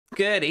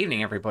Good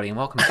evening, everybody, and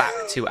welcome back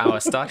to our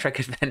Star Trek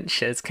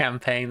Adventures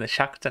campaign, the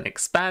Shackleton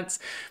Expanse.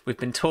 We've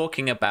been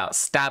talking about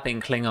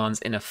stabbing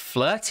Klingons in a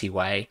flirty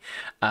way,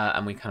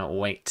 and we cannot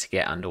wait to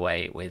get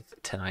underway with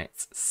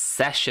tonight's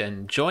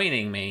session.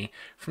 Joining me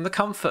from the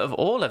comfort of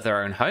all of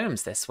their own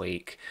homes this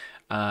week,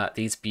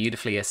 these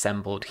beautifully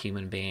assembled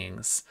human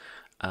beings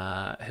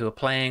who are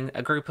playing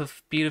a group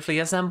of beautifully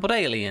assembled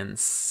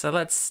aliens. So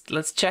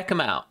let's check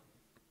them out.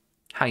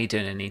 How you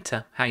doing,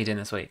 Anita? How you doing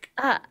this week?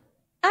 Uh,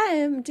 I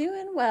am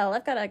doing well.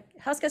 I've got a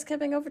house guest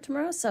coming over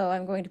tomorrow, so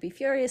I'm going to be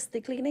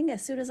furiously cleaning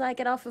as soon as I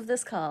get off of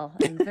this call.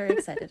 I'm very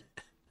excited.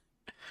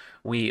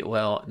 We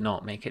will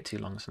not make it too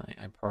long tonight,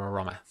 I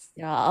promise.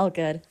 Yeah, all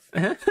good.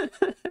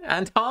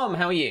 And Tom,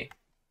 how are you?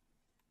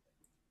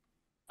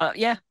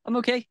 Yeah, I'm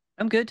okay.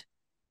 I'm good.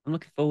 I'm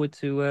looking forward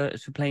to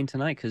playing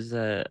tonight because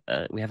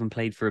we haven't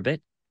played for a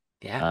bit.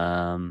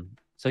 Yeah,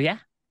 So yeah,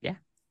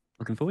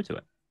 looking forward to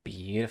it.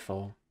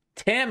 beautiful.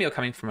 Tim, you're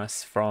coming from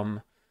us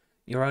from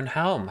your own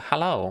home.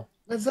 Hello.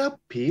 What's up,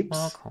 peeps?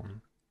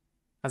 Welcome.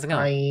 How's it going?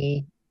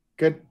 Hi.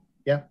 Good.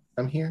 Yeah,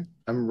 I'm here.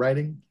 I'm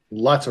writing.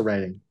 Lots of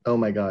writing. Oh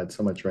my God,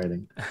 so much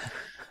writing.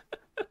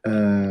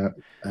 Uh,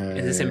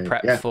 Is this in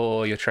prep yeah.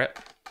 for your trip?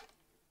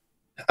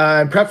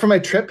 I'm prep for my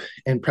trip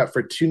and prep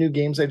for two new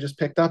games I just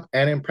picked up,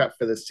 and in prep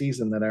for the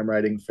season that I'm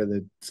writing for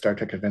the Star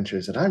Trek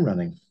Adventures that I'm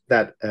running.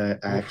 That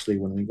actually,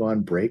 when we go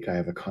on break, I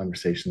have a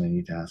conversation I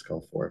need to ask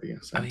all four of you.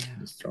 So Oh, yeah.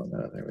 I'm just throwing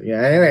that out there. But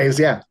yeah. Anyways,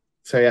 yeah.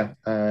 So yeah,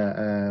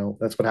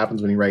 that's what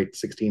happens when you write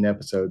 16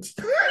 episodes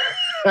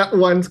at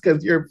once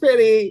because you're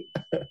pretty.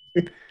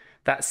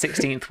 That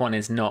 16th one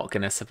is not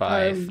going to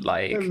survive.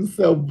 I'm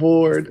so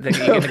bored.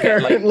 You're going to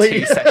get like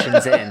two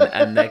sessions in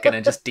and they're going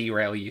to just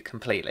derail you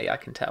completely. I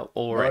can tell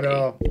already.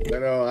 No.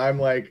 I'm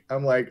like,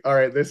 all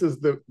right, this is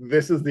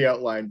the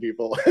outline,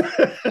 people.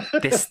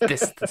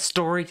 The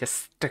story,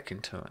 just sticking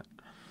to it.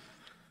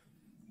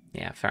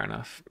 Yeah, fair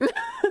enough.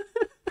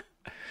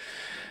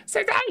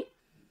 So great.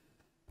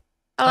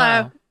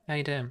 Hello. How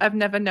you doing? I've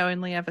never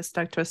knowingly ever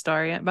stuck to a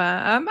story, but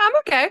I'm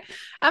okay.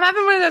 I'm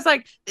having one of those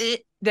like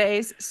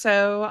days,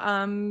 so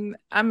I'm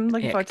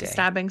looking Ick forward to day.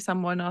 stabbing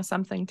someone or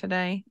something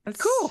today.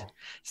 Cool.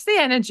 It's the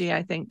energy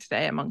I think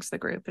today amongst the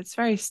group. It's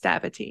very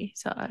stabbity,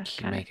 so You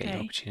kind make of it your day.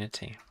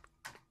 opportunity.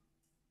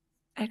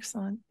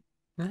 Excellent.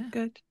 Yeah.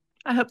 Good.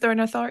 I hope they're an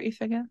authority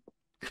figure.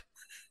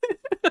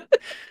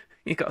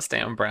 You got to stay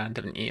on brand,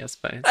 haven't you, I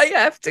suppose? I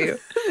have to.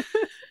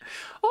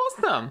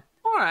 Awesome.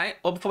 All right.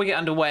 Well, before we get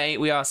underway,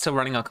 we are still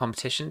running our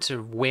competition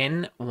to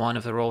win one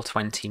of the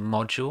Roll20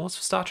 modules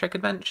for Star Trek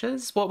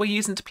Adventures. What we're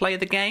using to play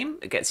the game,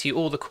 it gets you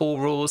all the cool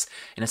rules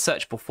in a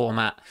searchable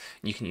format.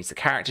 You can use the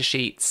character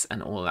sheets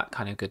and all that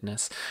kind of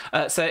goodness.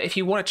 So if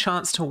you want a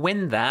chance to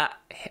win that,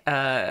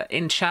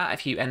 in chat,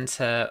 if you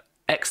enter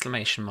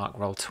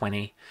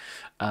 !Roll20,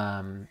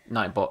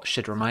 Nightbot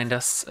should remind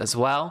us as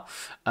well.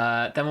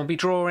 Then we'll be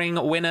drawing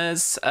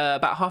winners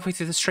about halfway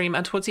through the stream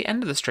and towards the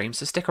end of the stream,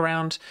 so stick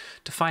around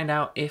to find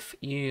out if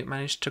you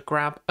managed to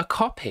grab a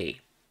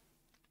copy.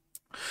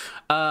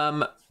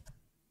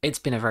 It's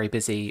been a very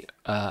busy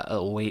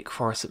little week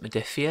for us at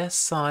Modiphius,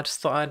 so I just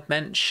thought I'd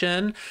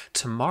mention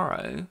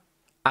tomorrow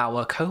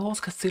our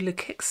Cohorts Cthulhu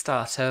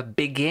Kickstarter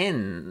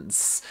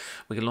begins.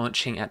 We're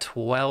launching at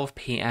 12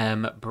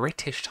 p.m.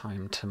 British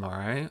time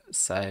tomorrow,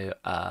 so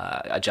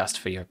adjust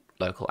for your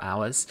local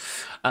hours.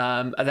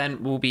 And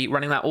then we'll be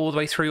running that all the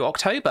way through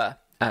October.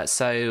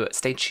 So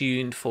stay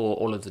tuned for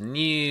all of the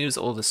news,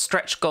 all the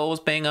stretch goals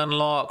being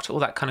unlocked, all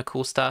that kind of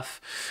cool stuff.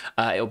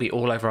 It'll be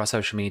all over our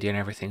social media and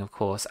everything, of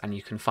course, and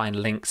you can find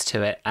links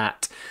to it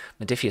at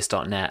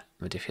modiphius.net,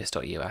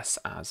 modiphius.us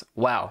as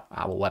well,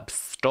 our web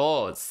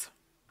stores.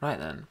 Right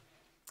then.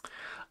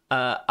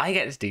 I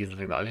get to do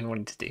something that I've been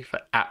wanting to do for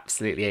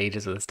absolutely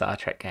ages with a Star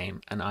Trek game,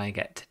 and I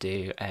get to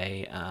do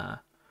a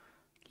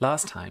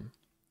last time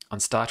on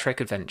Star Trek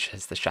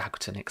Adventures, the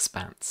Shackleton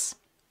Expanse.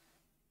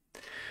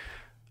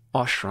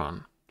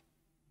 Oshron,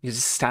 you're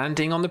just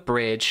standing on the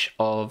bridge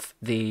of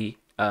the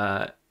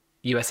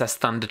USS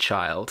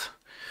Thunderchild,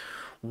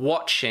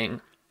 watching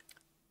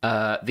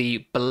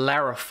the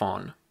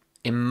Bellerophon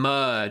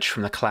emerge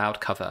from the cloud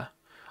cover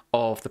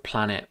of the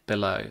planet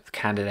below, the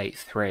Candidate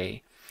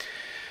 3.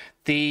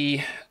 The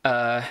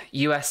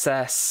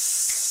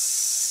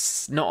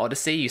USS, not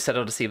Odyssey, you said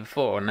Odyssey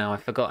before, and now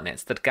I've forgotten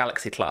it's the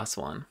Galaxy class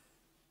one.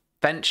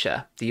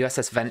 Venture, the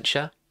USS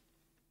Venture,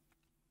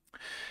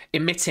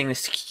 emitting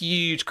this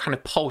huge kind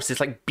of pulse, this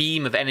like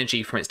beam of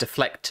energy from its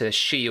deflector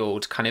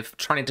shield, kind of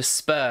trying to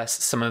disperse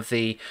some of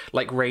the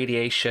like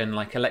radiation,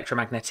 like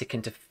electromagnetic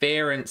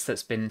interference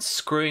that's been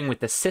screwing with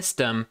the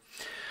system.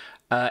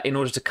 In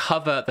order to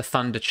cover the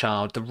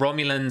Thunderchild. The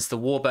Romulans, the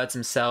Warbirds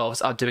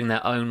themselves are doing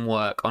their own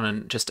work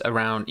on just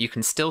around. You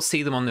can still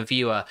see them on the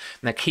viewer, and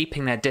they're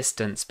keeping their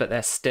distance, but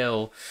they're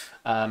still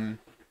kind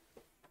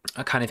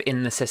of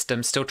in the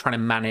system, still trying to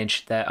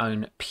manage their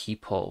own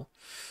people.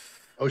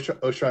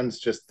 Oshron's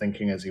just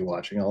thinking as he's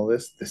watching all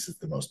this is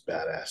the most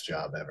badass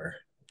job ever.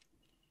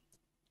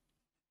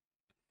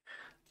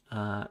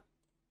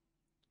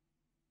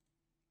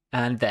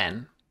 And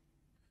then,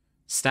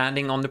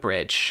 standing on the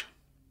bridge,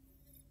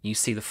 you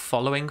see the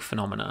following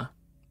phenomena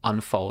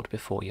unfold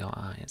before your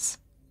eyes.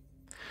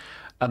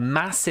 A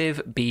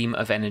massive beam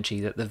of energy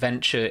that the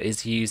Venture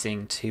is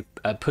using to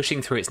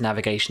pushing through its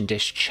navigation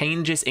dish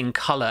changes in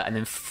color and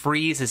then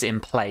freezes in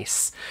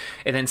place.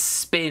 It then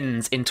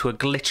spins into a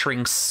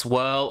glittering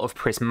swirl of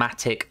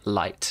prismatic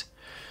light.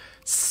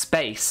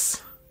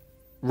 Space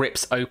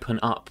rips open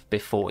up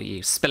before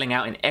you, spilling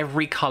out in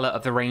every color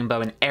of the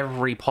rainbow in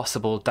every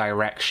possible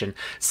direction,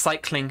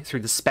 cycling through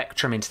the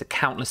spectrum into the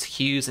countless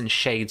hues and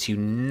shades you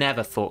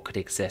never thought could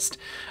exist,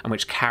 and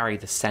which carry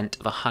the scent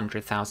of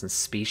 100,000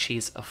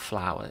 species of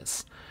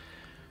flowers.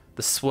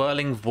 The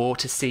swirling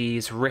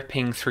vortices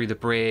ripping through the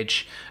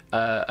bridge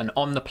and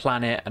on the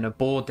planet and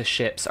aboard the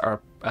ships are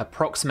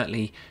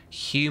approximately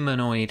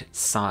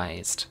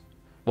humanoid-sized,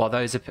 while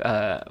those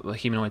are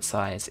humanoid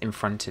size in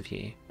front of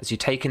you. As you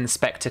take in the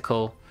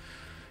spectacle,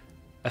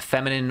 a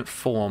feminine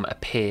form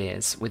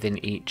appears within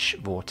each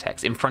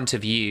vortex, in front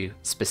of you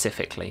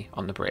specifically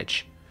on the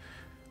bridge,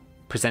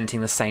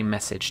 presenting the same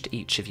message to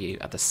each of you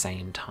at the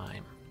same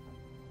time.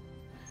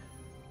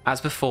 As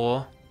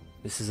before,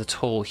 this is a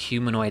tall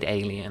humanoid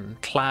alien,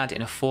 clad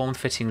in a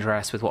form-fitting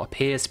dress with what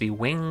appears to be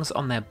wings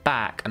on their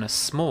back and a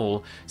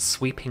small,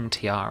 sweeping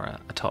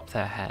tiara atop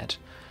their head.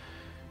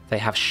 They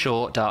have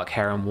short, dark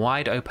hair and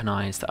wide open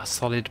eyes that are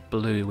solid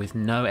blue with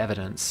no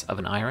evidence of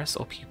an iris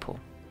or pupil.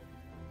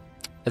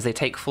 As they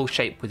take full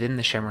shape within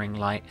the shimmering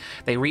light,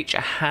 they reach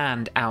a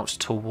hand out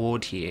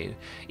toward you,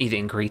 either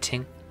in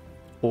greeting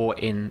or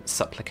in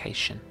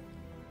supplication.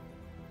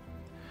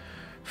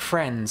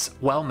 Friends,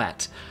 well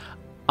met.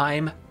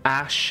 I'm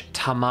Ash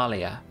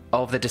Tamalia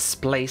of the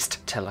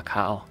displaced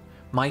Tilakal.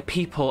 My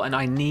people and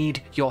I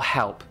need your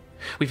help.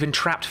 We've been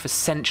trapped for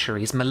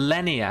centuries,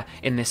 millennia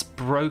in this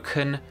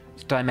broken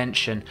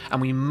dimension, and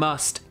we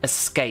must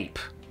escape.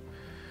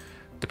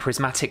 The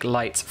prismatic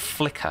lights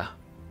flicker,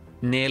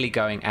 nearly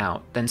going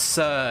out, then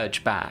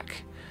surge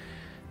back.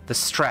 The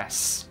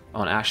stress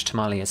on Ash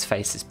Tamalia's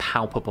face is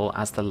palpable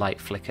as the light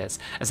flickers,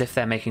 as if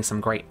they're making some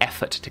great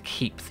effort to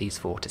keep these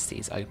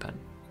vortices open.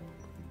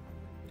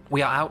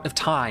 We are out of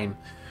time.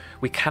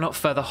 We cannot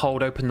further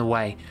hold open the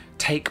way.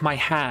 Take my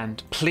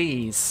hand,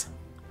 please.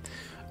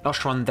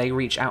 Noshron, they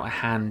reach out a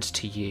hand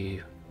to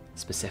you,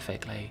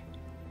 specifically.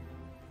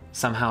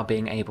 Somehow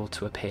being able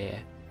to appear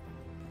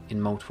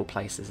in multiple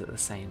places at the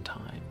same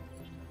time.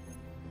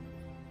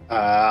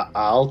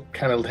 I'll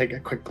kind of take a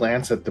quick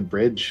glance at the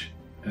bridge.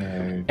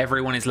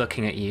 Everyone is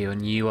looking at you,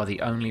 and you are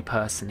the only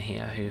person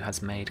here who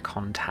has made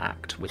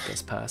contact with this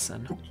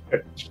person.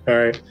 All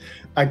right.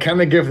 I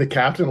kind of give the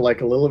captain like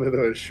a little bit of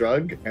a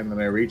shrug, and then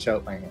I reach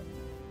out my hand.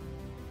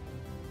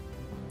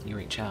 You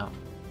reach out.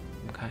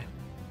 Okay.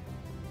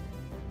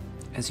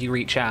 As you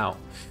reach out,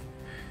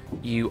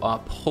 you are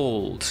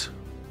pulled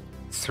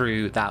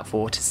through that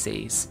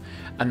vortices,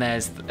 and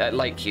there's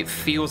like, it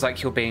feels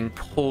like you're being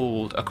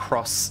pulled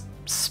across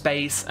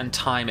space and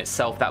time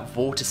itself. That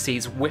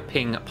vortices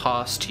whipping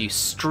past you,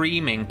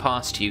 streaming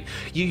past you.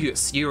 You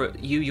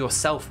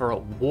yourself are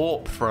at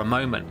warp for a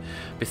moment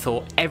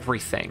before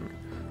everything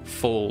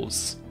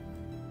falls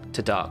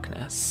to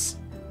darkness.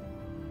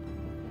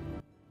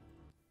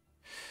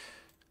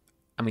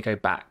 And we go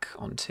back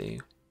onto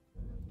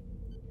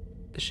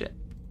the ship,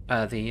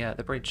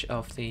 the bridge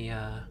of the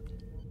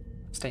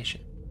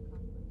station.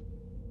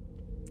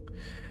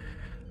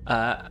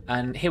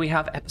 And here we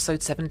have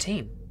episode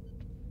 17,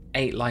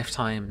 8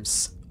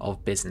 Lifetimes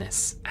of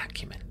Business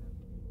Acumen.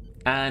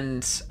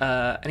 And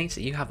Anita,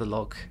 you have the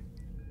log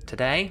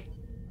today.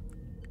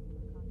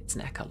 It's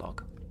an echo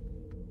log.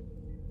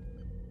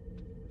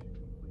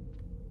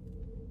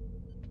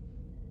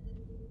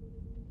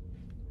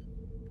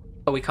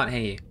 Oh, we can't hear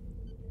you.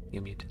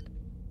 You're muted.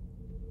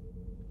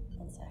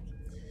 One sec.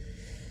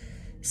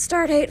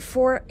 Stardate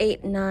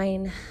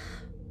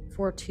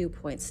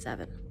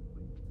 48942.7.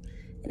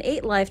 In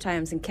 8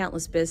 lifetimes and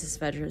countless business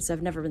ventures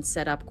have never been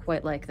set up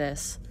quite like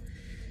this.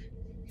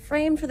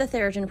 Framed for the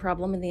Theragen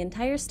problem in the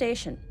entire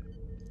station.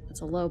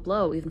 It's a low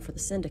blow even for the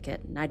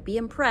Syndicate, and I'd be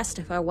impressed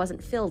if I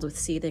wasn't filled with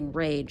seething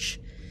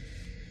rage.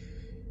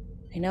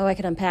 I know I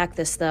can unpack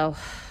this, though.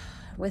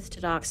 With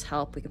Tadok's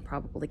help, we can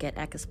probably get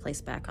Ekka's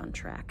place back on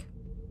track.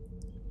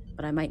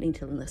 But I might need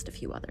to enlist a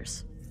few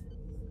others.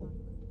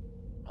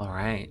 All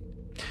right.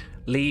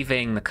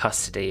 Leaving the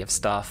custody of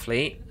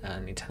Starfleet,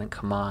 Lieutenant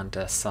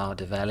Commander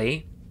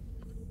Sardavelli,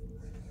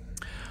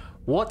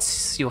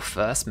 what's your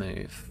first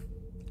move?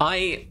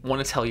 I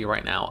want to tell you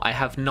right now, I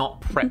have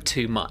not prepped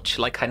too much.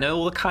 Like, I know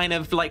all the kind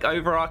of like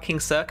overarching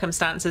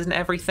circumstances and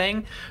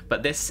everything,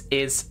 but this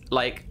is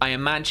like, I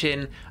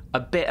imagine a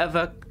bit of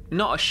a,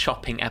 not a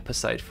shopping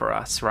episode for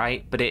us,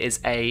 right? But it is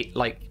a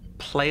like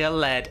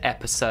player-led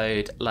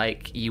episode.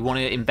 Like, you want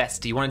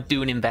to you want to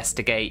do an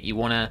investigate, you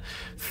want to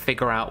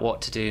figure out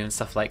what to do and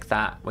stuff like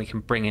that. We can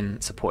bring in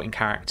supporting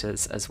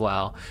characters as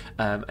well,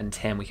 and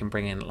Tim, we can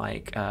bring in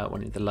like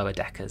one of the lower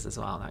deckers as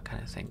well, that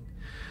kind of thing.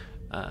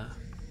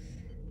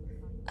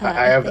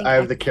 I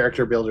have the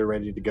character builder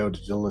ready to go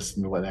to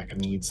listen to what Ekka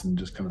needs and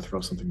just kind of throw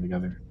something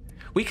together.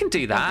 We can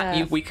do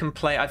that. We can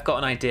play. I've got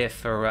an idea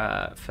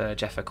for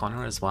Jeff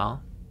O'Connor as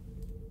well.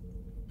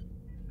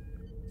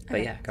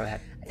 But yeah, go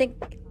ahead. I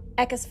think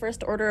Ekka's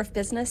first order of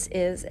business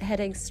is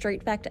heading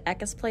straight back to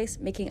Ekka's place,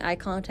 making eye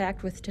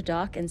contact with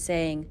Tadok and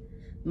saying,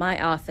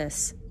 "My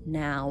office,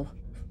 now."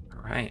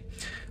 All right.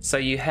 So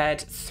you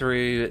head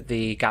through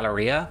the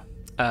Galleria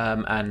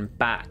and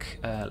back.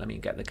 Let me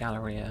get the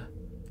Galleria.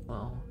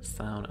 Well,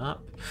 sound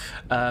up.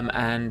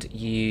 And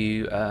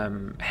you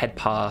head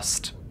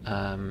past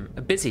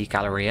a busy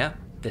Galleria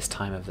this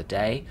time of the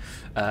day.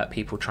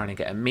 People trying to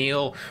get a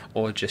meal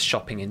or just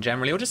shopping in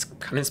generally, or just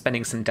kind of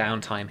spending some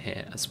downtime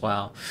here as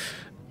well.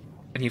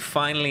 And you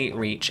finally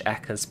reach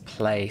Ekka's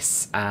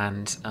place,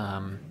 and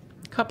a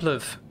couple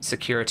of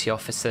security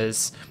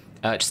officers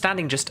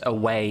standing just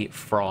away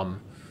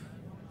from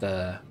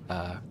the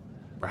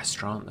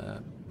restaurant,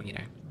 the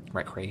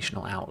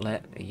recreational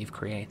outlet that you've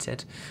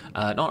created.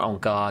 Not on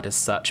guard as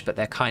such, but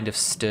they're kind of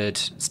stood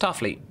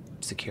Starfleet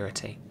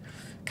security,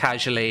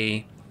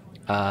 casually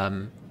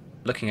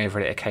looking over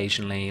it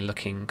occasionally,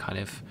 looking kind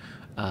of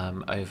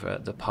over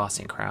at the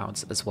passing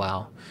crowds as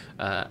well,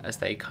 as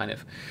they kind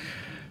of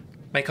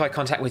make eye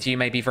contact with you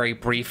maybe very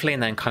briefly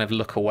and then kind of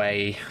look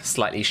away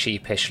slightly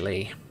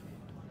sheepishly.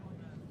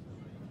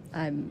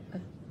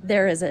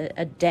 There is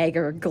a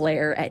dagger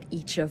glare at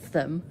each of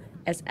them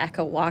as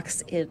Ekka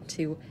walks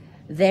into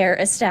their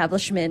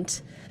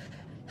establishment.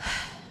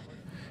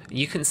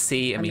 You can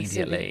see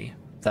immediately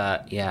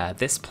that, yeah,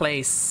 this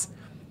place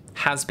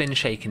has been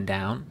shaken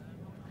down.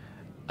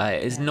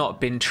 It has not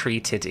been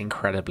treated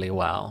incredibly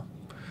well.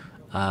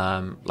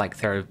 Like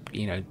there are,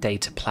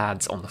 data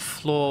plaids on the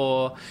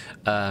floor.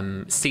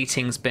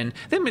 Seating's been,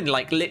 they've been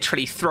like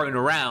literally thrown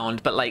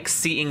around, but like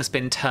seating's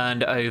been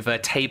turned over.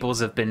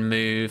 Tables have been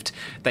moved.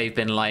 They've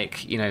been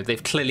like,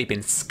 they've clearly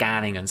been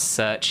scanning and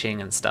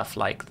searching and stuff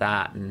like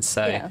that. And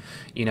so,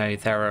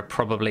 there are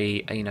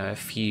probably, a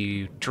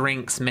few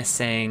drinks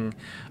missing,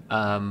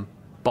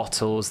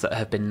 bottles that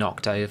have been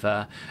knocked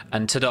over,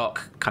 and Tadok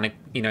kind of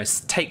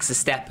takes a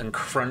step and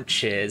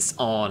crunches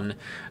on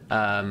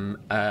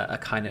a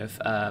kind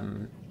of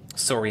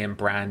Saurian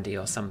brandy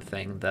or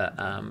something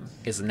that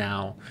is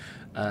now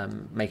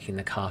making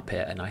the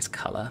carpet a nice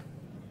color.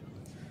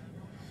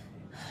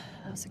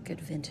 That was a good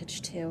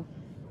vintage too.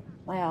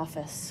 My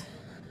office.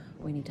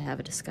 We need to have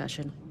a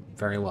discussion.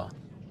 Very well.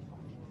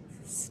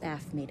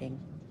 Staff meeting.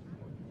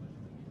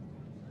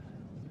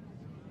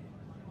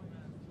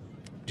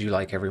 Do you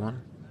like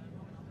everyone?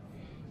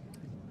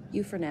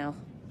 You for now.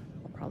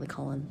 I'll probably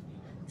call in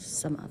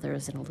some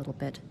others in a little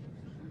bit.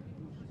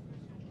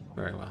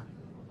 Very well.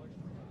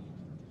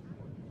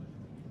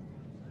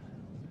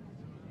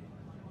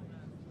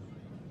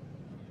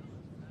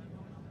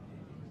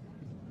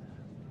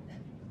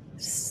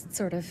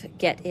 Sort of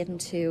get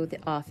into the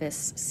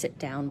office, sit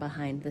down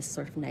behind this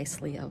sort of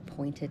nicely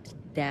appointed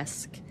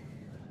desk.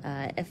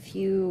 A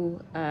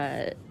few,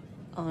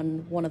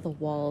 on one of the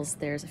walls,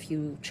 there's a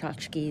few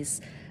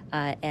tchotchkes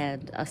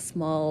and a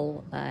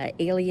small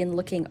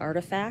alien-looking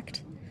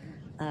artifact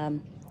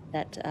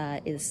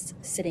that is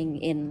sitting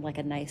in like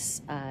a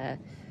nice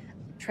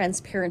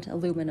transparent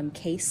aluminum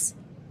case.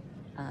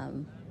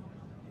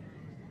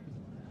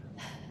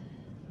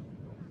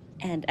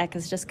 And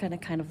Ekka's just gonna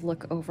kind of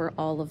look over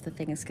all of the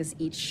things, because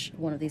each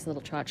one of these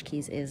little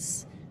tchotchkes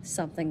is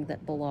something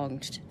that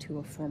belonged to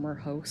a former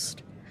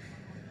host.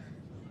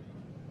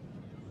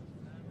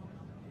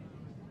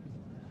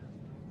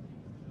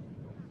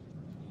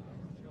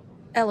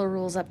 Ella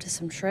rolls up to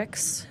some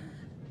tricks,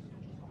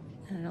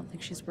 and I don't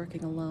think she's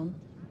working alone.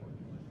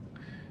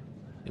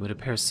 It would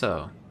appear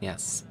so,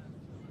 yes.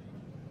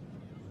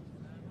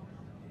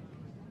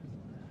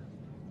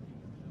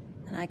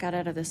 And I got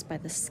out of this by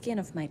the skin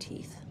of my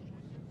teeth.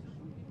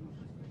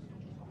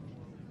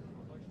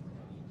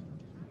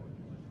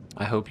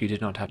 I hope you did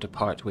not have to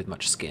part with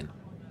much skin.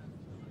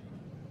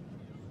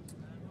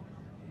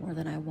 More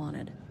than I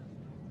wanted.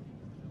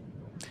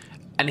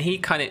 And he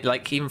kind of,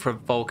 like, even for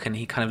Vulcan,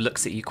 he kind of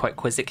looks at you quite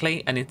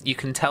quizzically, and you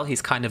can tell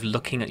he's kind of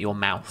looking at your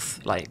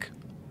mouth, like...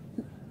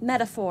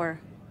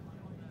 Metaphor.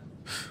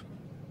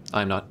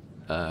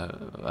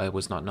 I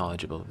was not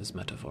knowledgeable of this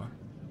metaphor.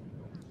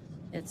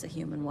 It's a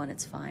human one,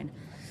 it's fine.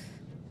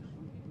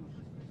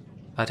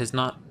 That is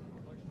not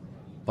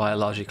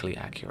biologically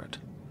accurate.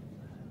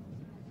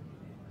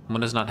 One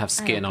does not have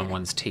skin on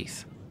one's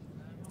teeth.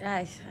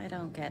 I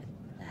don't get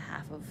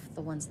half of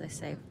the ones they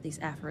say, these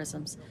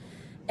aphorisms.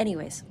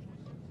 Anyways,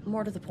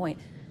 more to the point.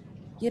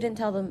 You didn't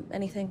tell them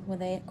anything when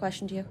they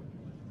questioned you?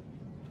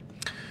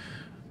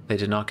 They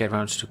did not get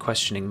around to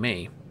questioning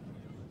me.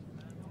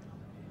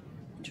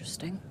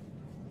 Interesting.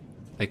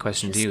 They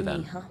questioned Just you me,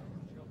 then. huh?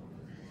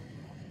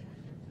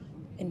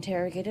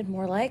 Interrogated,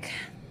 more like.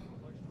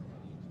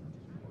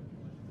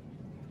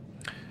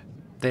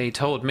 They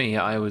told me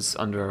I was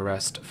under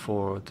arrest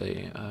for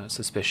the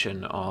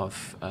suspicion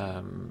of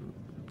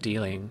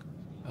dealing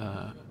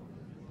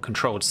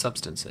controlled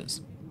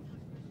substances.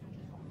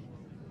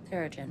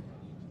 Theragen.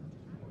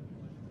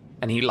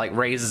 And he, like,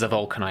 raises a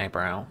Vulcan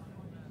eyebrow.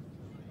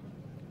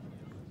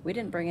 We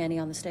didn't bring any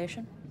on the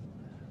station.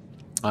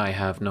 I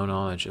have no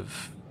knowledge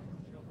of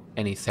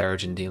any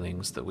Theragen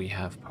dealings that we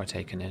have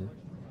partaken in,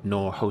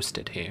 nor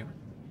hosted here.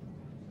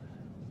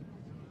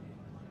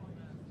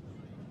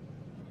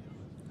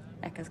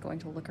 Ekka's going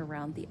to look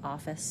around the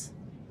office.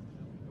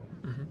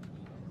 Mhm.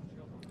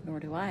 Nor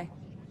do I.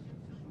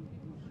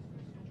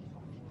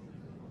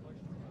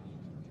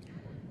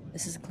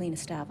 This is a clean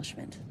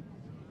establishment.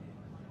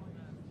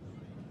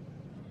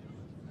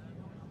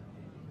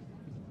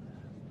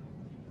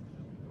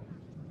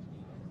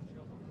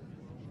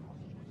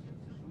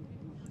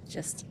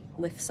 Just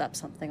lifts up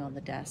something on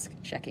the desk,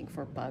 checking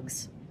for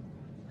bugs.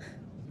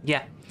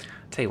 Yeah.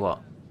 Tell you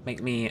what,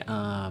 make me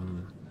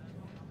an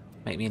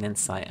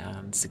insight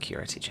and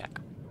security check.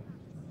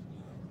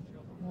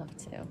 Love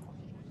to.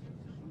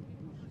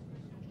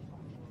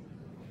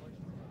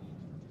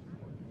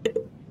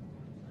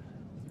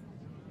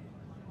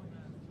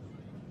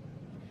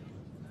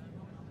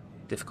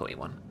 Difficulty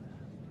 1.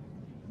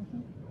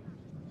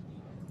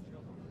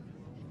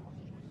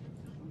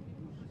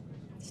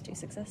 It's 2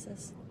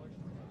 successes.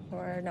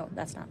 Or no,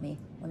 that's not me.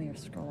 Let me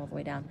scroll all the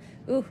way down.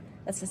 Ooh,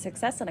 that's a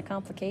success and a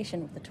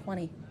complication with a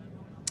 20.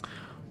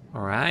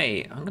 All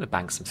right, I'm gonna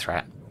bank some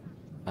threat.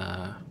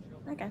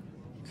 Okay.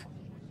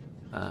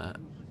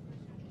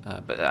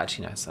 But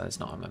actually no, so it's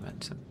not a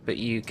momentum. But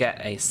you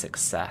get a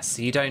success.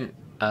 You don't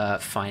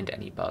find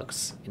any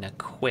bugs in a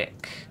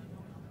quick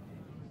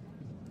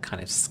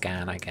kind of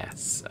scan, I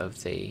guess,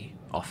 of the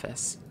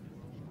office.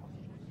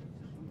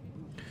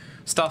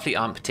 Starfleet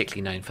aren't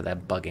particularly known for their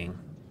bugging.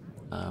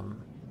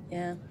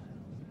 Yeah.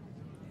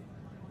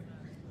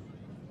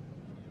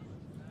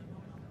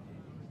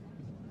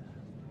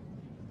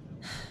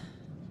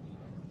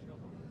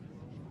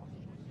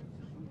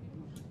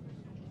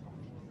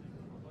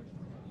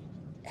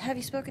 Have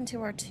you spoken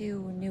to our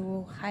 2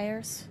 new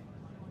hires?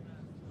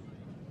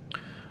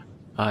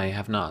 I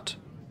have not.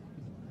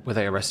 Were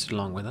they arrested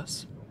along with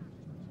us?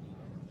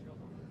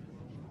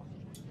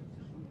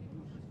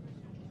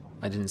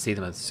 I didn't see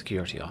them at the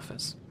security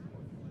office.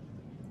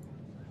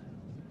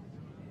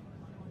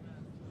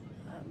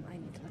 I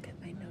need to look at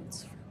my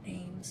notes for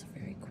names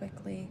very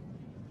quickly.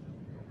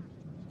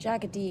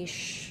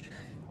 Jagadish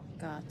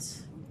got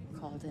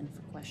called in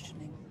for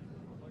questioning.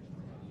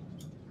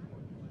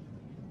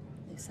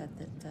 They said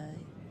that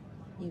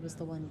he was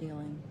the one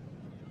dealing.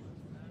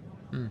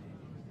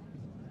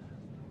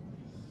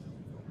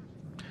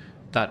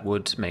 That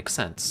would make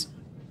sense.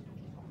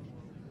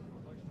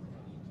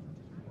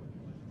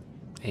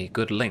 A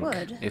good link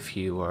Would. if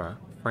you were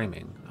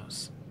framing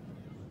those.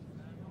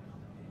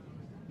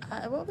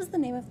 What was the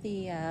name of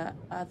the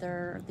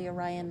the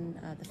Orion,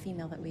 the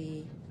female that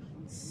we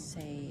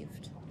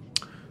saved?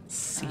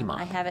 Seema.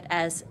 I have it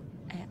as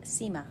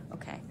Seema.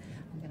 Okay,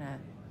 I'm gonna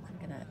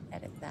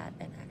edit that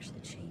and actually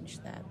change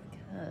that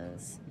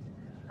because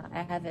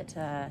I have it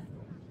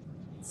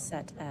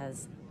set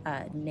as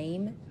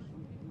name.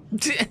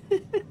 It's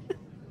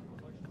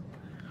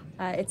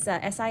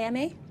SIMA.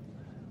 SEEMA.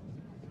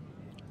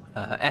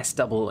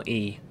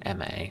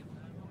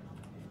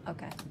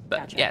 Okay, But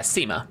gotcha. yeah,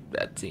 Seema.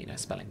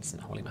 Spelling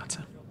doesn't wholly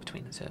matter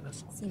between the two of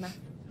us. Seema.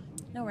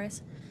 No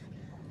worries.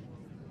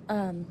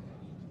 Have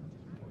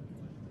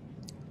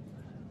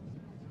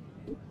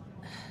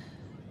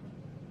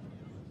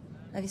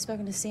you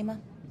spoken to Seema?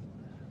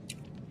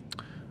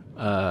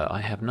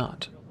 I have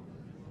not.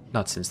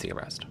 Not since the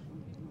arrest.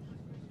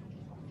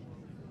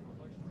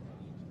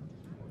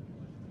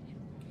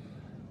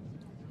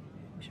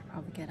 We should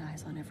probably get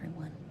eyes on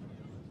everyone.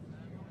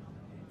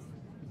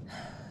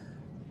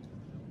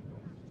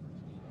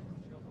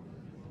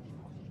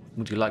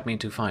 Would you like me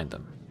to find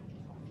them?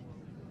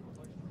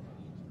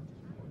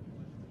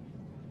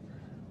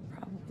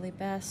 Probably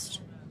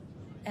best.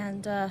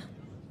 And,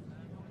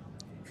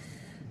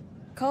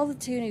 call the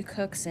 2 new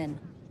cooks in.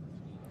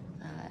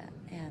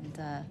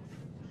 And,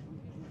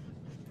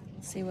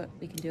 see what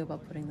we can do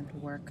about putting them to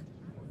work.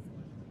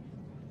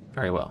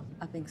 Very well.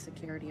 Upping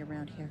security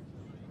around here.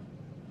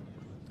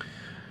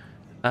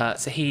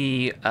 So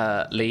he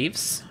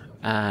leaves,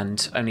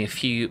 and only a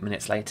few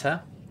minutes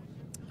later,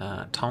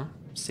 Tom,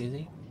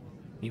 Susie,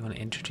 you want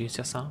to introduce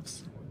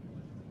yourselves?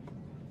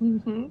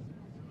 I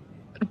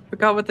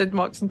forgot what the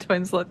Moxon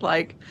twins look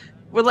like.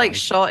 We're like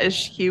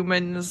shortish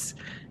humans.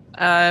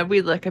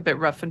 We look a bit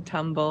rough and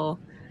tumble.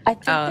 I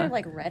think they're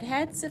like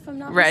redheads, if I'm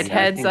not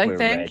Redheads, mistaken. I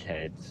think.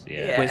 Redheads,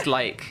 Yeah. With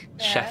like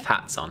chef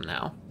hats on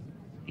now.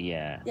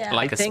 Yeah. Yeah.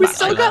 Like a We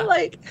still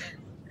spatula.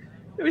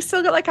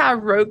 got like our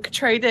rogue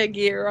trader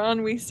gear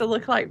on. We still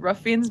look like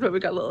ruffians, but we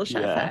got little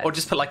chef hats. Or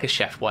just put like a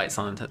chef whites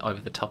on over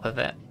the top of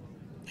it.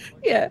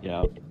 Yeah.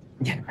 Yeah.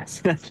 Yeah.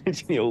 That's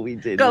literally all we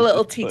did. Got a was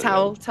little just tea put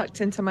towel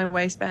tucked into my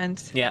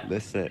waistband. Yeah,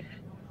 That's it.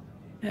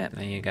 Yeah.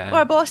 there you go. All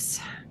right, boss.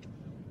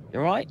 You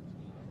all right?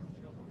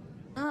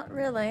 Not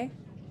really.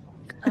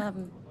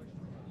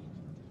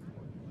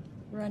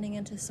 Running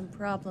into some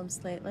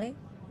problems lately.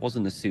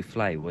 Wasn't a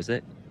souffle, was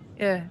it?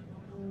 Yeah.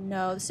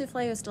 No, the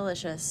souffle was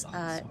delicious.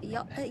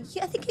 Yeah, I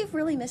think you've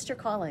really missed your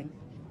calling.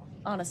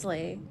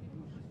 Honestly.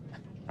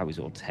 I was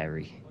all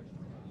Terry.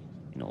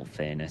 In all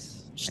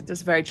fairness. She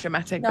does a very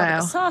dramatic No, but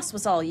bow. the sauce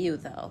was all you,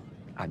 though.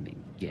 I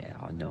mean, yeah,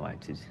 I know how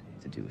to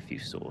do a few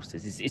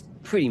sauces. It's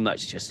pretty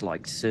much just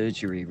like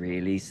surgery,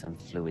 really. Some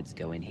fluids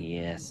go in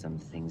here, some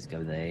things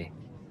go there.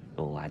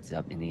 All adds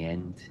up in the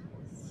end.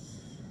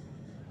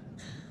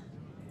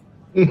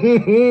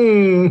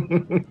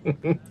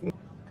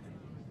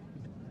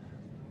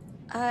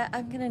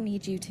 I'm gonna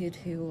need you two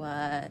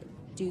to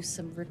do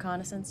some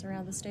reconnaissance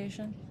around the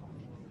station.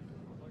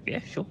 Yeah,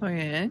 sure. Oh,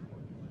 yeah.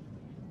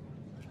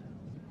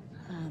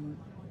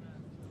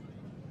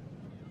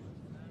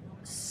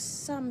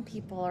 Some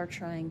people are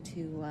trying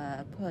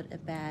to put a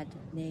bad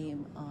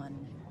name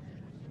on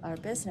our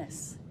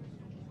business.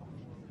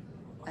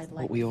 I'd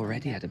like But we to find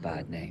already out had a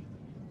bad who. name.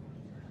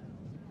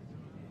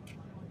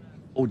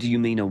 Or do you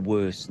mean a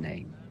worse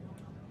name?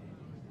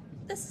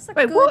 This is a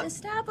Wait, good what?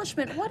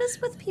 establishment. What is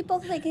with people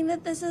thinking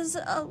that this is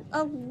a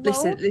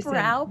Listen,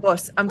 low-brow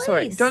boss. I'm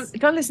sorry. place?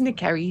 Don't listen to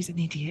Kerry. He's an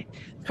idiot.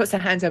 Puts her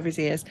hands over his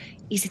ears.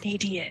 He's an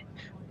idiot.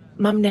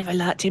 Mum never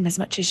liked him as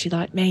much as she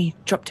liked me.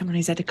 Dropped him on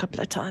his head a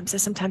couple of times. So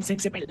sometimes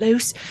things are a bit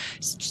loose.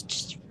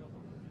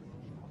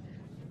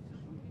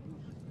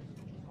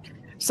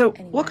 So,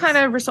 what kind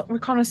Anyways. of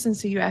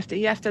reconnaissance are you after?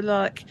 You after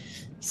like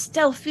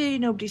stealthy,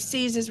 nobody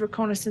sees us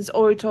reconnaissance,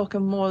 or are you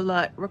talking more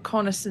like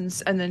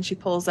reconnaissance and then she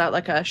pulls out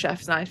like a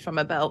chef's knife from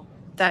her belt?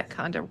 That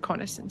kind of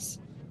reconnaissance.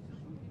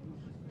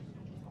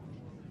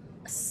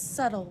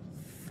 Subtle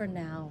for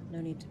now.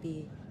 No need to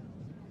be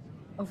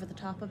over the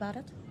top about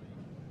it.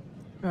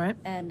 All right.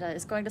 And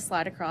is going to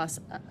slide across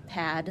a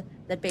pad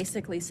that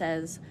basically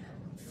says,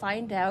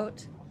 find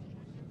out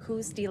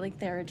who's stealing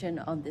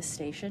Theragen on this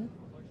station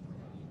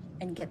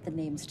and get the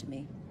names to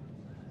me.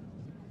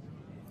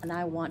 And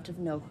I want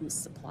to know who's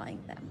supplying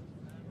them.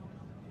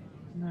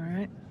 All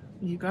right.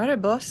 You got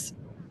it, boss.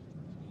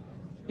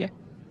 Yeah.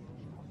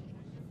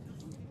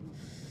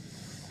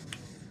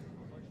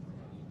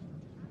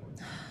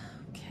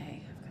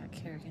 Okay, I've got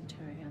Kerrigan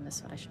Terry on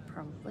this one. I should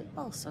probably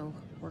also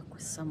work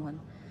with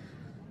someone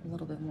a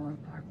little bit more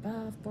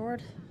above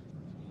board.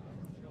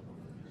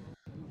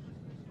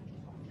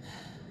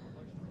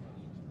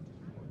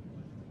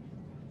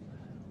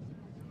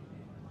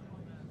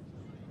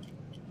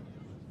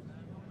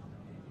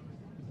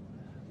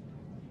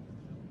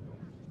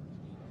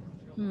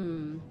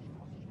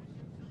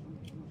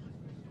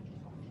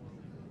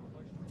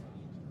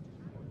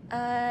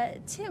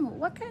 Tim,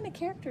 what kind of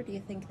character do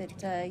you think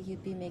that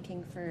you'd be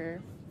making for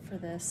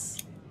this?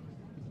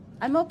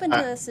 I'm open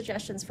to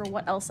suggestions for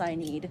what else I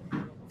need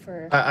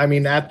for. I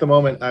mean, at the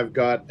moment, I've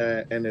got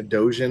an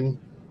Edosian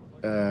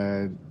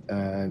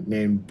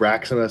named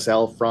Braximus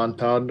L.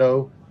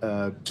 Frontando.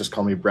 Just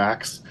call me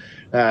Brax.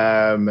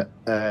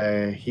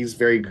 He's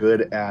very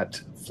good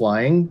at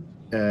flying,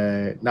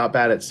 not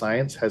bad at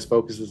science, has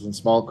focuses in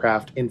small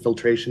craft,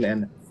 infiltration,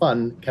 and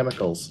fun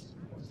chemicals.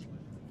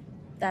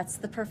 That's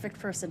the perfect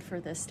person for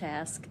this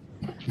task.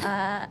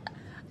 I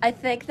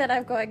think that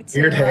I'm going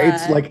to. Weird, hey?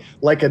 It's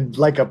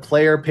like a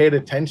player paid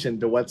attention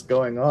to what's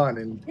going on,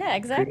 and yeah,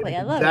 exactly.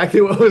 I love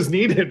exactly what was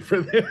needed for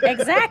this.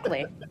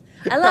 Exactly,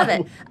 I love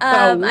it.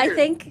 I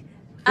think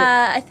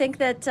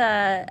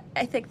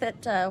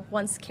that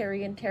once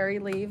Carrie and Terry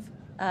leave,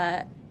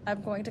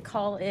 I'm going to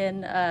call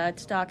in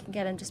to Doc and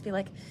get him. Just be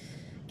like,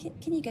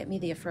 can you get me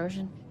the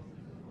Afrosian?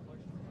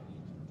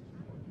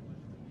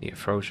 The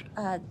Afrosian.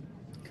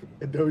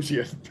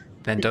 Edosian.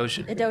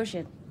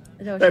 Edosian.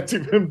 That's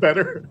even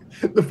better.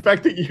 The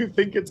fact that you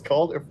think it's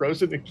called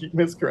Afrosian and keep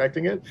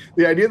miscorrecting it.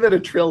 The idea that a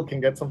Trill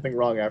can get something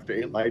wrong after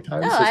 8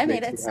 lifetimes. No, I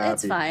mean it's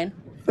fine.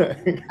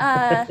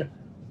 The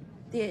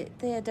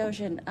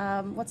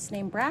Edosian. What's his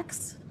name?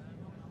 Brax?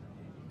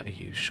 Are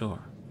you sure?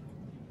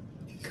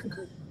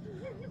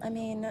 I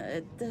mean,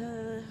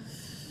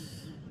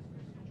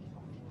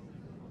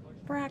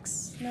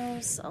 Brax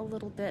knows a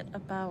little bit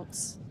about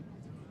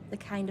the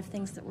kind of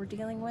things that we're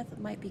dealing with. It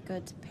might be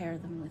good to pair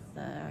them with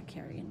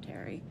Carrie and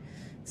Terry.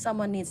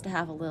 Someone needs to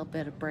have a little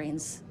bit of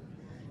brains.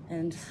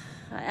 And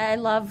I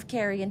love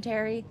Carrie and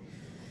Terry.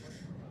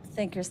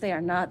 Thinkers they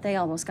are not. They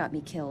almost got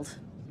me killed.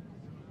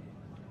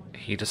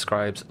 He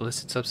describes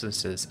illicit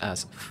substances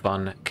as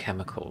fun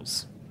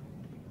chemicals.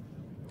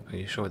 Are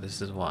you sure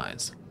this is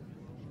wise?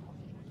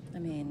 I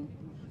mean,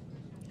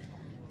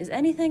 is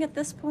anything at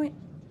this point?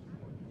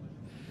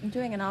 I'm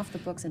doing an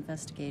off-the-books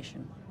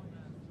investigation.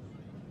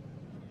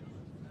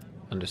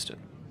 Understood.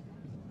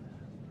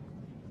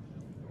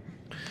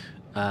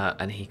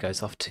 And he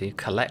goes off to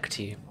collect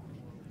you,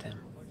 Tim.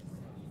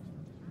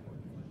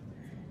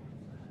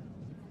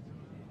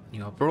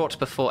 You are brought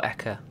before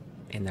Eka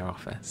in their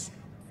office.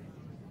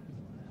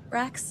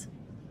 Brax,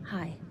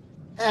 hi.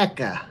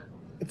 Eka,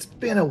 it's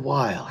been a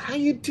while. How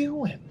you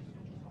doing?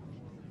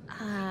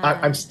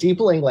 I'm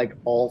steepling like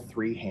all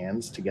 3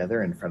 hands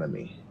together in front of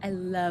me. I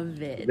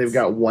love it. They've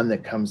got one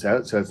that comes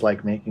out, so it's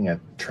like making a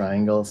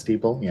triangle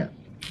steeple. Yeah.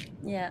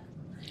 Yeah.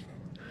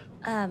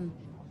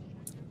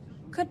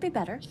 Could be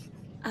better.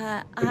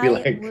 I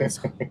was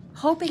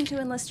hoping to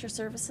enlist your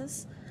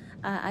services.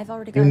 I've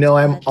already got. You know,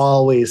 I'm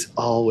always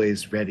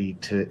ready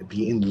to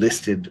be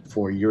enlisted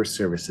for your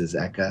services,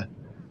 Eka.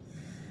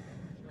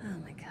 Oh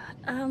my god.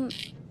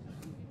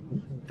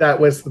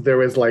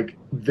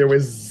 There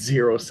was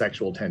 0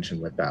 sexual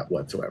tension with that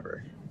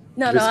whatsoever.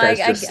 No, This no, guy's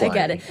I just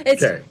get it. slimy.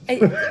 It's Okay.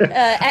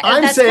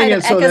 I'm I'm saying kind it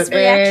of so Ekka's that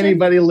reaction.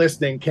 anybody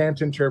listening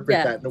can't interpret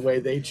Yeah. that in the way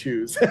they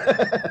choose. And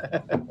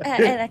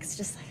Ekka's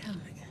just like, oh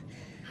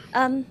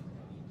my god.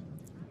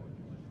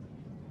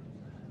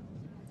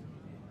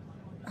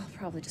 I'll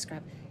probably just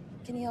grab.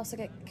 Can you also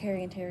get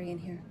Carrie and Terry in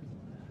here?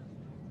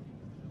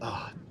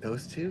 Oh,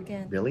 those two?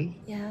 Again. Really?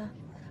 Yeah.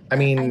 I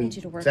mean, I need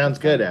you to work sounds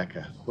with good, them.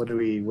 Eka. What are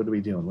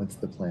we doing? What's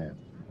the plan?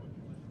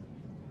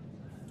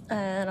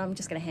 And I'm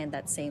just gonna hand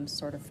that same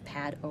sort of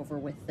pad over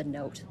with the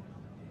note.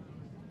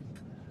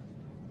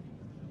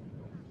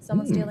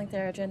 Someone's stealing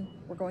Theragen.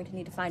 We're going to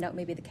need to find out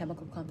maybe the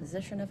chemical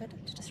composition of it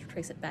to just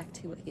trace it back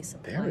to a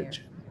supplier. Theragen.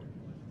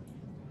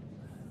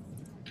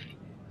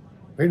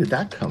 Where did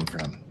that come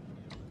from?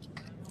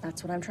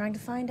 That's what I'm trying to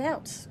find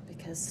out,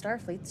 because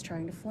Starfleet's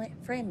trying to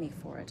frame me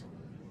for it.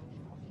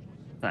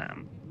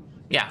 Sam,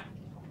 Yeah.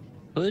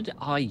 could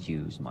I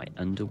use my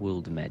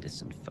underworld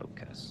medicine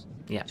focus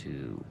Yeah.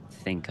 to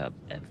think up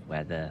of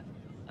whether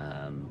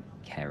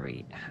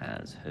Kerry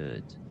has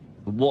heard?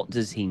 What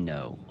does he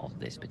know of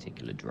this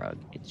particular drug?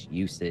 Its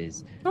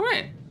uses, All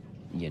right.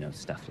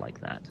 Stuff like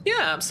that.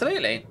 Yeah,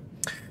 absolutely.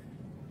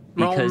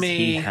 Roll Because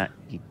me.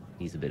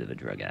 he's a bit of a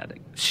drug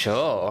addict.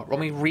 Sure. Roll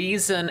me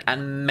reason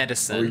and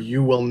medicine. Or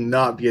you will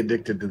not be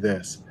addicted to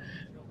this.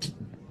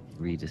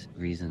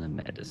 Reason and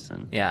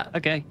medicine. Yeah.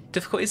 Okay.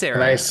 Difficulty 0.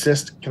 Can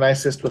I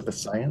assist with the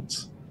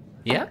science?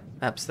 Yeah,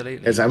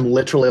 absolutely. As I'm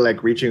literally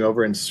like reaching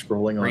over and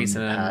scrolling on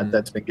Reason the and- pad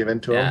that's been given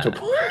to him.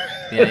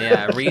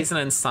 Yeah. Reason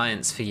and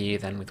science for you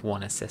then with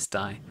 1 assist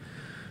die.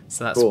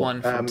 So that's Cool.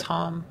 1 from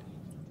Tom.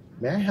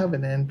 May I have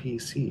an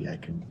NPC? I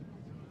can.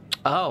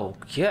 Oh,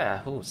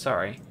 yeah. Oh,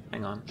 sorry.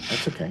 Hang on.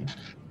 That's okay.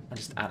 I'll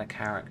just add a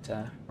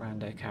character,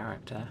 rando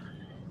character.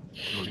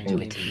 Do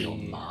it in your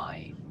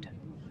mind.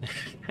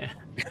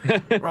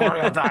 Roll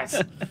your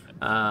dice.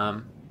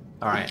 All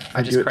right.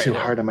 I do it too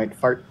hard, I might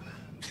fart.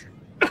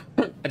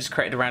 I just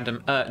created a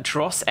random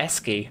Dross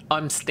Esky.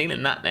 I'm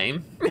stealing that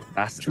name.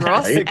 That's a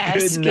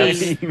Dross-esque.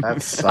 good name.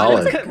 That's I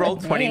look solid. at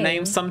Roll20 Name.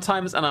 names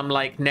sometimes, and I'm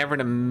like, never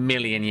in a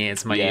million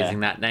years am I Yeah.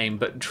 using that name.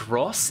 But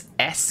Dross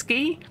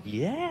Esky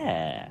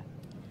Yeah.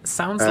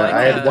 sounds I like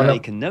had one of-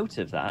 Make a note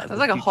of that. Sounds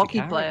like a future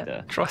hockey player.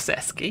 character. Dross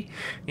Esky.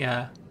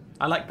 Yeah,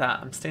 I like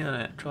that. I'm stealing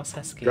it. Dross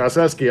Esky.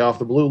 Droseski off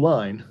the blue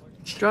line.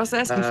 Dross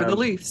asking for the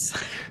Leafs.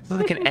 It's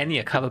like an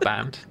Enya cover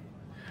band.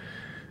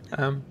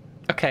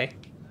 Okay.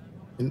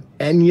 An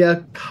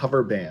Enya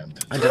cover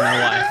band. I don't know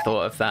why I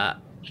thought of that.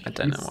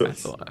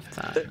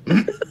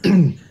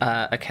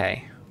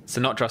 Okay. So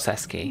not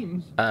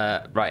Droseski.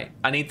 Right.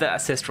 I need the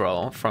assist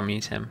roll from you,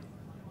 Tim.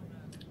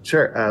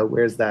 Sure.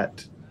 Where's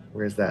that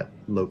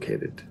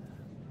located?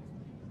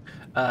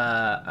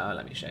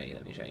 Let me show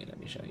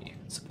you.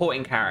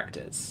 Supporting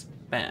characters.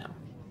 Bam.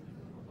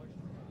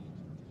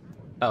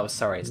 Oh,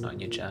 sorry, it's not in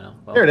your journal.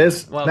 Well There it done.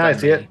 is. Well Now I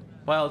done, see me. it.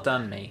 Well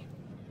done, me.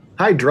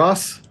 Hi,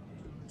 Dross.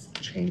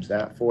 Change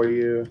that for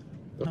you.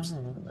 Oops.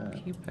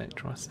 Keep it,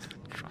 Dross.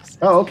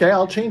 Oh, okay.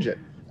 I'll change it.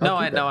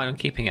 I'm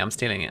keeping it. I'm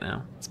stealing it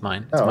now. It's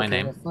mine. It's Oh, my okay,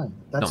 name. well, fine.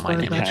 That's Not my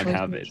name. You That's can't why I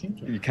have can it.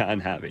 change You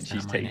can't have it.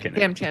 She's my taken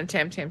name.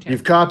 it. Tim.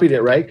 You've copied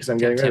it, right? Because I'm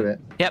getting rid of Tim. it.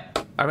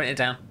 Yep, I wrote it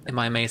down in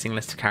my amazing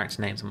list of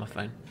character names on my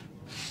phone.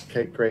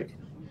 Okay, great.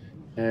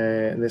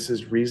 And this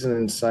is reason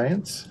and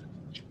science.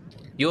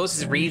 Yours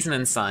is reason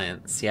and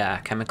science, yeah,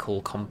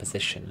 chemical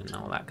composition and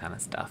all that kind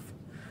of stuff.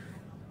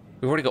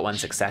 We've already got 1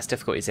 success,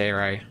 difficulty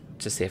 0.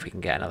 Just see if we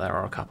can get another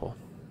or a couple.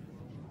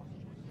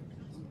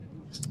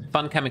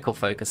 Fun chemical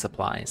focus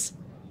applies.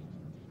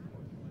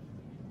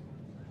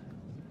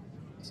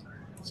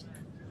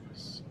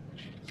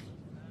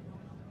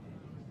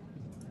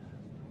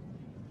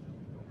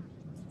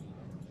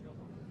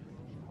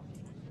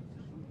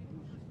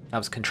 That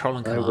was control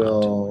and I command.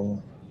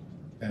 will.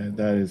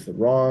 That is the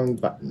wrong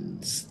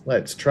buttons.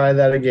 Let's try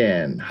that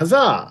again.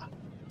 Huzzah!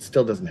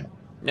 Still doesn't help.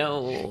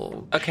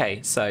 No.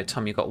 Okay, so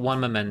Tom, you've got 1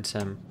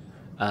 momentum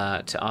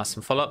to ask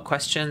some follow-up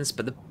questions,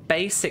 but the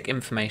basic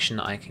information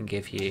that I can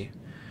give you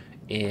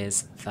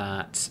is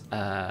that,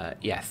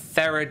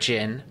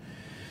 Theragen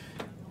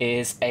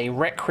is a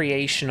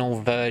recreational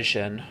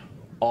version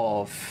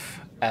of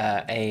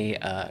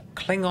a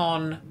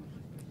Klingon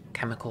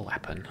chemical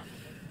weapon.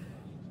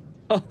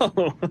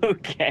 Oh,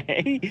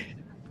 okay.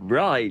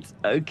 Right.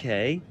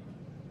 Okay.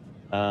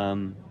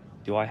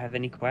 Do I have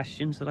any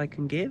questions that I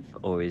can give,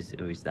 or is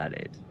that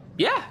it?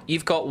 Yeah,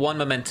 you've got 1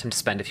 momentum to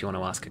spend if you want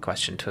to ask a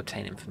question to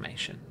obtain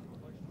information.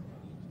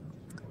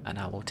 And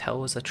I will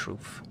tell us the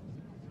truth.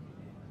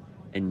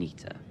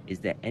 Anita, is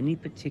there any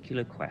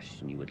particular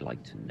question you would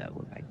like to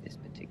know about this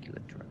particular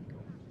drug?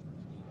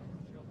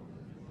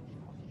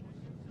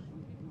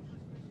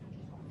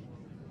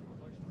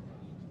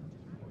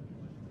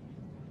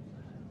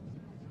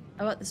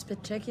 About this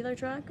particular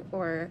drug,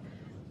 or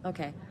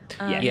okay?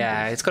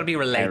 Yeah, it's got to be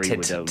related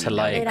would only to know.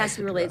 like It has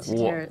to be related to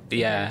what,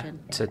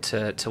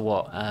 Theragen.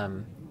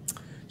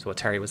 to what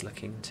Terry was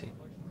looking to.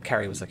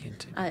 Carrie was looking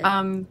to.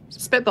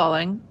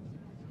 Spitballing.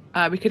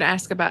 We could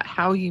ask about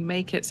how you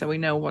make it, so we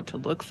know what to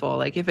look for.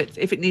 Like if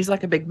it needs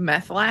like a big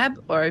meth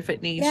lab, or if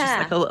it needs just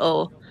like a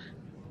little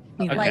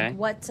You know. Okay.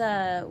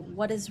 Like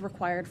what is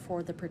required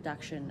for the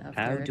production of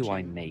How do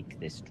I Theragen? make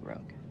this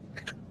drug?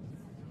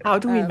 How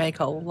do we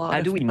make a lot?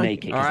 How do we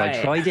make it? Because I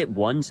Alright. tried it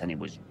once and it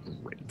was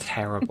great.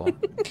 Terrible.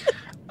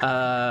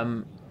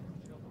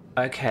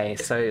 Okay,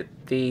 so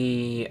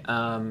the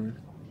We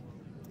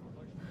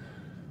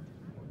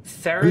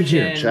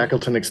here at Theragen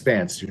Shackleton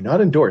Expanse do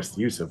not endorse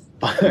the use of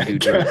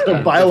drugs.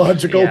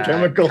 biological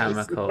chemicals.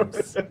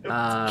 chemicals.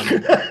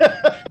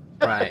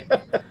 Right.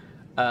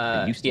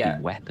 It used to yeah.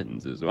 be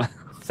weapons as well.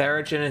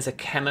 Theragen is a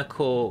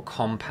chemical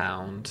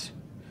compound.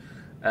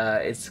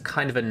 It's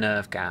kind of a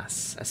nerve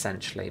gas,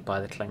 essentially, by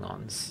the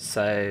Klingons.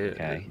 So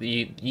Okay.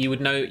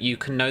 you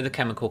can know the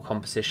chemical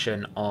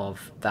composition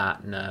of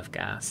that nerve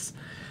gas.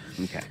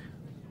 Okay.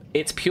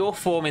 Its pure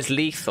form is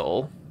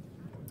lethal,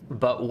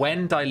 but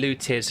when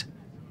diluted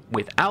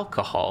with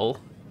alcohol,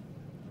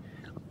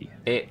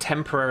 it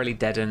temporarily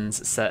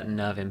deadens certain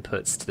nerve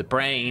inputs to the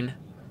brain,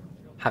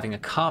 having a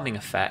calming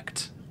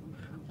effect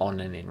on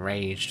an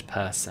enraged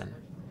person.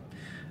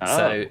 Oh.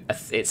 So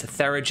it's a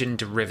Theragen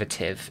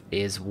derivative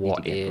is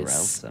what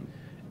is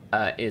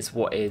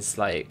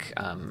like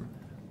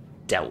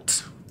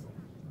dealt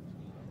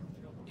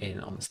in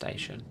on the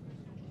station.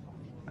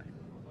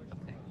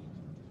 Okay.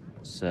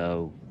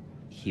 So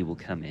he will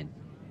come in.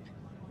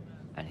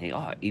 And he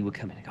will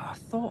come in and go, I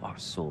thought I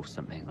saw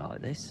something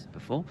like this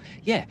before.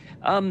 Yeah.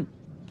 And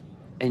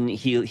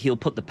he'll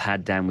put the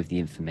pad down with the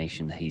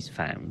information that he's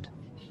found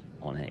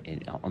on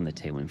it on the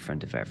table in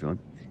front of everyone.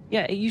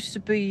 Yeah, it used to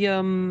be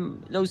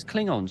those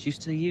Klingons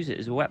used to use it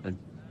as a weapon.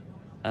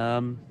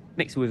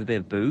 Mix it with a bit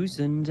of booze,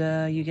 and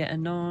you get a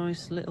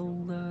nice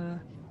little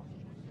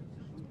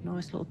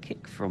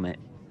kick from it.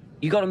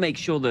 You got to make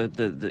sure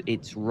that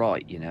it's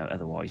right, you know.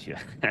 Otherwise,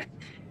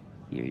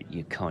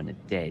 you're kind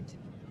of dead.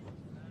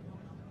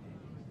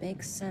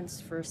 Makes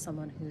sense for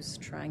someone who's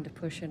trying to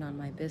push in on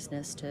my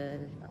business to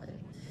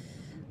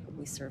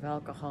we serve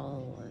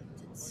alcohol.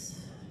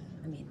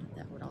 I mean,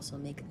 that would also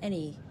make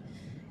any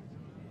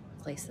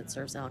place that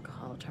serves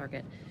alcohol a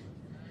target.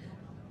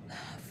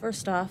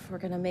 First off, we're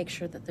going to make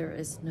sure that there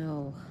is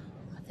no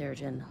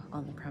Theragen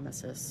on the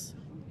premises.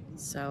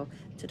 So,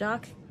 to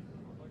Doc,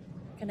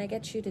 can I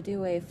get you to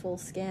do a full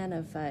scan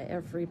of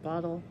every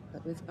bottle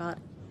that we've got?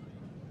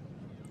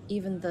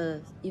 Even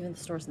the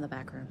stores in the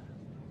back room.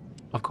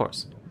 Of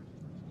course.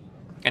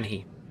 And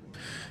he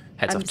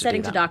heads I'm off to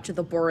setting do to that. Doc to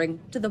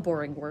the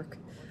boring work.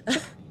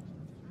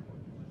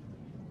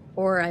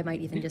 Or I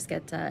might even just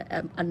get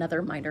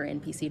another minor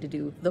NPC to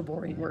do the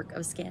boring work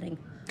of scanning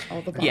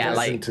all the bottles. Yeah,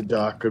 like- Listen to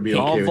Doc would be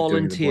I'll okay with doing the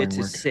volunteer boring to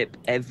work. sip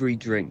every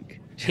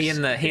drink. He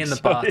and the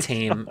bar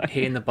team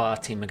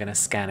are going to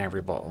scan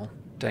every bottle.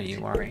 Don't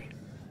you worry.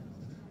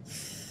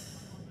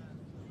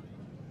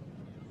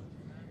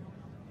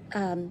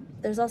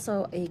 There's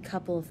also a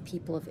couple of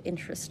people of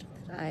interest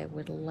that I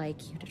would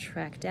like you to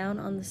track down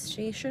on the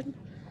station.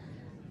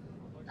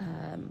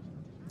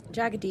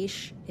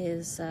 Jagadish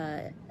is,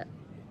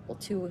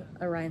 two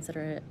Orions that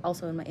are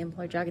also in my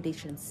employ,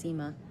 Jagadish and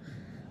Seema.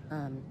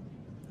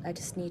 I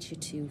just need you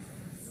to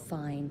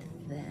find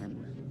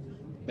them.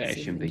 Yeah, it See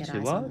if shouldn't we be can get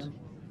too eyes on hard. them.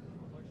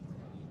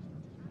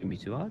 Shouldn't be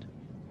too hard.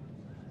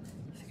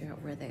 Figure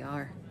out where they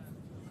are.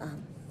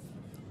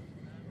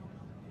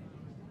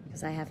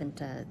 Because I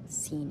haven't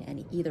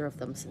seen either of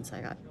them since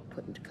I got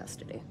put into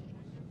custody.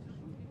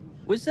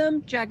 Was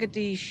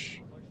Jagadish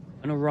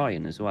an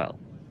Orion as well?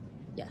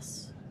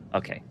 Yes.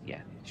 Okay,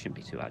 yeah, shouldn't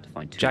be too hard to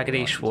find.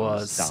 Jagadish Orions on a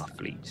was-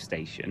 Starfleet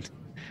station.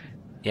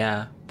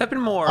 Yeah. There have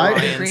been more I-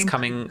 Orions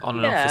coming on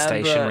and off the Yeah,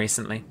 station but-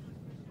 recently.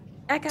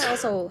 Eka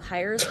also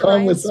hires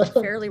Tom, was Orions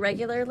that- fairly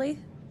regularly.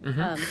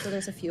 Mm-hmm. So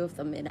there's a few of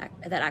them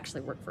that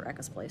actually work for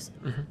Eka's place.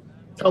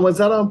 Tom, was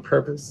that on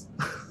purpose?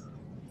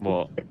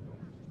 What?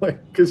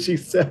 Like, because she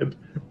said,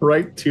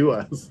 write to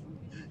us,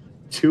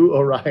 2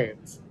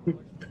 Orions,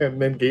 and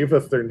then gave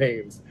us their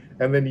names.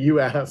 And then you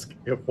asked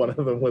if one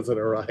of them was an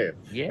Orion.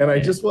 Yeah. And I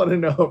just want to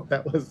know if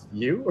that was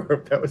you or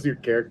if that was your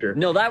character.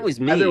 No, that was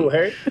me. Either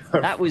way.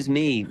 That was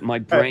me. My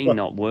brain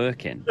not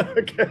working.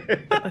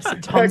 Okay.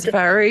 Listen, Tom's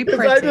very 'Cause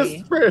I pretty.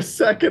 just, for a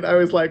second, I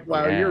was like,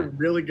 wow, Yeah. you're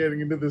really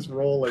getting into this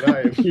role, and I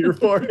am here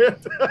for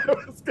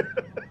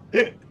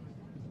it.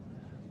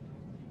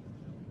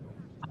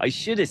 I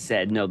should have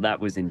said no. That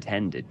was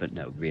intended, but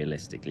no.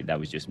 Realistically, that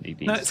was just me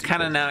being. No, it's stupid.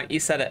 canon now. You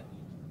said it.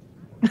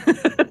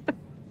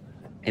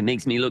 It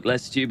makes me look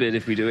less stupid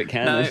if we do it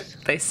canon. No,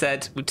 they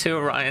said with 2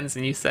 Orions,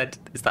 and you said,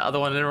 is that other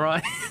one an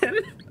Orion?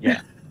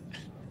 Yeah.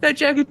 That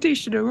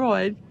Jagadish and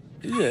Orion.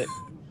 Is it?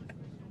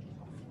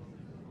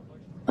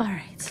 All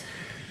right.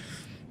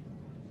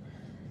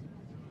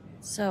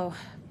 So,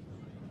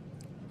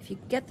 if you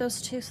can get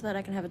those 2 so that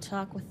I can have a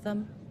talk with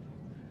them,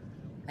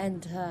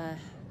 and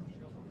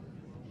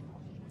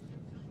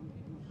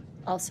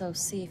also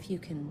see if you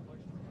can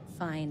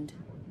find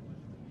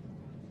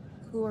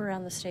who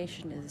around the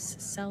station is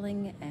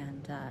selling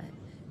and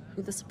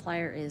who the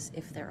supplier is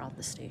if they're on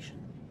the station.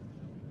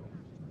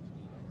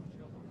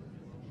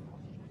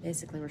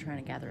 Basically, we're trying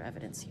to gather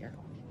evidence here.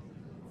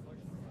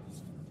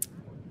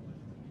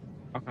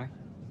 Okay.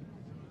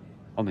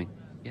 I mean,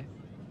 yeah.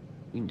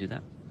 We can do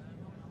that.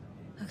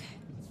 Okay.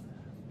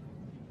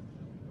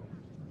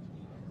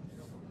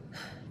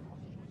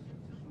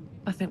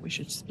 I think we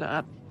should split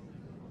up.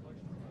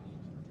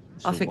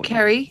 So I think what-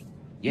 Kerry,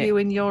 Yeah. you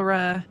and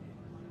your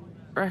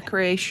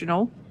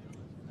recreational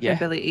Yeah.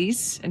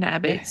 abilities and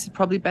habits are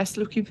probably best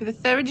looking for the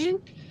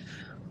Theragen.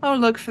 I'll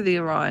look for the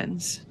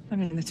Orions. I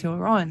mean, the two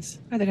Orions.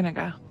 Where are they going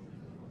to go?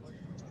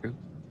 True.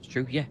 It's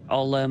true. Yeah.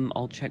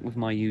 I'll check with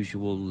my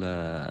usual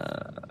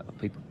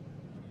people.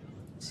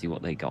 See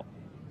what they got.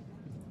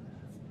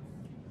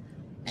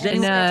 Does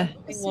And, anyone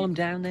while I'm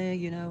down there,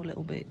 you know, a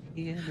little bit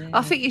here, there?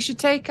 I think you should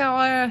take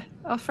our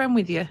friend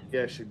with you.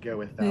 Yeah, I should go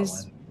with that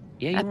Who's one.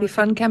 Yeah, you Happy wanna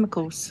Fun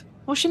Chemicals.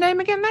 What's your name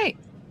again, mate?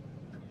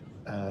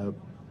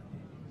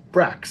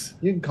 Brax.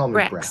 You can call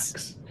me Brax.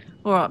 Brax.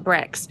 All right,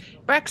 Brax.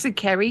 Brax and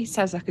Kerry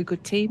sounds like a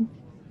good team.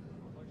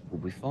 We'll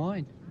be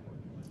fine.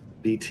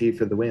 BT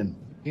for the win.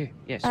 Yeah.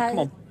 Yeah.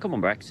 So come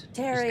on, Brax. Let's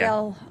Terry,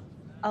 go.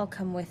 I'll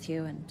come with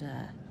you and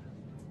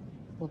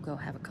we'll go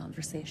have a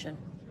conversation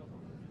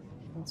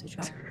once we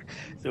try.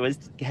 So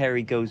as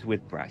Harry goes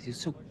with Brax, he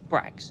says, so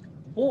Brax,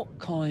 what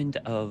kind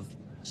of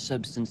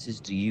substances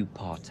do you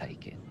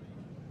partake in?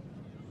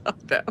 Oh,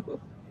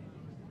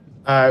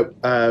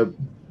 no.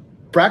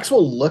 Brax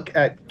will look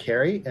at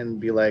Carrie and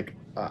be like,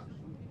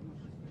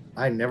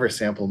 I never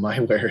sample my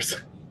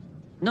wares.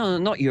 No,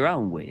 not your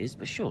own wares,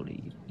 but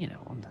surely, you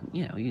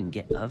can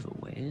get other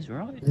wares,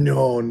 right?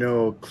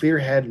 No. Clear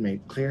head,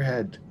 mate. Clear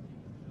head.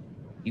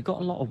 You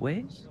got a lot of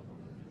wares?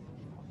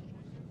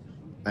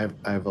 I've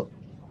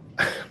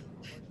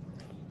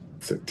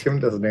So Tim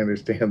doesn't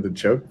understand the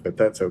joke, but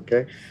that's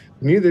okay.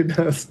 Neither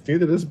does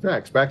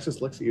Brax. Brax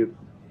just looks at you.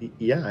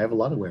 Yeah, I have a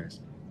lot of wares.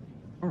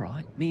 All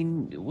right. I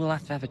mean, we'll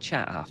have to have a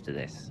chat after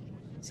this.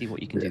 See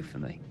what you can do for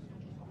me.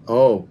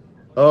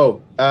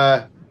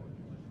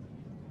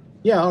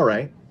 Yeah, all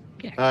right.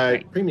 Yeah.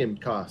 Great. Premium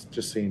cost,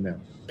 just so you know.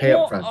 Pay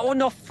up front. Oh,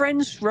 not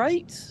friends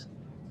rates?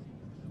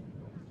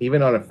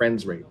 Even on a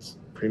friend's rates,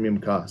 premium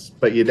cost.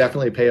 But you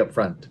definitely pay up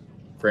front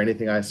for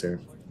anything I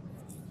serve.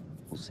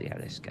 We'll see how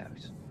this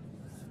goes.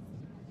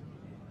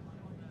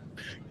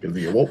 Because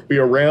you won't be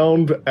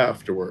around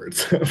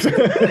afterwards.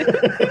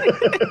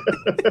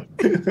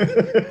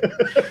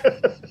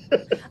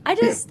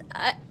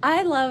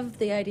 I love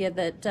the idea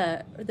that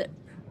that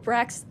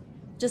Brax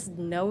just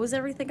knows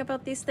everything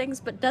about these things,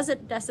 but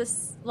doesn't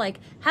necessarily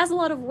has a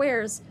lot of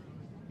wares.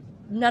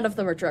 None of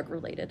them are drug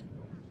related.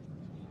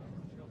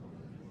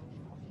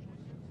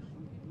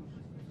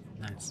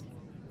 Nice.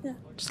 Yeah.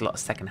 Just a lot of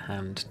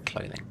secondhand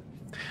clothing.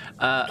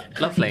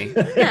 Lovely.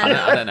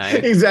 Yeah. I don't know.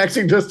 He's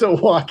actually just a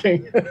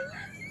walking.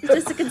 It's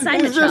just a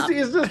consignment shop.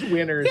 He's just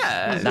winners.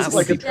 Yeah, he's that just would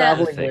like a be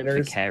traveling Perfect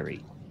winners. for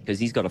Kerry, because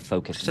he's got to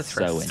focus on Just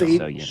sewing. for So,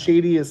 you know.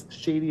 Shady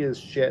as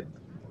shit,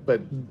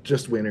 but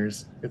just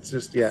winners. It's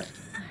just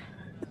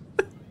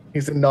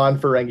He's a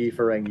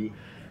non-Ferengi.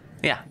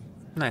 Yeah,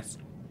 nice.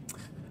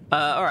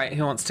 All right,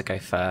 who wants to go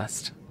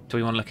first? Do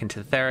we want to look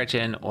into the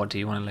Theragen, or do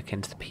you want to look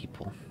into the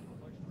people?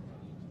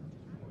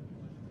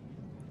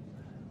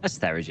 Let's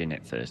Theragen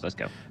it first. Let's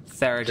go.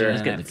 Theragen Sure.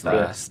 Let's get it the truth.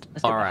 first.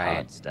 Let's get All the right.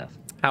 hard stuff.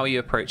 How are you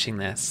approaching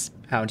this?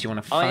 How do you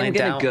want to I am find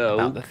gonna out go-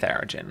 about the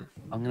Theragen?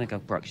 I'm gonna go,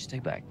 Brock, stay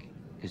back,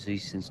 because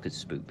these things could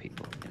spook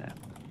people, you know.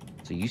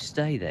 So you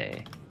stay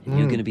there, and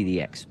you're gonna be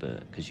the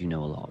expert, because you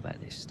know a lot about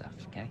this stuff,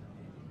 okay?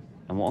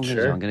 And what I'm gonna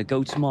do, Sure. I'm gonna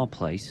go to my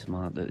place,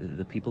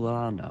 the people that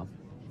I know,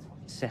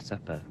 set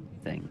up a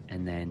thing,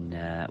 and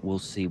then we'll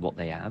see what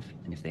they have,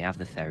 and if they have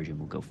the Theragen,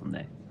 we'll go from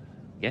there.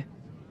 Yeah.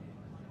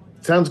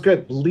 Sounds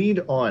good.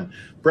 Lead on.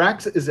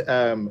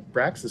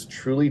 Brax is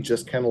truly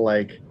just kind of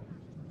like,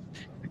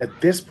 at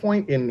this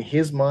point in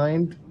his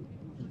mind,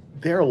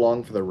 they're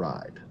along for the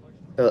ride.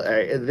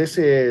 This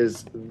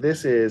is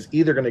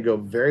either going to go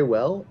very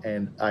well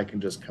and I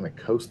can just kind of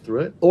coast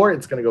through it, or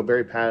it's going to go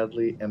very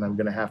badly and I'm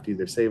going to have to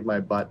either save my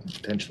butt and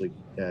potentially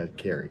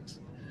carries.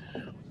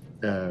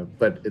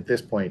 But at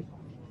this point,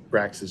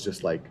 Brax is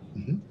just like,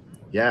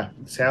 yeah,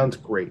 sounds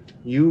great.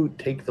 You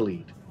take the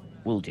lead.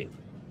 Will do.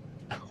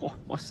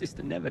 My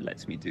sister never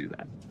lets me do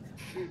that.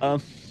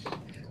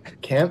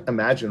 Can't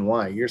imagine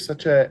why. You're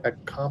such a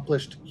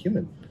accomplished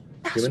human.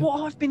 That's Human?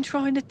 what I've been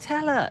trying to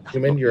tell her.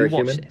 Human? Look, You're a you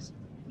watch human? this.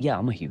 Yeah,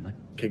 I'm a human.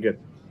 Okay, good.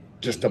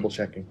 Just double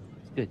checking.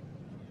 Good.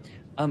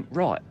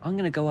 Right, I'm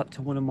gonna go up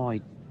to one of my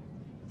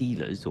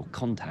dealers or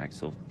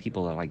contacts or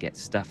people that I get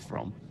stuff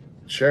from,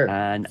 Sure.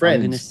 and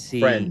friends. I'm gonna see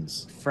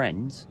friends.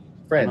 friends.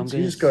 Friends. You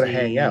gonna just go to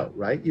hang see- out,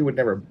 right? You would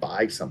never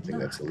buy something No,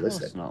 that's of course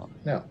illicit. not.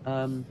 No.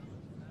 And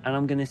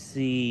I'm gonna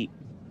see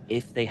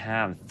if they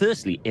have.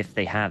 Firstly, if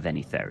they have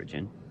any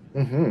Theragen,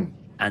 Mm-hmm.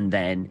 and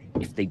then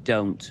if they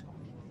don't,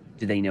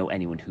 do they know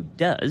anyone who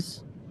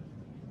does?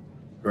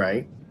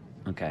 Right.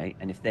 Okay,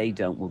 and if they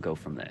don't, we'll go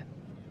from there.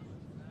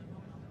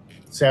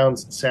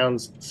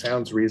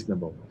 Sounds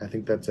reasonable. I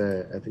think that's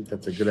a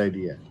good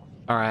idea.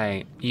 All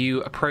right,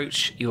 you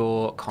approach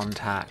your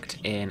contact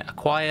in a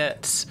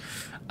quiet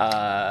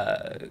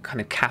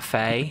kind of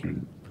cafe,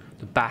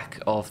 the back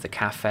of the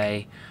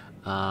cafe,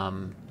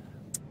 and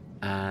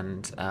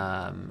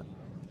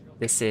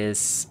this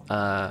is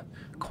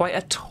quite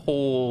a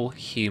tall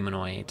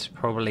humanoid,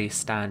 probably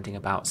standing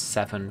about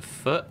 7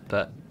 foot,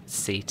 but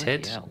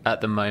seated Bloody hell.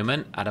 at the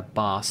moment at a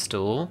bar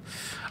stool.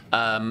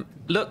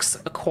 Looks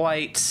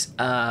quite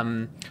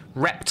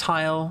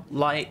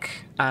reptile-like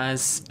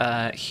as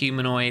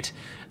humanoid,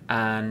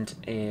 and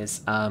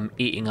is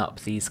eating up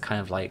these kind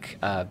of like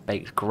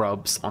baked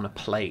grubs on a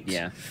plate.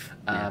 Yeah.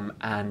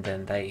 And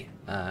then they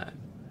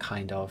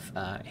kind of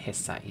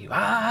hiss at you.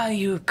 Ah,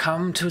 you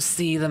come to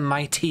see the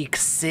mighty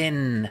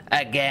Xin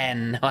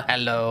again. Oh,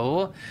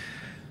 hello.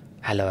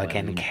 Hello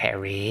again,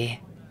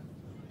 Kerry.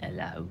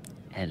 Hello.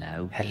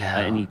 Hello.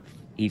 And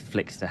he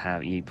flicks the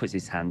hand. He puts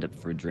his hand up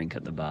for a drink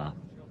at the bar.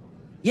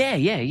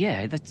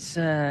 Yeah. That's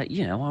I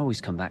always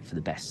come back for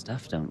the best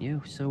stuff, don't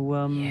you?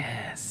 So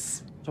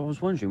Yes. So I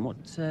was wondering, what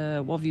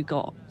have you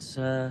got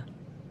for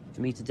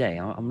me today?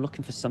 I'm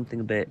looking for something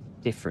a bit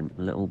different,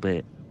 a little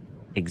bit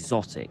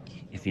exotic,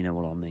 if you know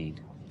what I mean.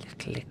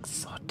 Little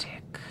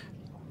exotic.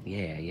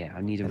 Yeah.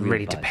 I need a It real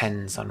really buzz.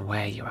 depends on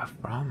where you are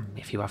from.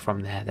 If you are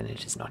from there, then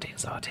it is not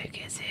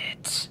exotic, is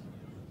it?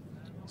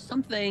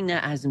 Something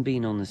that hasn't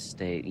been on the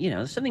stage.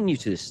 Something new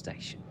to the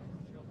station.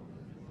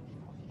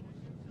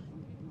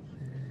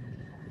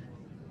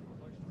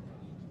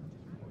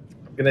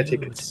 I'm gonna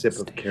take a sip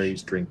of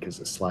Carrie's drink as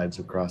it slides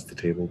across the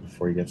table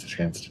before he gets a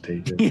chance to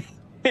take it.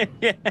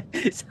 Yeah,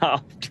 it's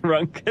half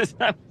drunk as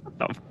I'm.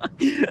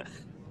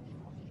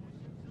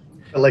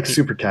 Like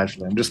super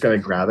casually. I'm just gonna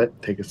grab it,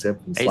 take a sip,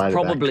 and It's slide it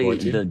back probably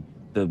towards you.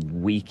 the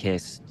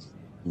weakest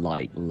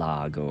like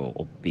lager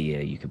or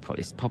beer you could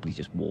probably. It's probably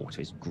just water.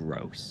 It's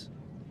gross.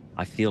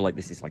 I feel like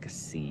this is like a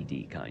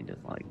seedy kind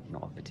of like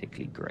not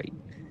particularly great.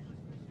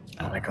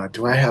 Oh my god,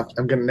 I have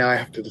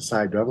to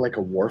decide, do I have like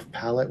a wharf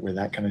palate where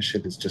that kind of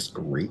shit is just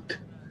great?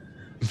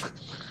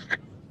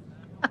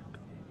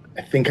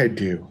 I think I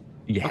do.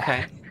 Yeah.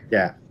 Okay.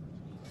 Yeah.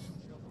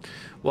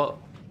 Well,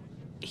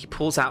 he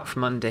pulls out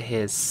from under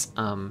his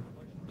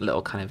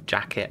little kind of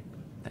jacket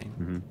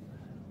thing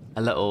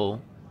a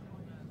little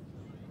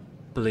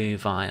blue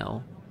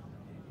vial.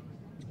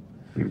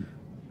 And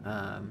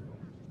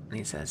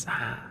he says,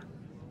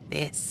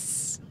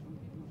 this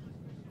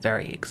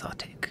very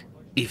exotic.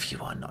 If you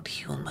are not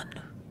human,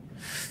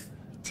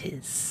 it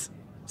is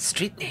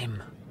street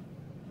name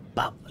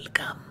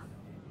bubblegum.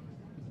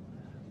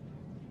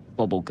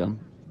 Bubblegum.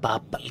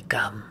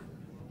 Bubblegum.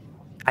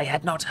 I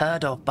had not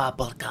heard of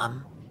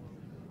bubblegum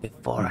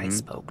before I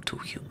spoke to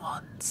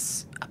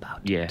humans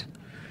about it.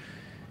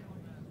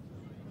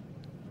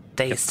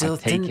 They still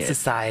take it.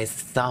 synthesize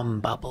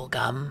some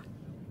bubblegum.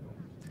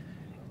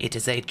 It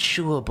is a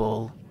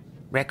chewable,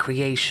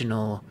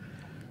 recreational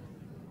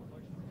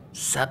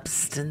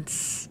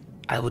substance.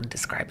 I wouldn't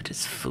describe it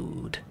as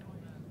food.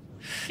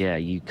 Yeah,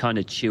 you kind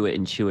of chew it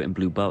and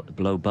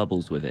blow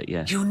bubbles with it.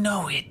 Yeah. You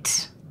know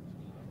it.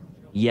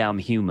 Yeah, I'm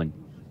human,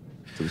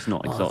 so it's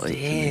not All exotic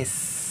to me.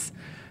 this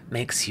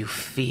makes you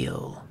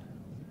feel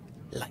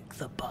like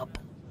the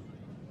bubble.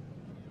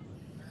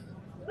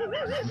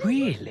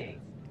 Really?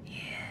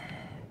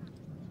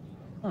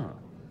 Huh.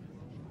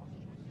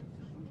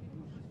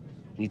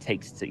 He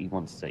takes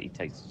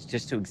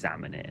just to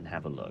examine it and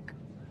have a look.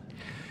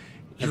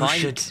 You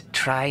should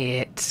try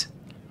it.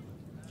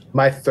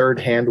 My third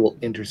hand will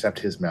intercept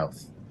his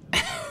mouth.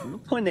 I'm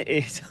not putting it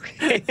in.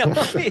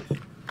 Okay.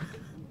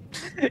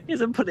 He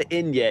hasn't put it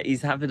in yet.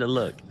 He's having a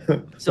look.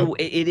 So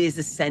it is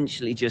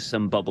essentially just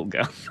some bubble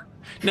gum.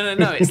 No.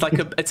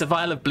 It's a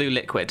vial of blue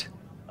liquid.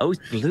 Oh,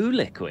 it's blue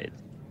liquid.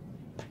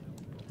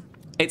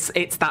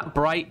 It's that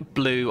bright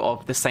blue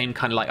of the same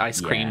kind of like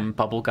ice cream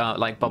bubblegum,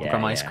 like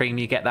bubblegum ice cream.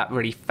 You get that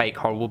really fake,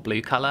 horrible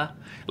blue color.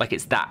 Like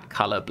it's that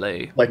color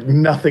blue. Like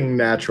nothing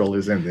natural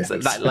is in this. So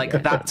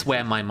that's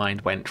where my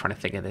mind went trying to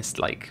figure this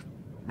like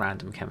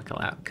random chemical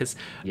out. Because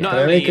not Can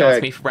I only make you a-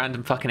 asked me for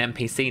random fucking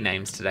NPC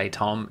names today,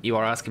 Tom, you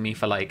are asking me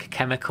for like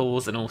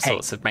chemicals and all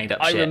sorts of made up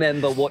I shit.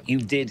 remember what you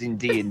did in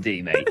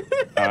D&D, mate.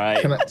 All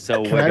right. Can I,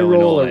 so can we're I going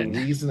roll all a in.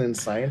 reason and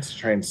science to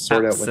try and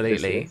sort out what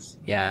Absolutely. this is?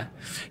 Yeah.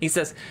 He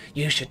says,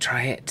 you should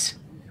try it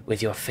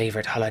with your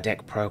favorite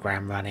holodeck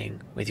program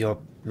running, with your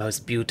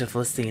most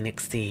beautiful scenic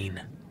scene.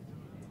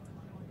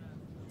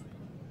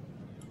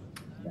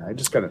 Yeah, I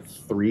just got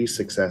 3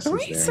 successes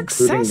Three there,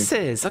 including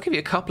successes! I'll give you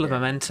a couple of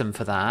momentum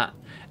for that,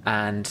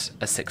 and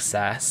a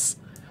success.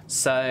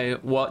 So,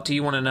 what do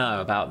you want to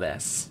know about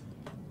this?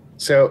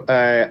 So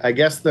I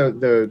guess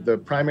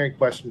the primary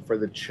question for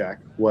the check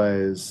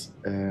was,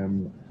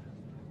 I'm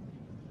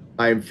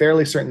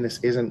fairly certain this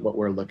isn't what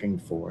we're looking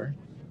for.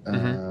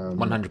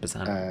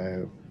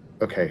 100%.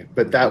 Okay,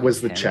 but that was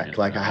the Okay, check.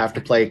 Like I have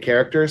to play a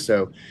character,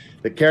 so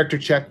the character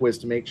check was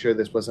to make sure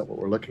this wasn't what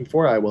we're looking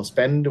for. I will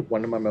spend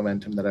one of my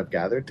momentum that I've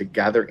gathered to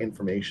gather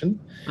information.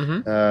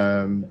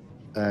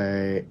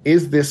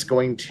 Is this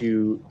going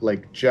to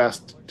like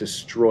just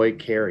destroy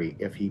Carrie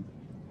if he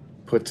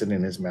puts it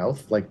in his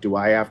mouth? Like, do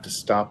I have to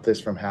stop this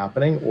from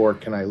happening, or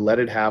can I let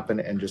it happen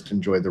and just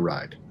enjoy the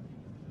ride?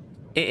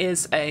 It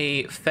is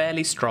a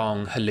fairly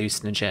strong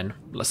hallucinogen.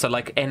 So,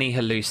 like any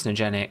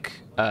hallucinogenic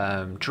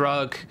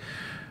drug,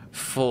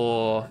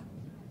 for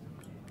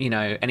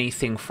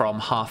anything from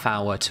half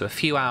hour to a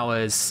few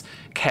hours.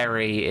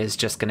 Kerry is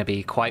just going to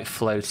be quite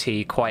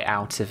floaty, quite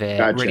out of it,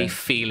 Gotcha. really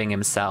feeling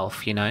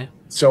himself,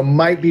 So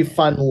might be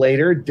fun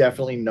later,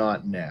 definitely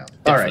not now.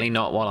 Definitely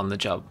not while on the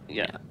job.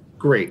 Yeah.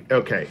 Great.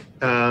 Okay.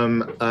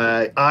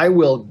 I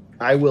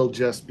will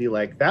just be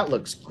like, that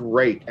looks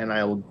great, and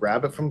I will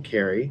grab it from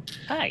Carrie,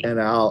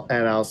 and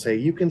I'll say,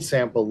 you can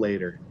sample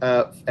later.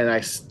 And I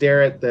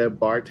stare at the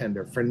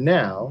bartender. For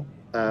now,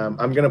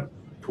 I'm gonna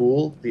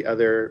pool the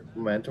other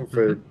momentum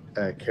for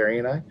Carrie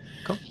and I.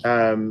 Cool.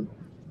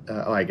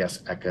 I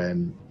guess Eka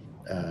and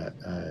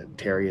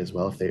Terry as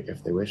well,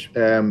 if they wish.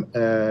 And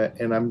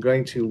I'm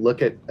going to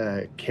look at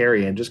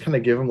Carrie and just kind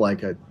of give him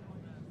like a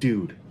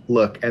dude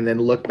look, and then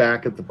look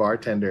back at the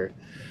bartender.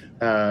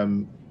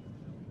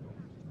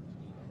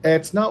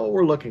 It's not what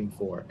we're looking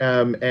for.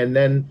 And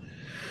then,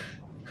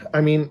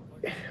 I mean,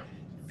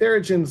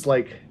 Theragen's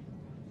like,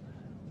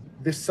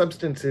 this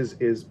substance is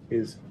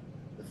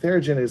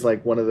Theragen is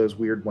like one of those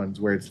weird ones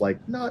where it's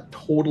like not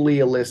totally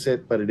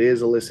illicit, but it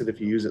is illicit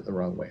if you use it the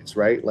wrong ways,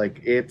 right?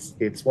 Like it's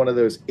one of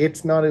those,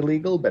 it's not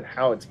illegal, but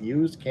how it's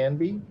used can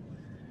be.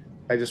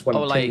 I just want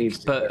to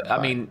clarify. I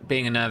mean,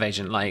 being a nerve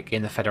agent, like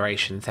in the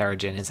Federation,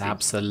 Theragen is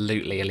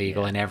absolutely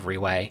illegal in every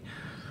way,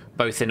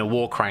 both in a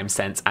war crime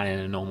sense and in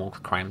a normal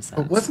crime sense.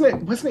 But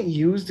wasn't it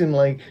used in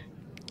one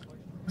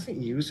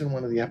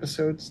of the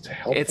episodes to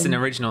help? It's an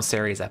original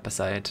series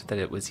episode that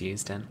it was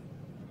used in.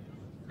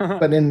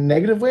 But in a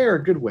negative way or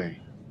a good way?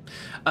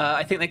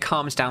 I think they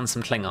calmed down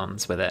some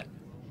Klingons with it.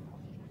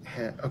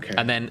 Yeah, okay.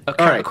 And then,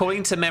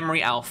 according to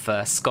Memory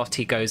Alpha,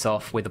 Scotty goes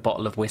off with a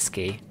bottle of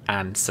whiskey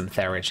and some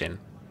Theragen.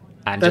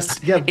 And that's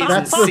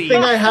the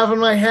thing I have in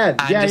my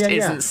head. And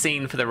isn't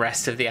seen for the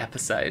rest of the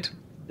episode.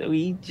 So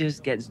he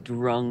just gets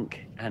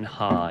drunk and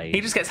high.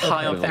 He just gets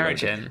high on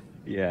Theragen.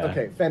 Yeah.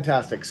 Okay,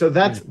 fantastic. So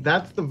that's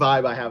the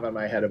vibe I have in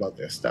my head about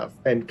this stuff,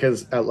 and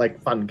because like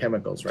fun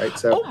chemicals, right?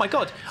 So. Oh my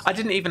god, I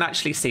didn't even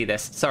actually see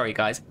this. Sorry,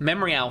 guys.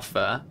 Memory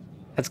Alpha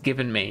has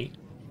given me.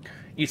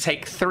 You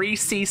take 3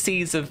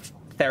 cc's of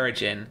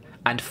Theragen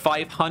and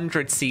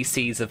 500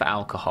 cc's of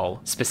alcohol,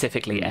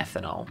 specifically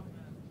ethanol.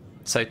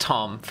 So,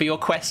 Tom, for your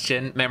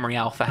question, Memory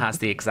Alpha has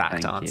the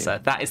exact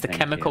answer. That is the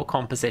chemical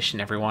composition,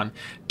 everyone.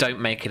 Don't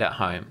make it at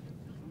home.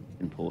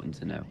 Important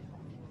to know.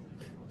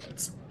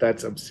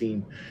 That's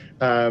obscene.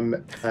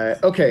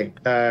 Okay.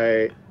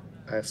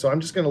 So I'm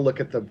just going to look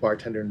at the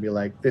bartender and be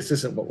like, this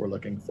isn't what we're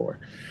looking for.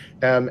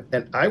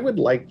 And I would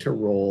like to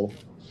roll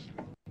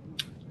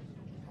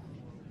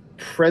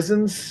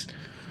presence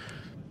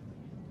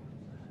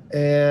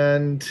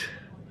and...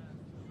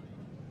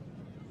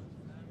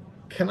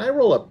 Can I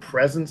roll a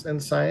presence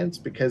and science,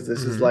 because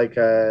this is like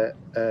a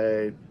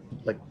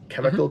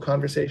chemical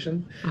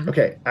conversation?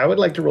 Okay, I would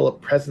like to roll a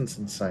presence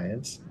and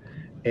science,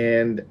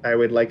 and I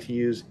would like to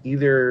use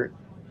either.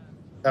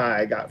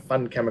 I got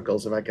fun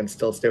chemicals if I can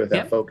still stay with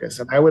that focus,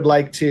 and I would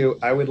like to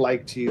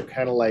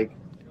kind of like,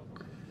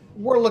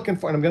 we're looking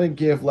for, and I'm going to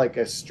give like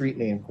a street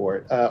name for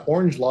it,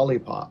 orange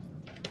lollipop.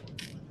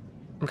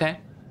 Okay.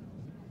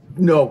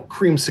 No,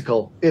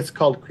 creamsicle. It's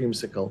called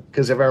creamsicle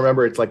because if I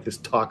remember, it's like this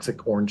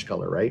toxic orange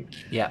color, right?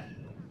 Yeah.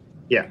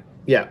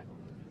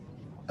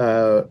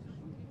 We're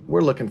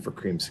looking for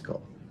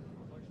creamsicle,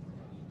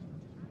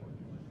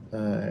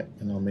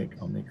 and I'll make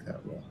that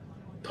roll.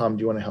 Tom,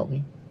 do you want to help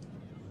me?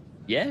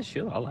 Yeah,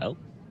 sure, I'll help.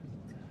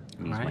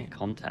 He's my Right.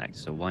 contact,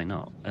 so why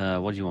not?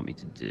 What do you want me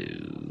to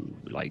do?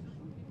 Like,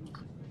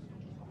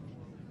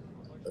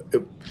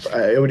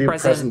 It would be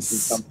presence and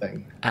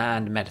something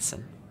and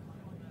medicine.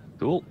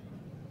 cool.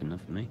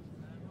 Enough for me.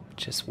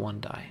 Just 1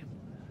 die.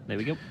 There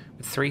we go.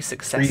 With 3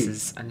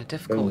 successes and a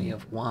difficulty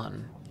of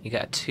 1, you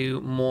get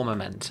 2 more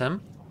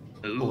momentum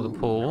for the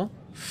pool.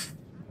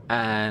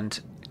 And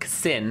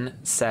Xin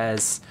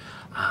says,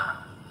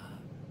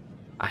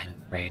 I'm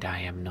afraid I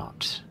am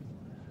not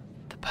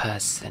the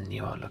person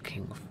you are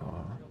looking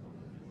for.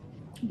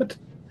 But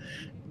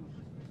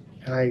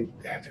I'm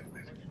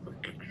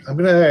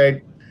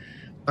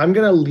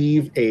gonna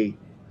leave a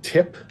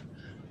tip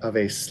of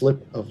a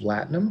slip of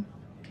latinum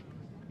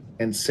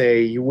and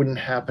say you wouldn't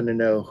happen to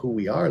know who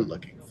we are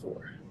looking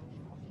for.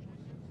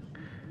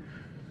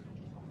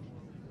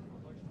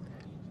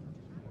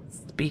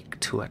 Speak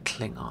to a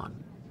Klingon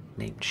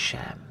named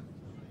Shem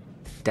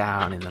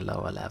down in the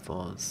lower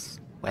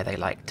levels where they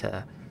like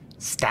to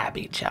stab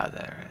each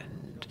other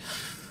and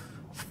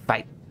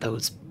fight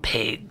those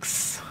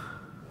pigs.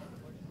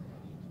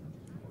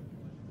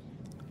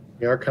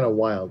 They are kind of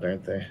wild,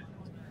 aren't they?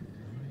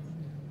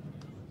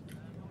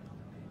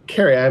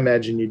 Carrie, I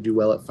imagine you'd do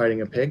well at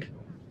fighting a pig.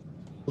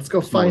 Let's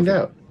go find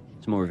out.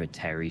 It's more of a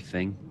Terry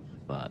thing,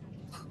 but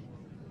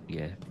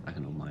yeah, I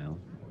can hold my own.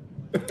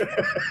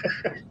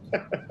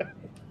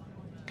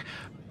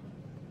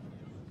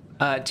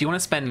 Do you want to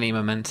spend any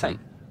momentum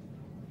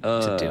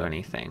to do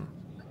anything?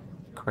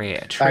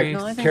 Create a truth.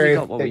 No, I think Carrie, we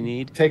got what we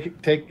need.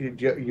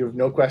 You have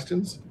no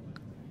questions?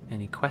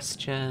 Any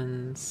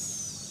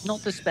questions? Not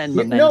to spend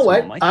You momentum. know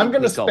what? I I'm think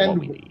gonna we got what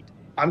we spend. need.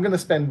 I'm gonna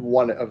spend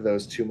 1 of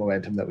those 2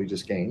 momentum that we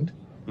just gained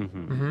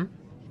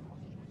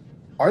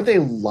are they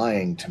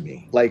lying to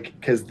me? Like,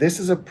 because this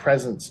is a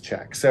presence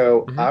check.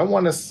 So Mhm. I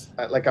want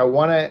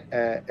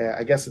to,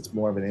 I guess it's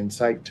more of an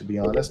insight, to be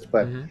honest,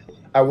 but Mhm.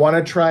 I want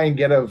to try and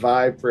get a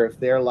vibe for if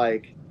they're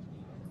like,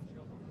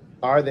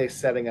 are they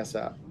setting us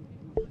up?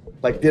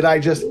 Like, did I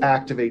just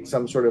activate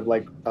some sort of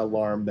like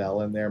alarm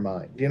bell in their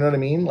mind? Do you know what I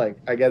mean? Like,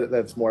 I get it.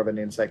 That's more of an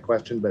insight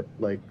question, but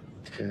like,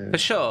 For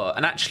sure.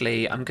 And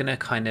actually, I'm going to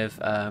kind of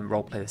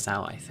roleplay this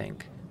out, I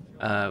think.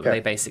 okay. They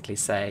basically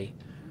say,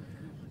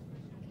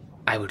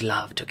 I would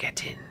love to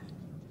get in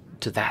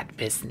to that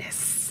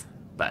business,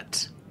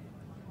 but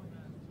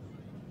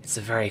it's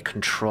a very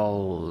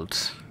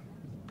controlled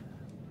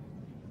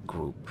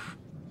group.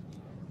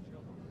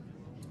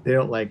 They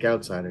don't like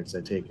outsiders,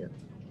 I take it.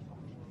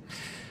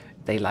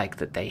 They like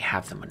that they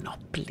have the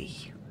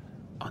monopoly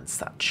on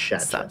such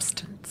Gotcha.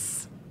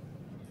 substance.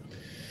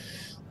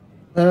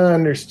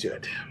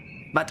 Understood.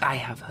 But I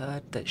have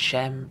heard that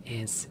Shem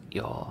is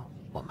your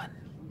woman.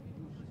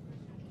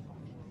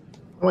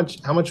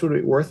 How much would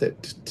it be worth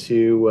it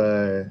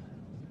to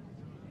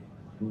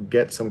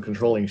get some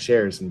controlling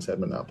shares in said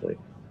monopoly?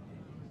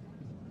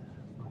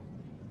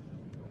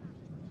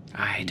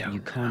 I don't know.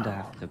 You kind of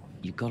have to.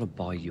 You got to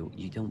buy your.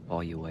 You don't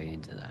buy your way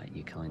into that.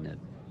 You kind of.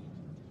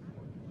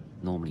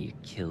 Normally, you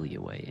kill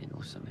your way in,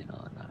 or something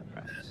like that.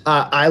 Perhaps.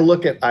 I'll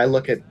look at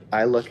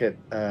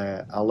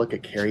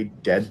Carrie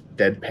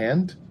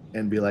deadpanned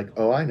and be like,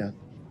 "Oh, I know."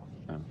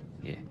 Oh,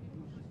 yeah.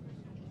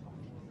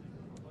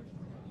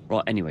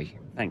 Right. Anyway,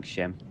 thanks,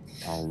 Shem.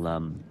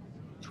 I'll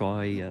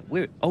try.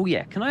 Oh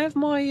yeah. Can I have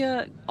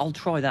my? I'll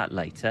try that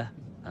later.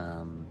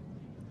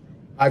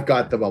 I've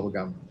got the bubble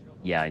gum.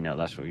 Yeah, I know.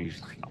 That's what you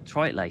like. I'll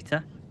try it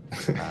later.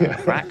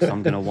 Rax,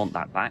 I'm gonna want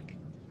that back.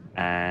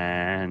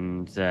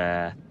 And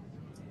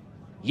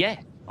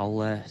yeah,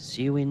 I'll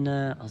see you in.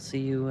 I'll see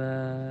you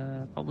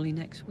probably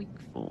next week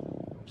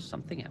for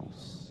something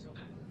else.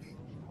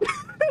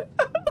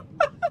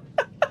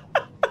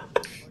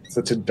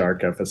 Such a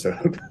dark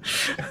episode.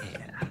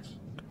 Yeah.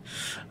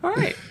 All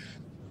right.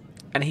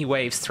 And he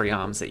waves 3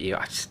 arms at you.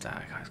 I was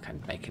kind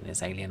of making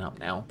his alien up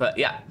now. But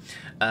yeah.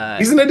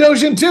 He's an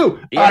Adosian too.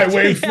 Yeah. I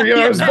wave 3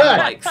 arms No, back.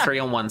 like 3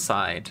 on one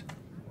side.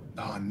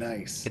 Oh,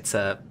 nice. It's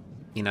a,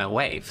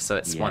 wave. So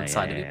it's one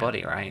side of your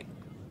body, right?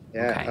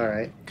 Yeah, Okay. all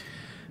right.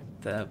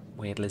 The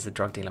weird lizard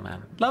drug dealer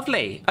man.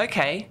 Lovely.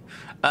 Okay.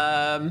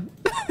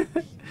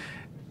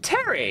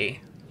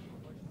 Terry,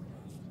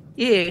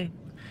 Yeah.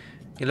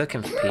 you're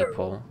looking for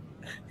people.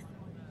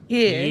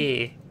 Yeah.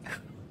 Yeah.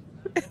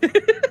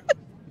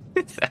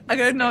 I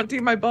gotta not do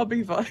my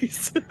Bobby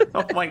voice.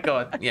 Oh my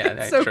god. Yeah,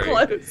 no, so true.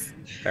 close.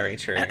 Very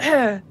true.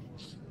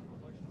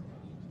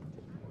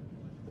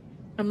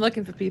 I'm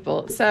looking for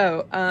people.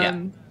 So,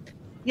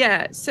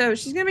 yeah. So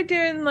she's gonna be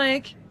doing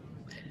like,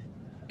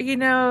 in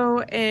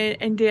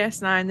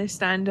DS9 they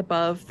stand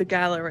above the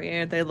gallery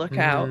and they look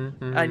out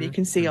and you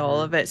can see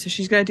all of it. So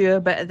she's gonna do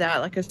a bit of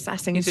that, like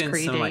Assassin's You're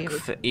doing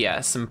Creed.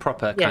 some some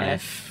proper kind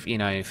of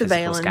physical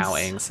Surveillance.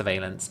 scouting,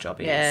 surveillance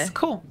jobbies. Yeah.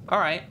 Cool. All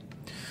right.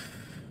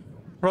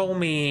 Roll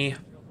me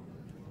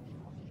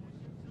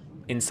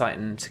insight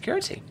and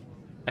security,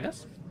 I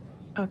guess.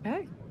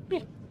 Okay. Yeah.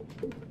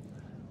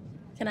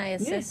 Can I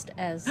assist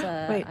as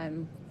Wait.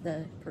 I'm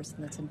the person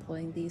that's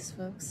employing these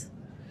folks?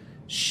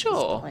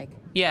 Sure. Like,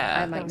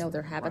 yeah. I might know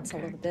their habits a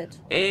little bit.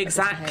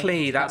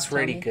 Exactly. Just That's tell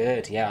really me.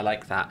 good. Yeah, I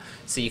like that.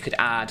 So you could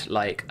add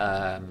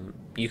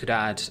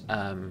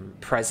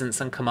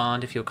presence and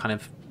command if you're kind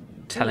of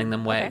telling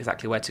them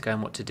exactly where to go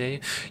and what to do.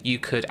 You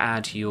could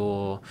add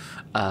your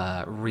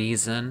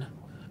reason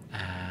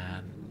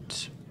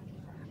and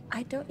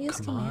I don't use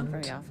command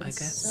very often, I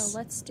guess. so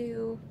let's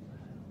do.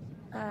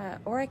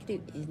 Or I could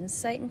do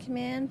insight and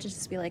command,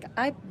 just to be like,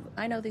 I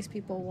know these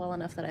people well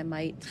enough that I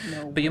might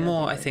know. But you're where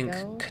more, they I would think,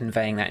 go.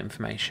 conveying that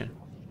information.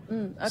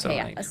 Okay, so,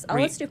 yeah. like,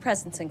 Let's do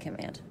presence and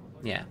command.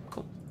 Yeah,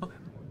 cool. Okay.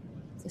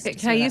 Just Okay, to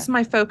can I see use that.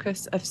 my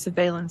focus of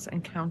surveillance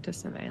and counter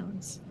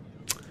surveillance?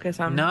 Because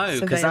I'm No,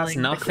 because that's surveilling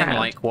the nothing crowd.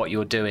 like what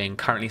you're doing,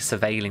 currently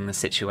surveilling the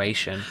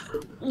situation.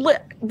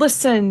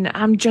 Listen,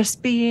 I'm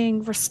just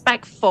being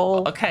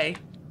respectful. Okay.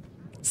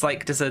 It's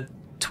like, does a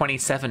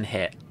 27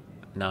 hit?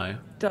 No.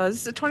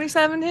 Does the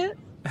 27 hit?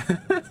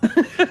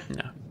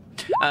 No.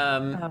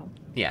 Oh.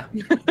 Yeah.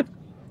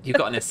 You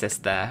got an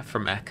assist there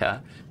from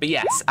Eka. But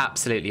yes,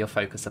 absolutely, your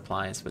focus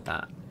applies with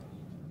that.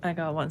 I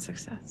got 1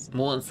 success.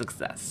 More than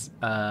success.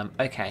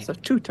 Okay. So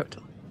 2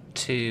 total.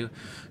 2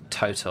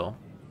 total.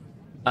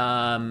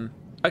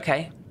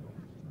 Okay.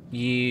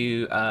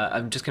 You,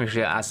 I'm just going to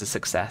show it as a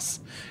success.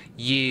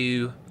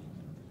 You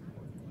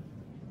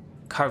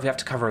have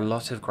to cover a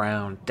lot of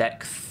ground.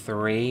 Deck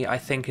 3, I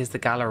think, is the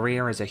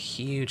Galleria, is a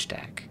huge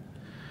deck.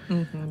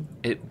 Mm-hmm.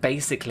 It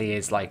basically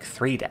is like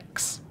 3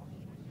 decks.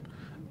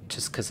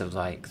 Just because of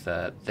like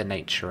the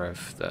nature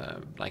of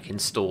the like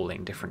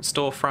installing different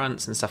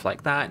storefronts and stuff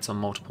like that. It's on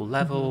multiple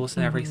levels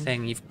and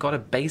everything. You've got to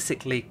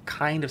basically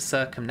kind of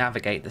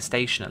circumnavigate the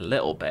station a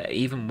little bit,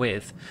 even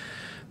with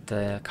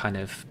the kind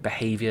of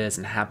behaviors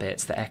and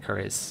habits that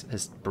Eka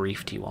has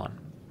briefed you on.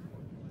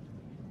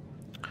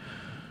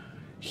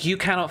 You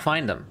cannot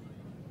find them.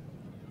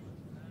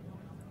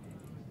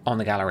 on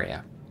the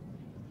Galleria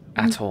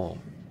at all.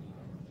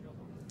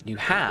 You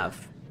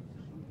have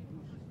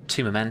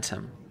 2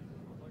 momentum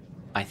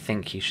I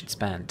think you should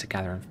spend to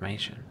gather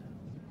information.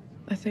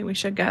 I think we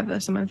should gather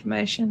some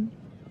information.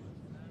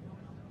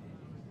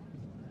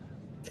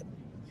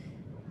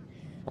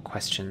 What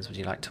questions would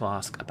you like to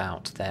ask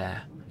about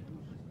their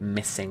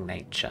missing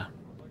nature?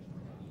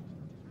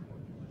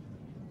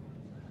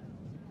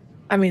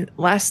 I mean,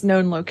 last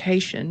known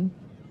location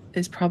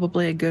is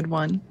probably a good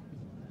one.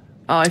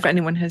 If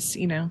anyone has,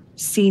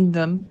 seen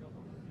them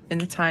in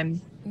the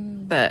time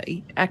that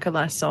Eka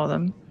last saw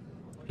them.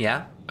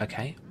 Yeah?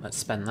 Okay, let's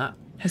spend that.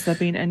 Has there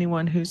been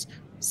anyone who's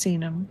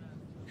seen them?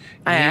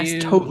 I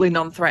asked totally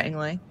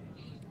non-threateningly.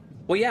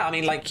 Well, yeah, I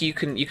mean, like, you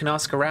can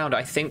ask around.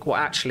 I think what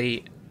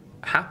actually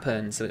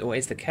happens, or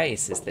is the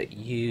case, is that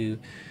you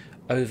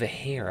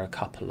overhear a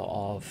couple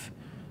of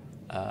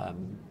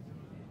kind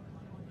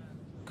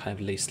of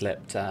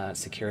loose-lipped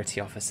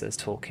security officers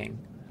talking,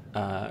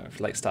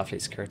 like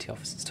Starfleet security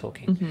officers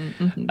talking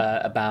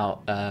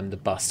about the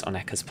bust on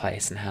Eka's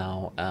place and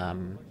how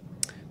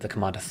the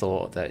commander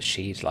thought that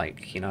she'd,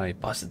 like,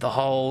 busted the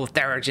whole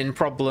Theragen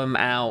problem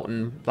out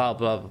and blah,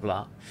 blah,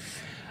 blah,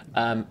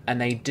 blah.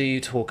 And they do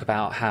talk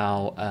about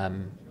how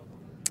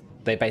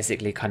they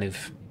basically kind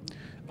of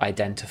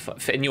identify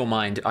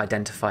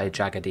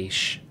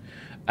Jagadish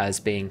as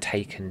being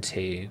taken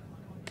to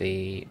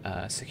the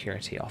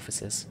security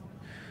officers,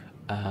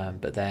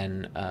 but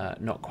then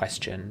not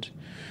questioned.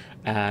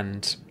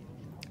 And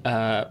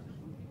I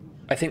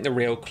think the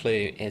real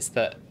clue is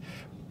that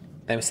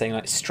they were saying,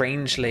 like,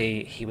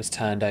 strangely, he was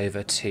turned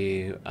over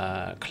to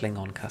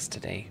Klingon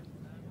custody.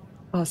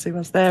 Oh, see,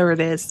 there it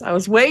is. I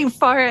was waiting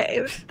for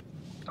it.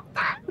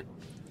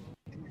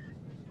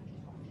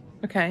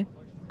 Okay.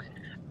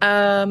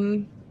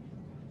 I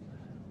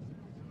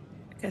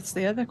guess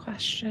the other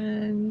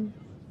question.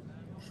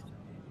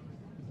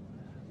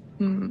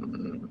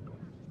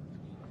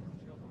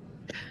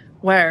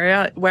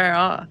 Where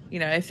are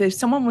if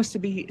someone was to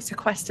be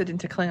sequestered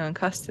into Klingon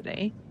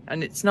custody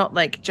and it's not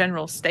like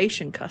general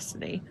station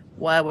custody,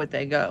 where would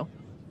they go?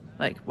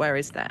 Like, where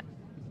is that?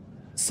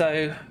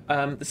 So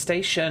the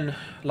station,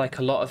 like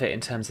a lot of it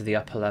in terms of the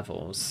upper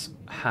levels,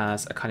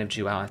 has a kind of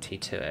duality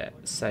to it.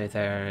 So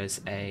there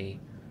is a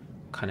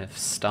kind of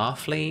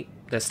Starfleet.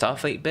 There's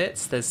Starfleet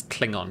bits. There's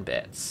Klingon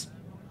bits.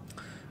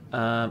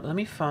 Let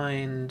me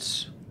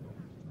find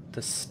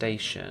the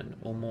station,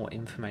 or more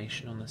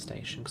information on the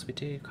station, because we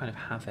do kind of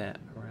have it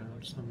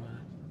around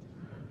somewhere.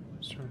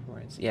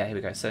 Yeah, here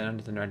we go. So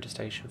under the render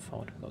station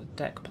folder, we've got the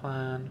deck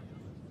plan.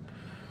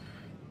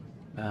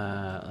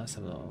 Let's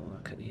have a little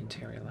look at the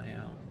interior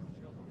layout.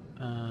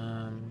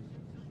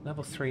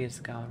 Level 3 is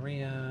the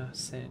Galleria,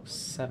 6,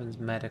 7's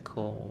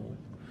medical.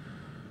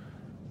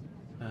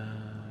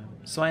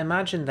 So I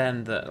imagine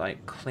then that,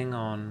 like,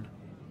 Klingon,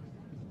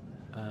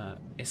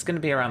 it's going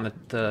to be around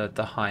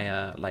the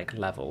higher, like,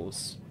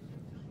 levels,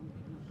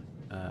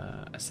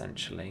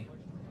 essentially.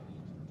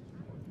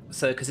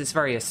 So because it's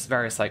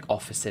various like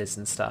offices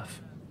and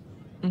stuff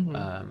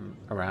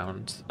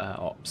around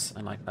ops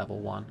and, like, level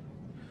 1.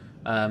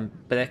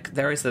 But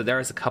there is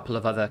a couple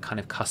of other kind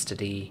of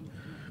custody,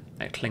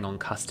 like Klingon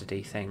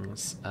custody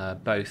things,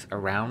 both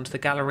around the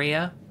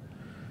Galleria.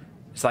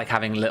 It's like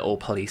having little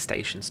police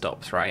station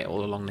stops, right,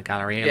 all along the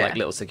Galleria, like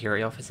little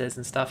security offices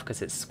and stuff,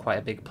 because it's quite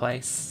a big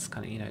place. It's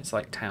kind of, it's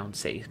like town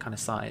city kind of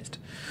sized.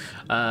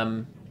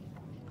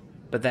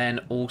 But then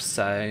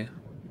also,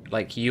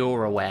 like,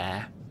 you're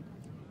aware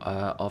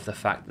of the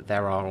fact that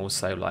there are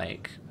also,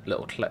 like,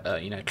 little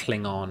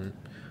Klingon.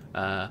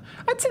 I'd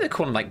say they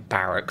call them, like,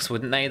 barracks,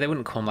 wouldn't they? They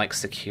wouldn't call them, like,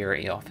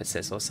 security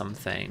officers or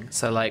something.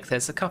 So, like,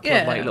 there's a couple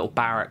of, like, little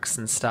barracks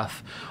and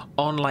stuff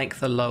on, like,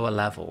 the lower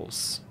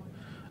levels,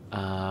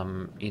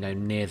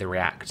 near the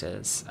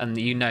reactors. And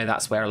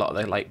that's where a lot of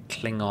the, like,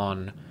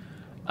 Klingon,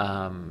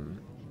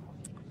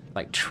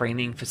 like,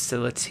 training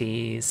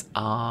facilities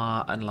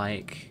are, and,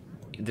 like,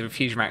 the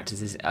fusion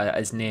reactors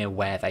is near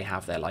where they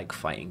have their, like,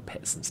 fighting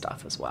pits and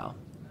stuff as well.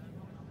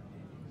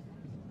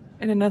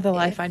 In another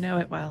life, I know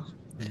it well.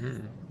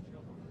 Mm-hmm.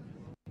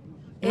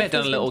 You may have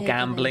done a little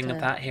gambling of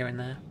that here and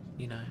there,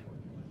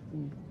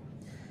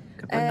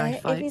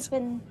 If he's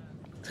been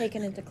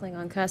taken into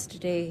Klingon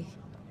custody,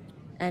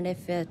 and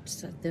if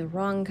it's the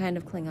wrong kind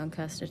of Klingon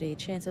custody,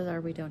 chances are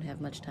we don't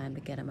have much time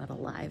to get him out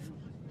alive.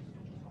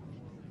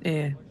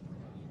 Yeah.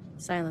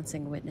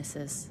 Silencing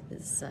witnesses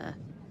is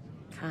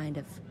kind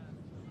of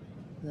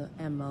the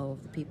MO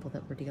of the people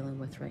that we're dealing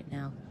with right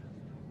now.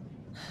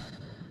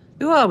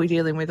 Who are we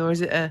dealing with, or is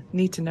it a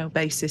need-to-know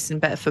basis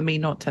and better for me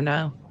not to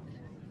know?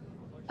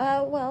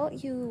 Well,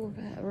 you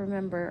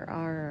remember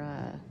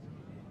our,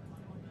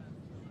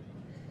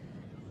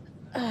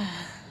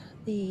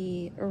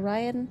 the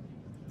Orion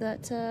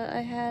that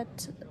I had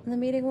the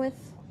meeting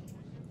with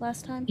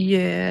last time?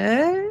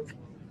 Yeah?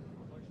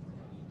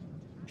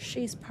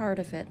 She's part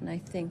of it, and I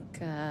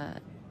think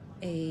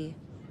a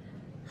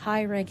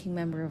high-ranking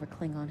member of a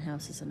Klingon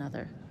house is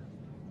another.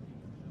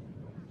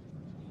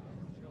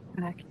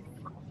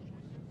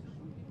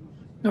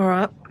 All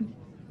right.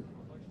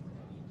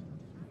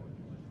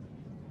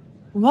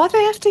 Why are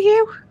they after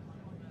you?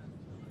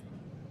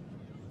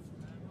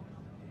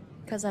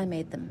 Because I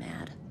made them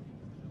mad.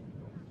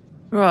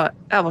 Right,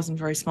 that wasn't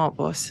very smart,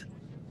 boss.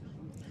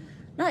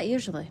 Not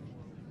usually.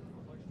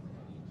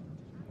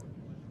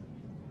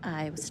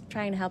 I was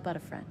trying to help out a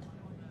friend.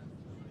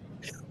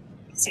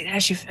 See,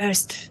 there's your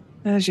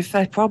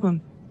first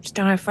problem. Just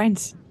don't have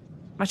friends.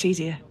 Much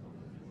easier.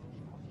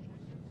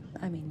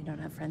 I mean, you don't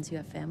have friends, you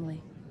have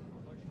family.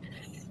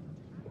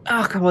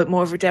 Oh, I call it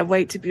more of a dead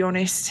weight, to be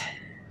honest.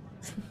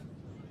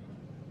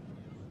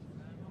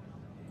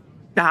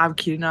 Nah, I'm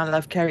kidding. I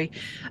love Kerry.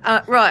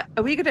 Right,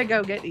 are we gonna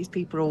go get these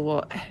people or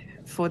what?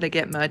 Before they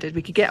get murdered,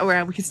 we could get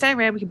around. We could stay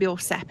around. We could be all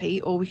sappy,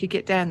 or we could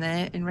get down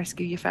there and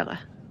rescue your fella.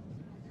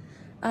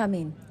 I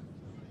mean,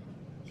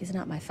 he's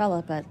not my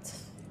fella, but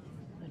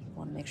I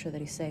want to make sure that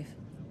he's safe.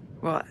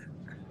 Right.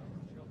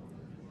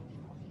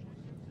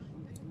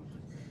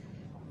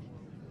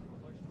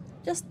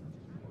 Just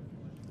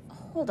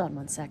hold on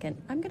one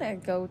second. I'm gonna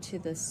go to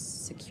the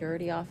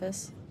security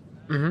office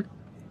Mm-hmm.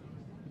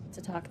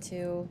 to talk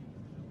to.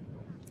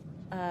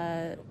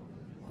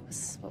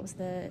 What was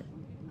the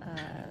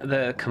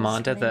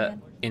commander name that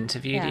again?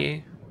 interviewed Yeah.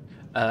 you.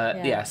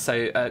 Yeah. Yeah.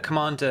 So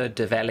Commander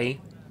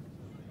Develli,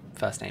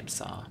 first name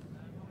Sar,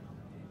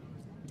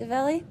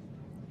 Develli?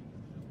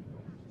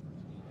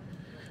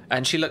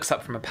 and she looks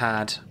up from a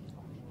pad.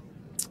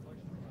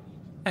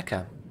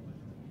 Eka.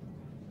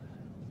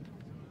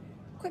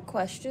 Quick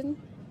question.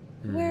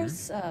 Mhm.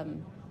 Where's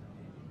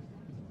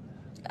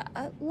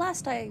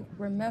last I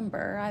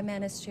remember, I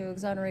managed to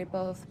exonerate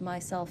both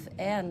myself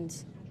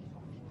and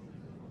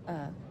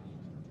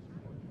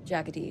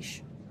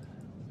Jagadish.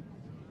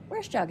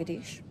 Where's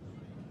Jagadish?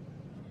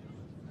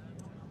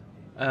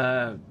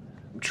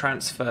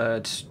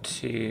 Transferred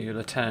to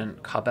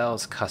Lieutenant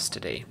Carbell's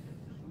custody.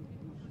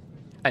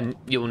 And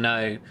you'll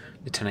know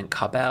Lieutenant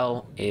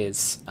Carbell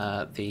is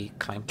the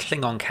kind of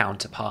Klingon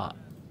counterpart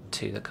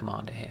to the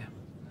commander here.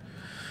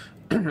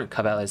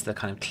 Carbell is the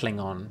kind of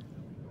Klingon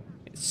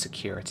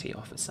security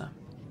officer.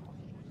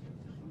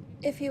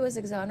 If he was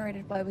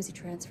exonerated, why was he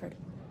transferred?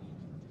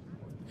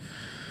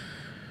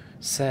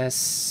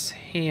 Says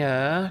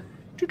here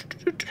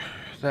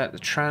that the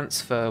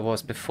transfer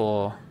was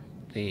before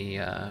the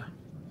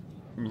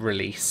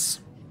release.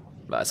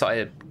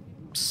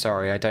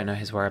 Sorry, I don't know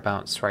his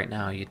whereabouts right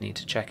now. You'd need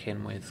to check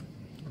in with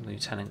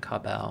Lieutenant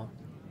Carbell.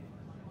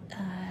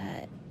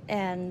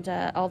 And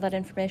all that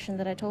information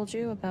that I told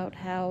you about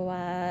how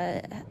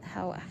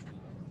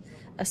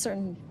a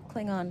certain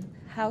Klingon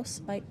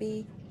house might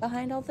be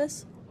behind all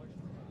this?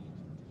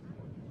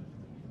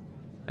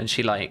 And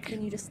she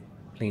Can you just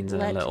leans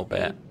in a little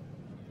bit.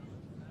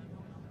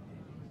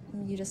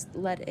 You just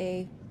let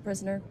a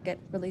prisoner get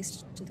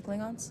released to the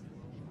Klingons?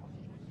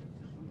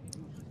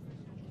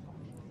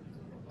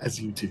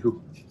 As you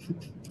do.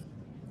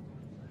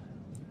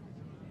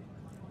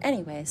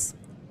 Anyways,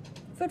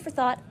 food for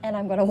thought, and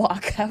I'm gonna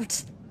walk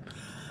out.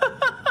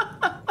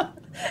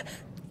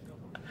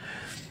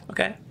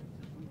 Okay.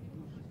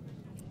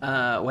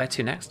 Where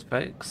to next,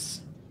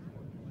 folks?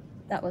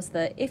 That was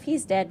the, if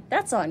he's dead,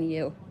 that's on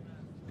you.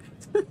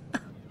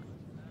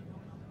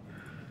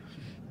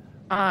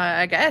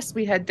 I guess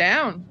we head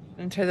down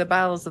into the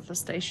bowels of the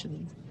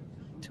station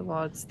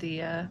towards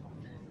the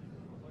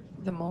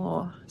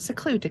more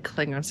secluded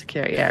Klingon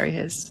security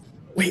areas.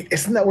 Wait,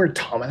 isn't that where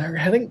Tom and I are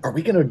heading? Are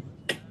we going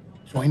to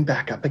join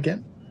back up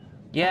again?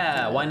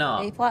 Yeah, why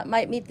not? A plot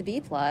might meet the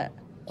B plot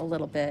a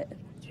little bit.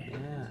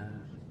 Yeah.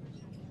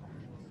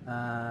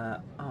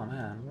 Oh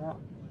man, what?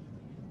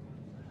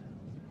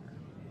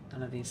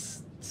 None of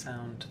these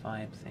sound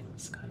vibe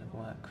things kind of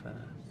work for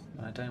this.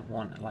 But I don't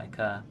want like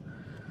a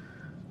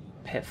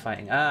pit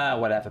fighting.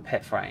 Whatever,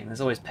 pit fighting. There's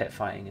always pit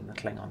fighting in the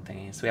Klingon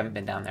thingies. We haven't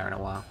been down there in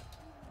a while.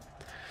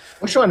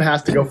 Well, Sean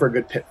has to go for a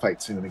good pit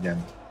fight soon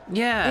again.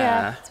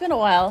 Yeah, it's been a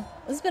while.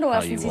 It's been a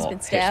while since he's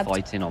been stabbed. Pit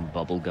fighting on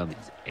bubblegum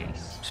is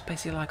ace. Just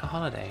basically like a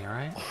holiday,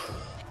 right?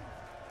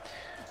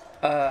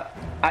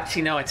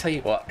 Actually, no, I tell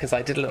you what, because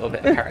I did a little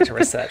bit of character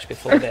research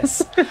before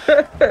this.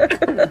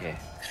 Yeah.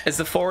 As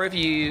the four of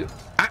you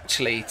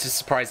actually, just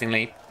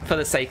surprisingly, for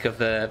the sake of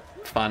the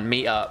fun,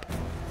 meet up,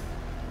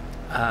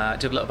 do a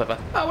little bit of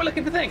a, we're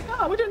looking for the thing.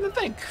 We're doing the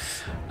thing.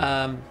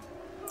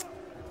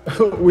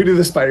 We do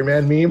the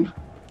Spider-Man meme.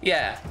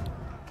 Yeah.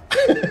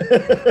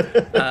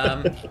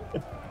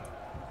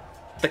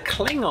 The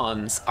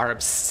Klingons are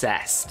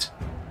obsessed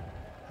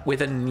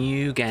with a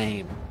new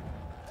game.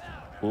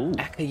 Ooh.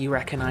 Eka, you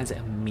recognize it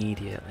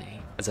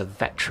immediately as a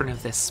veteran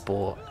of this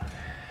sport.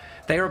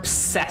 They are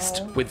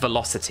obsessed with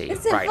velocity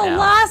Is it right now.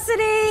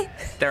 velocity?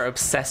 They're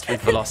obsessed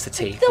with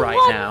velocity The right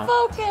one now.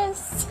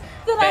 focus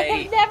that I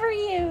They- have never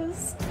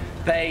used.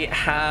 They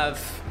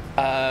have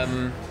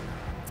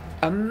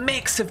a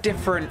mix of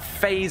different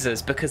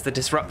phasers because the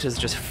disruptors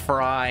just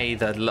fry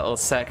the little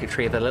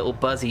circuitry of the little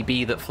buzzy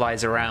bee that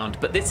flies around.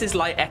 But this is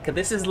like Eka.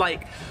 This is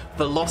like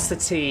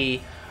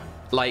velocity,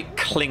 like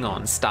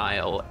Klingon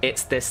style.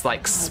 It's this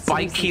like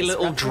spiky using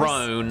little disruptors?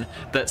 drone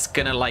that's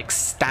gonna like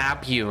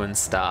stab you and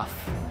stuff.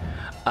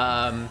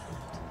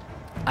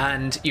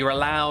 And you're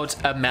allowed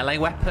a melee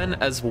weapon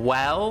as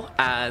well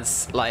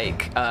as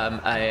like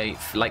a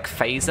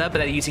phaser, but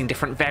they're using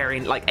different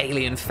variant like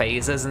alien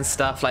phasers and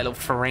stuff, like little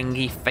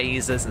Ferengi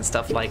phasers and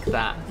stuff like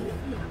that.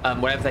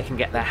 Whatever they can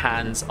get their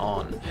hands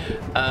on.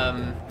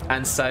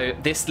 And so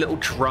this little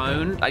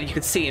drone, you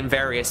could see in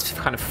various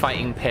kind of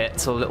fighting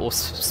pits or little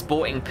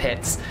sporting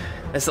pits,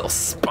 this little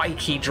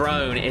spiky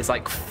drone is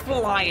like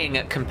flying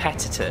at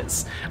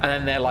competitors, and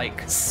then they're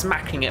like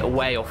smacking it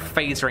away or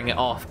phasering it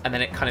off, and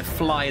then it kind of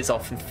flies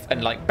off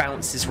and like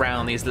bounces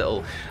around these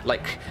little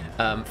like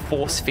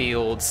force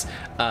fields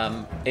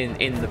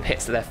in the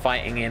pits that they're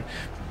fighting in,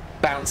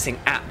 bouncing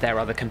at their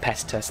other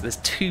competitors. So there's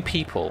 2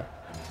 people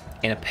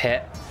in a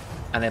pit,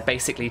 and they're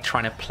basically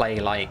trying to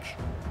play like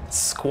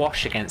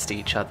squash against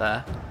each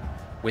other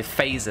with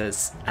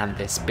phasers and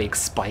this big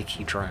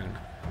spiky drone.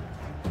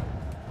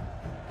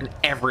 And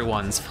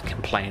everyone's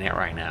fucking playing it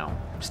right now.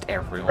 Just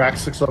everyone.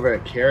 Rax looks over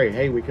at Carrie.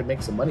 Hey, we could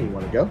make some money. You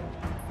want to go?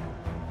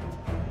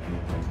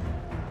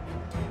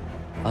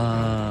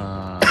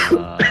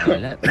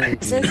 Let me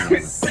This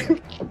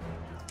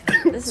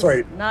is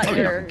Sorry. not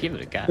your give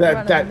it a go.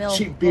 run-of-the-mill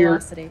cheap beer.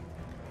 velocity.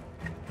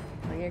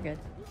 Oh, you're good.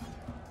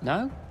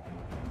 No?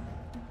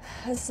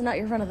 This is not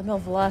your run-of-the-mill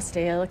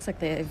velocity. It looks like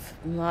they've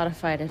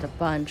modified it a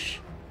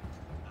bunch.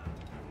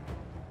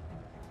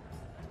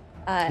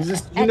 Is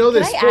this, And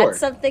this can I sport? add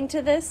something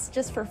to this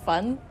just for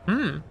fun?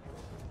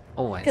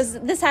 Always. Because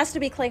this has to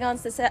be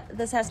Klingons.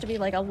 This has to be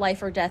like a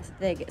life or death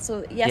thing.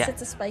 So yes, Yeah.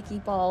 it's a spiky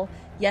ball.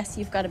 Yes,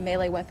 you've got a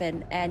melee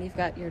weapon, and you've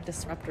got your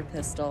disruptor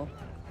pistol.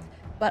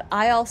 But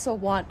I also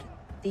want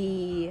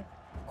the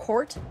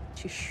court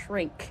to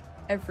shrink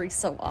every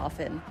so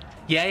often.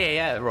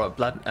 Yeah.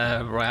 Blood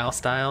Royale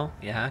style.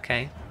 Yeah.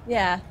 Okay.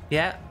 Yeah.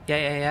 Yeah.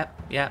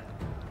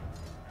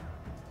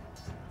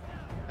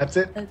 That's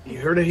it. You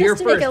heard it here Just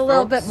to first. make it a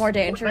little folks. bit more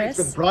Fortnite's dangerous.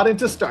 been brought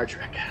into Star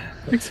Trek.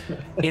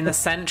 In the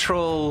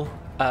central.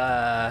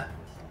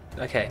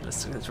 Okay,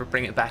 let's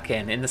bring it back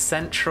in. In the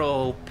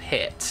central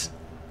pit,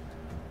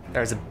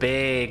 there's a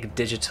big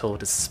digital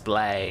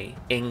display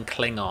in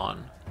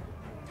Klingon.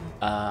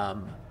 That,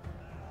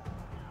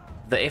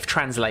 if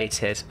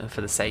translated, and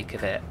for the sake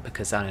of it,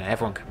 because I don't know,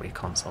 everyone can read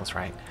consoles,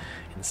 right,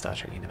 in the Star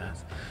Trek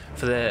universe.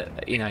 For the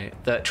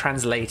the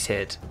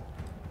translated,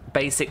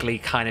 basically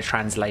kind of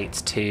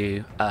translates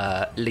to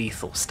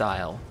lethal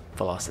style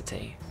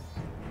velocity.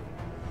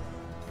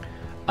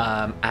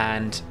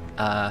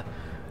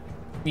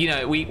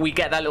 We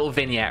get that little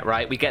vignette,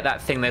 right? We get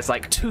that thing. There's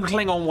like 2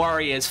 Klingon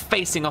warriors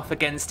facing off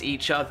against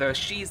each other.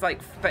 She's like,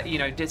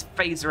 just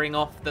phasering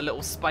off the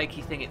little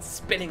spiky thing. It's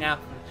spinning out,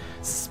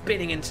 and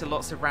spinning into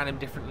lots of random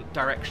different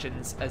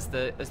directions as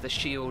the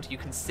shield. You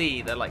can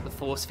see that like the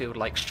force field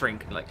like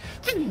shrink,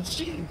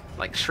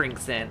 like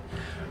shrinks in.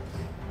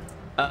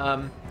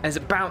 As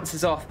it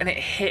bounces off and it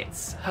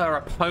hits her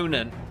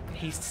opponent,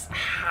 he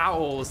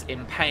howls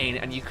in pain,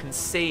 and you can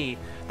see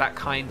that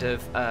kind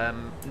of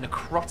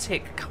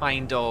necrotic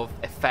kind of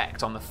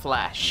effect on the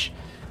flesh,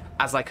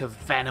 as like a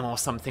venom or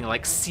something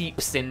like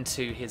seeps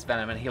into his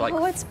venom, and he like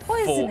it's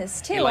poisonous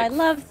too. he, like, I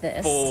love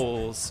this.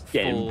 falls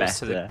Getting to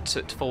better.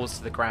 falls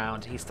to the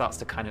ground. He starts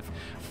to kind of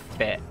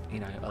fit,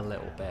 a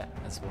little bit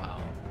as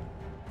well.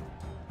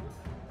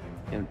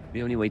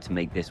 The only way to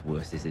make this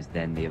worse is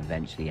then they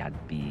eventually add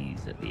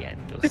bees at the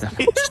end or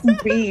something.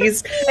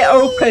 Bees. It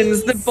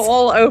opens. The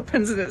ball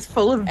opens and it's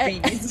full of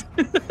bees.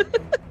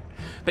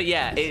 But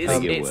yeah,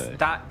 Make it it's work.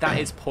 that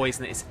is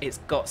poison. It's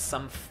got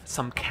some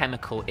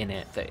chemical in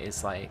it that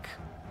is like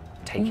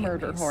taking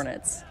Murder these,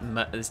 hornets.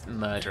 is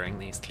murdering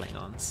these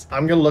Klingons.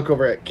 I'm gonna look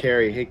over at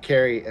Carrie. Hey,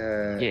 Carrie.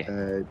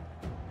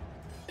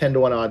 10 to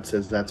 1 odds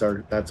says that's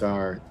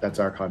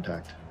our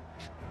contact.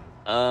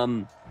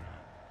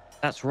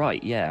 That's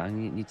right. Yeah, I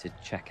need to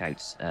check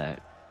out,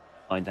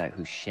 find out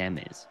who Shem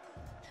is.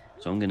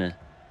 So I'm gonna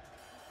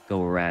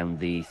go around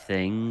the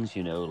things,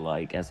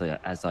 like as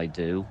I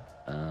do,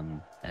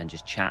 and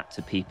just chat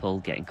to people,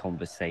 get in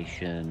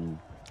conversation,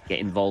 get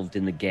involved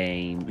in the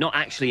game. Not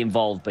actually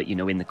involved, but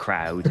in the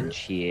crowd and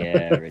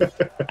cheer,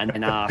 and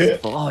then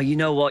ask for,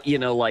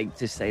 like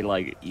to say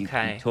like you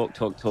Okay.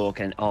 talk,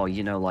 and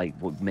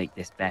we'll make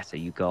this better.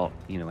 You got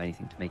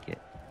anything to make it.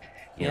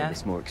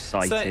 This more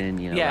exciting.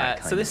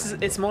 So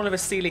it's more of a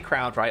Sealy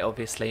crowd, right?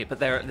 Obviously, but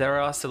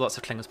there are still lots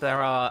of Klingons, but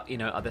there are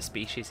other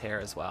species here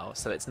as well.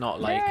 So it's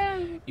not like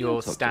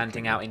you're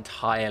standing out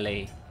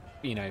entirely,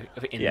 in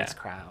this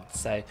crowd.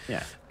 So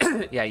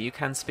yeah, you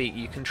can speak.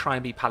 You can try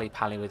and be pally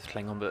with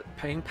Klingon, but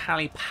being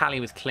pally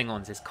with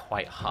Klingons is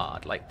quite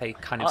hard. Like they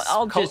kind of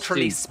I'll just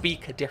culturally see-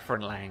 speak a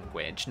different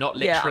language, not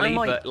Yeah, I literally,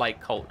 might- but like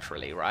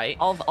culturally, right?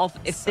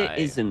 If it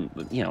isn't,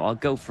 I'll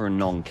go for a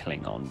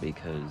non-Klingon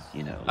because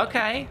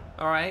Okay,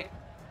 all right.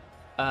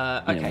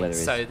 Okay, whether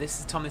so it's- this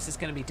is Tom. This is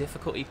going to be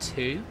difficulty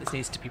 2. This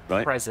needs to be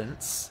Right.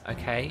 presence.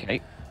 Okay.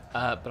 Okay.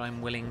 But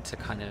I'm willing to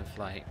kind of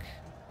like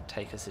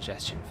take a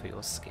suggestion for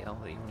your skill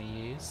that you want to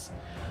use.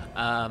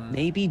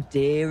 Maybe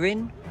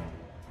daring.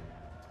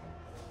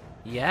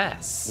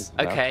 Yes.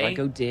 Can I Okay.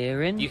 go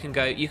daring? You can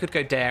go. You could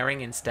go daring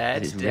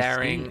instead. Is it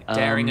Daring. risky?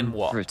 Daring and For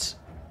what? it-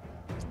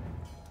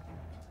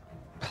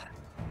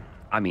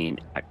 I mean,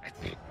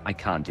 I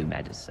can't do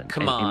medicine.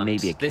 Command.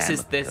 Maybe a this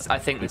is chemical, I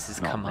think but this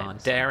is not command.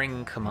 medicine.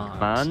 Daring command.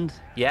 Command?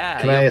 Yeah.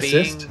 Can I you're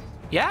assist? being...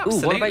 Yeah, Ooh,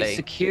 absolutely. what about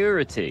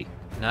security?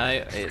 No,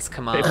 it's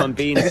command. If I'm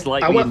being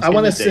slightly I want to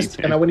assist,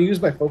 intimidating. and I want to use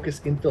my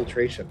focus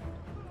infiltration.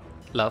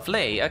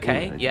 Lovely.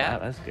 Okay. Ooh, yeah.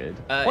 That's good.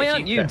 If Why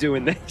aren't you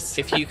doing this?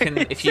 If you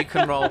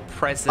can roll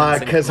presence.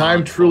 Because and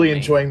I'm command truly for me.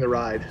 enjoying the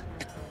ride.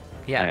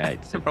 Yeah.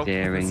 Alright, so roll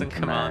daring presence and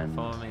command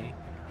command. for me.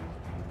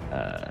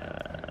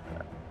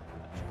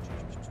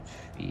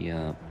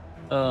 Yeah.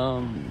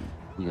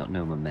 We got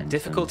no momentum.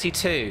 Difficulty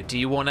 2. Do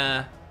you want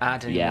to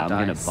add any Yeah, I'm dice?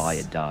 gonna buy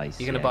a dice.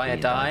 You're gonna yeah, buy give a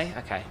me die?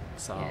 dice. Okay,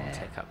 so Yeah. I'll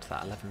take up to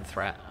that 11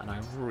 threat, and I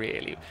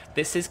really...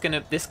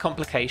 This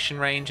complication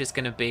range is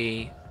gonna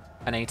be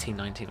an 18,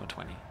 19, or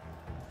 20.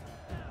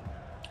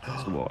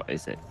 So what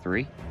is it?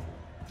 3?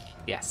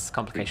 Yes,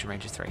 complication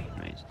range is 3.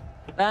 Right.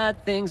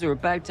 Bad things are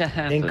about to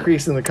happen.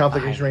 Increase in the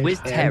complication range Where's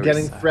and Terry?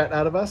 getting threat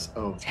out of us.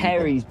 Oh,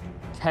 Terry's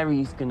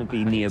gonna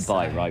be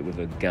nearby, right, with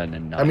a gun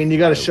and knife. I mean, you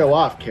got to show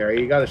off, Carrie.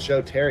 You got to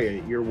show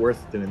Terry you're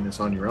worth doing this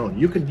on your own.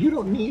 You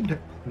don't need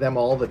them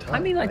all the time. I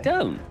mean, I right?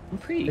 don't. I'm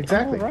pretty.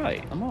 Exactly.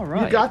 I'm all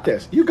right. You got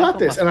this. You got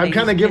this. And I'm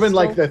kind of giving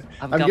like the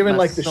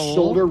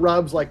shoulder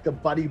rubs, like the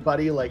buddy,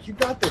 like you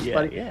got this,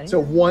 buddy. Yeah, so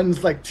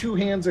one's like 2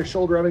 hands are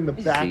shoulder rubbing the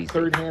back. Easy.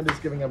 Third hand is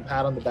giving him a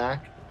pat on the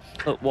back.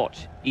 Look,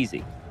 watch.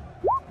 Easy.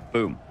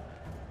 Boom.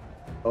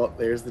 Oh,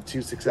 there's the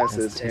 2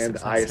 successes, There's 2 and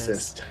I successes.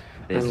 assist.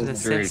 This Boom.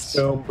 is very Assist.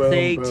 Boom, boom,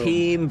 Say boom.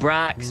 Team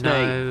Brax, No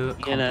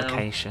mate. You know.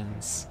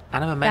 complications.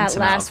 And a That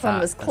momentum out last of one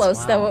that was as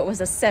close, though. well. It was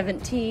a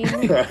 17.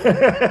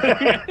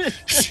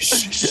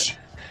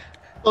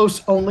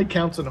 Close only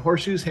counts on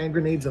horseshoes, hand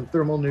grenades, and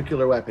thermal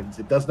nuclear weapons.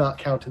 It does not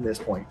count in this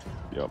point.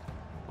 Yep.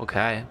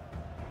 Okay.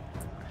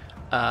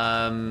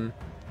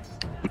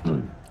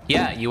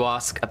 Yeah, you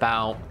ask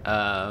about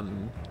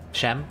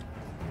Shem,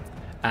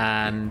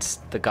 and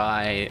the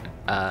guy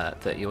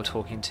that you're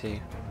talking to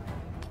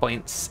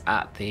points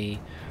at the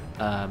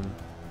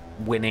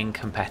winning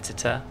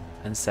competitor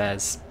and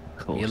says,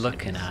 Course "You're he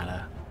looking is. at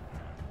her.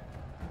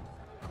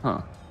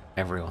 Huh.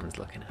 Everyone's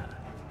looking at her."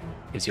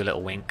 Gives you a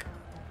little wink.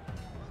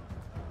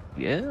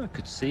 Yeah, I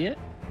could see it.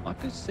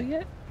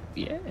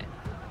 Yeah.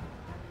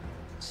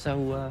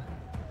 So,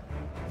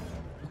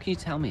 what can you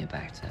tell me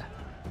about her?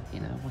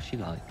 You know, what's she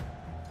like?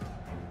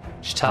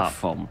 She's Apart tough,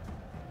 from...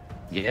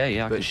 Yeah,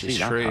 I but can she's see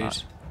that shrewd.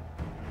 part.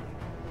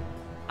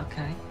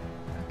 Okay.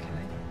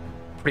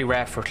 Pretty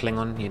rare for a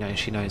Klingon. You know,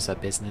 she knows her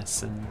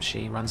business and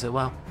she runs it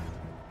well.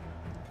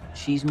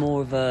 She's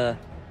more of a...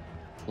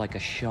 like a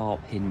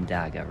sharp hidden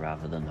dagger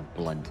rather than a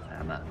blunt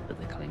hammer that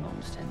the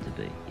Klingons tend to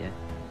be, yeah?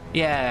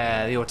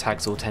 Yeah, your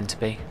tags all tend to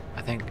be,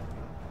 I think.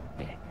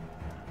 Yeah.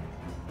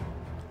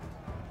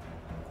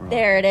 Right.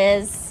 There it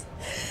is.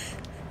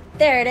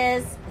 There it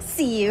is.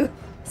 See you,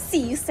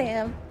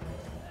 Sam.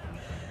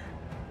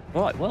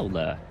 Right, well,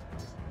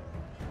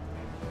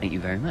 thank you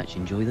very much.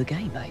 Enjoy the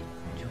game, mate.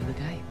 Enjoy the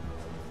game.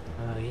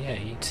 Yeah,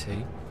 you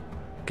too.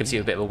 Gives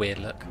you a bit of a weird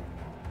look.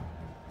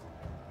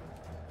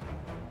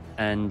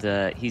 And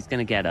he's going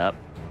to get up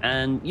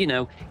and, you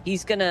know,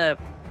 he's going to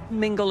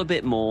mingle a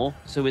bit more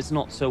so it's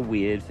not so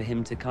weird for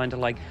him to kind of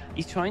like...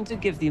 He's trying to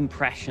give the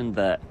impression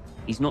that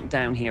he's not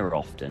down here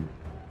often.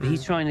 But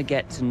he's trying to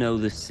get to know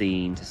the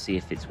scene to see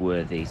if it's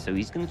worthy. So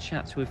he's going to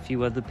chat to a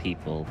few other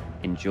people,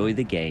 enjoy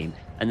the game,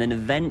 and then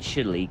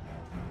eventually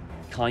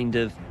kind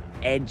of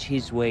edge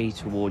his way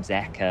towards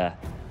Eka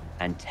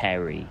and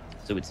Terry.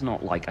 So it's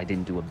not like I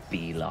didn't do a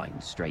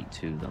beeline straight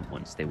to them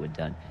once they were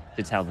done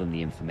to tell them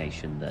the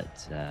information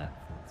that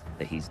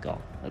that he's got.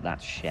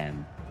 That's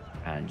Shem,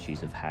 and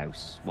she's of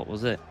house. What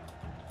was it?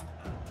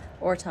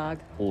 Ortog.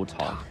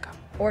 Ortog.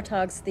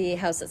 Ortog's the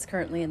house that's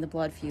currently in the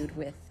blood feud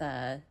with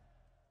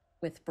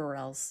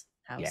Burrell's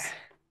house.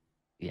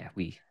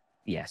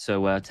 Yeah.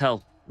 So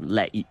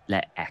let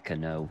Eka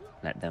know.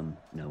 Let them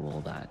know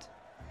all that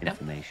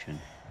information.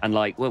 And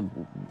like, well,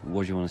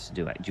 what do you want us to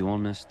do? Do you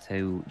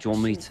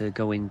want me to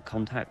go in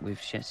contact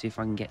with Shet, see if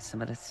I can get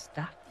some of the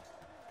stuff?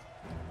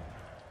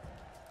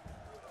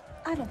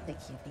 I don't think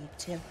you need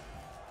to.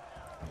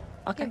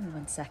 Okay. Give me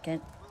 1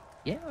 second.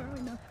 Yeah, all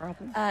right, no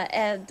problem.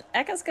 And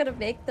Eka's gonna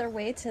make their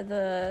way to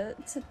the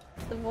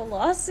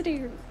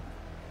velocity.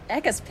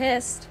 Eka's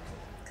pissed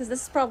because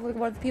this is probably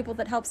one of the people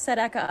that helped set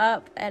Eka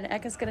up, and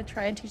Eka's gonna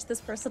try and teach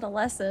this person a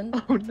lesson.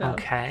 Oh no.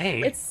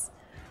 Okay. It's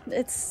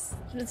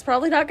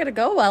probably not gonna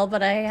go well,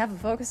 but I have a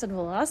focus on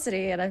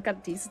velocity, and I've got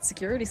a decent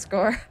security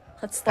score.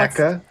 Let's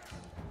Eka,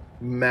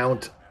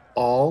 mount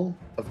all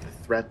of the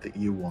threat that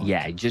you want.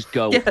 Yeah, just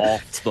go Yeah,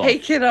 off the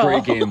take it all.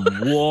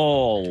 friggin'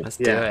 wall. Let's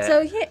do Yeah. it. So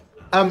yeah,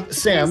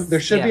 Sam, there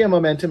should be Yeah. a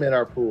momentum in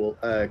our pool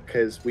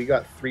because we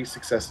got 3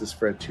 successes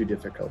for a 2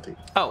 difficulty.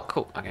 Oh,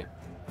 cool. Okay.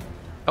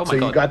 Oh my So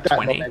god. you got that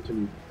 20.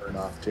 momentum you can burn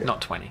off too. Not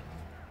 20.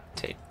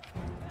 2.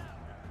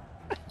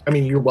 I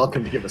mean, you're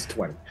welcome to give us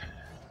 20.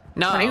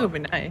 20 No. would be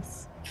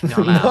nice. Not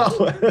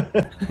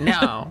allowed.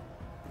 No.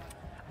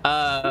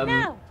 No.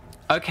 no.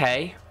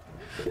 Okay.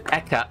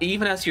 Eka,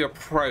 even as you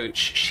approach,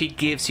 she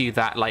gives you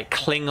that like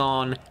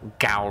Klingon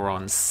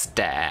Gowron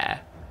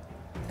stare.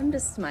 I'm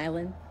just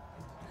smiling.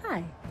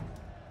 Hi.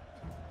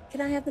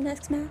 Can I have the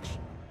next match?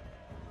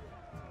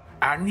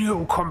 A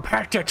new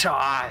competitor,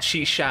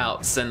 she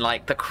shouts, and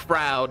like the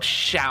crowd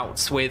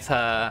shouts with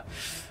her.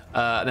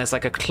 And there's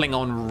like a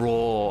Klingon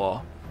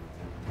roar.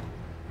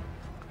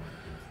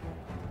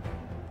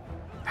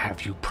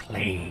 Have you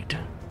played?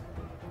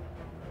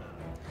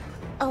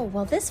 Oh,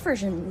 well, this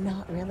version,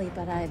 not really,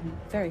 but I'm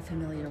very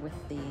familiar with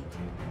the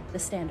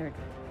standard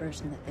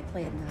version that they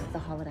play in the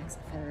Holodecks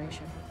of the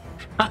Federation.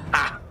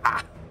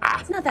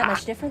 It's not that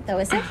much different, though,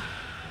 is it?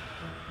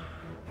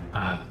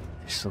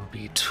 This'll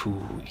be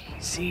too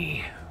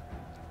easy.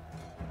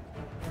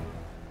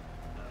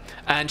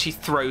 And she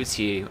throws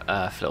you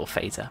a little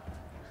phaser.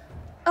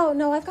 Oh,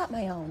 no, I've got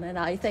my own, and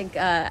I think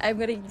I'm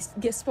going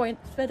to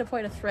spend a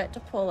point of threat to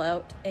pull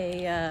out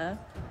a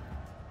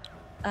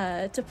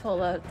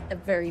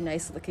very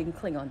nice-looking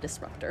Klingon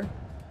disruptor.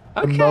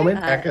 The moment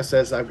Eka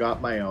says I've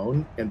got my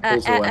own and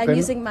pulls a weapon... I'm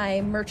using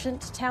my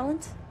merchant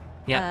talent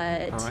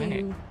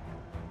to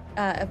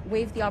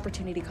waive the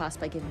opportunity cost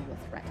by giving you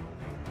a threat.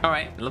 All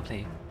right,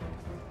 lovely.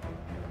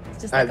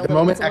 It's just like the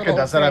moment Eka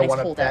does that,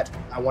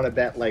 I want to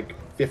bet like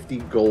 50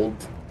 gold,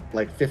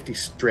 like 50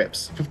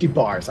 strips, 50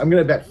 bars. I'm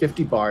going to bet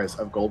 50 bars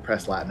of gold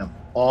pressed latinum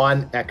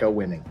on Eka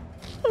winning.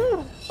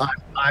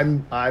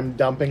 I'm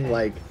dumping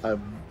like a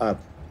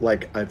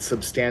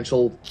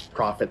substantial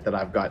profit that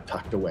I've got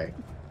tucked away.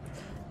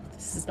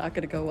 This is not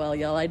going to go well,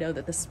 y'all. I know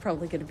that this is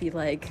probably going to be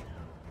like...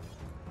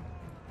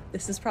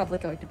 This is probably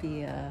going to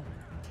be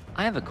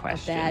I have a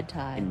question. A bad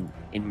time.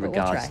 In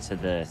regards to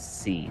the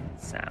scene,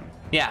 Sam.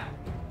 Yeah.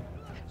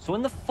 So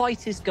when the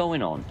fight is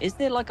going on, is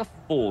there like a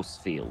force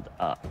field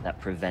up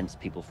that prevents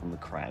people from the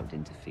crowd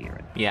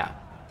interfering? Yeah.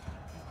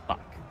 Fuck.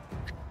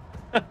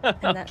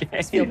 And that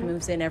force field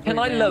moves in every Can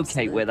I round,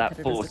 locate so where that that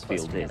it is force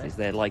close field together. is? Is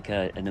there like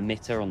an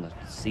emitter on the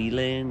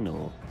ceiling,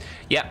 or?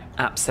 Yeah,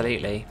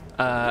 absolutely.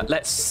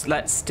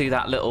 Let's do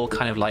that little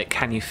kind of like,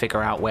 can you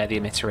figure out where the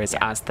emitter is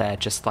as they're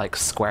just like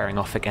squaring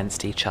off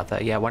against each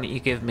other? Yeah, why don't you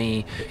give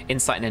me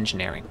insight and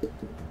engineering?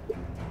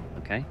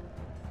 Okay.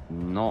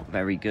 Not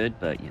very good,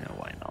 but you know,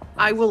 why not?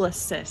 I will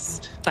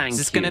assist. Thank you.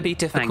 This is going to be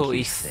difficulty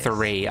you, sis.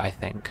 3, I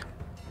think.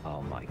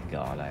 Oh my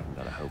god, I haven't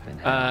got a hope in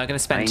hell. I'm going to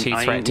spend 2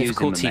 threat.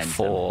 Difficulty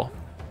 4.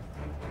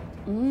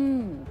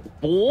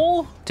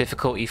 4?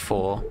 Difficulty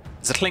 4.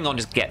 So Klingon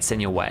just gets in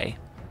your way.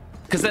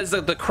 Because there's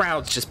the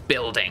crowd's just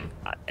building.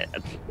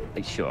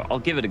 Sure, I'll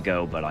give it a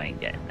go, but I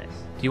ain't getting this.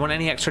 Do you want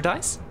any extra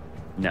dice?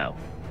 No.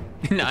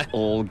 No. It's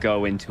all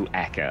going to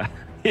Eka.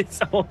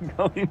 It's all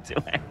going to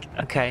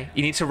Eka. Okay,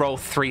 you need to roll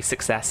 3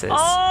 successes.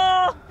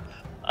 Oh!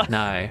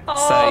 No.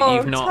 Oh, So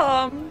you've not.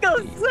 Tom, got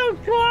so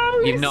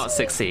close. You've not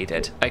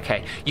succeeded.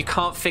 Okay. You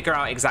can't figure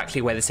out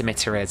exactly where this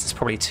emitter is. It's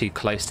probably too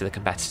close to the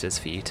competitors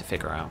for you to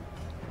figure out.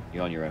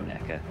 You're on your own,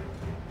 Eka.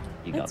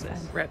 You got That's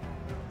this. fine. Rip.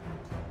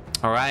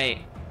 All right.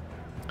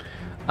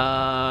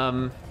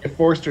 I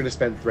forced her to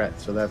spend threat,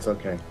 so that's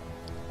okay.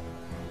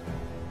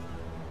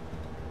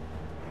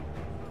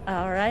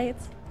 All right.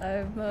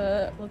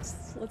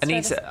 Let's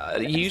Anita, try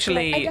this.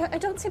 usually- I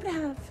don't seem to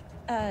have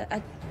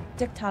a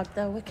dictog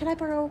though. Can I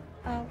borrow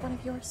one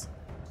of yours?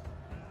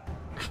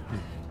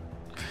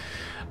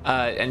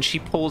 And she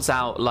pulls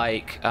out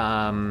like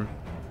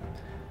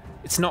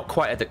it's not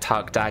quite a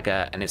Dictag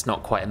dagger, and it's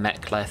not quite a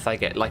mek'leth. I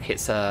get like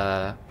it's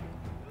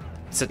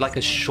like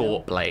a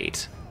short blade,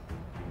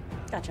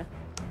 Gotcha.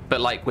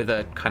 but like with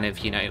a kind of,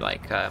 you know,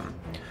 like a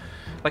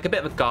bit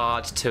of a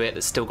guard to it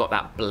that's still got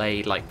that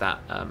blade, like that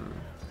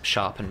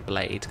sharpened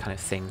blade kind of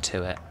thing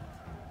to it.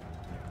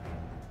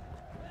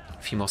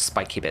 A few more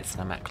spiky bits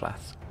than a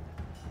mek'leth.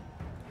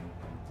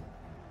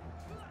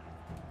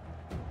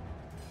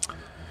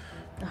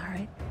 All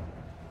right.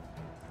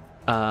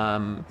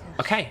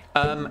 Okay.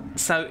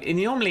 So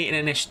normally in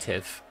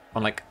initiative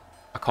on like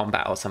a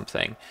combat or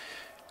something,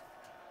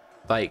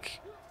 like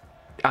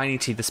I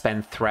need to either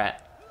spend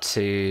threat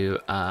to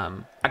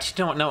actually,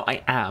 you know what? No,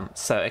 I am.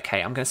 So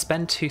okay, I'm gonna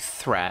spend 2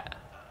 threat,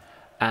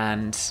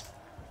 and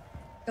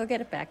Go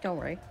get it back. Don't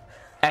worry.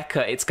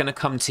 Eka, it's gonna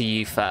come to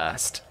you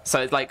first.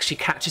 So like she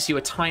catches you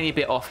a tiny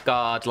bit off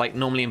guard. Like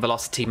normally in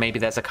Velocity, maybe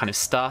there's a kind of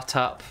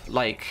startup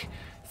like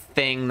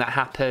thing that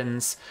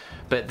happens,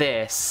 but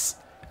this,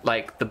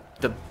 like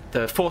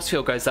the force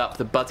field goes up,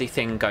 the buddy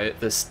thing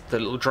the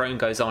little drone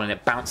goes on, and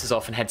it bounces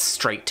off and heads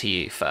straight to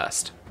you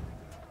first.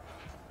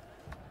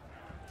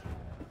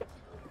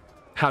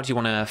 How do you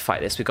want to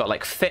fight this? We've got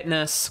like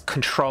fitness,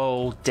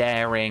 control,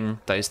 daring.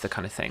 Those are the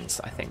kind of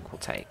things I think we'll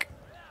take.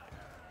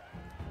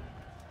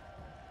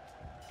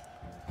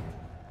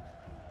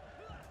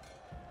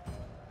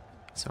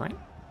 It's all right.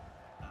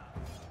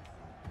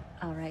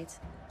 All right.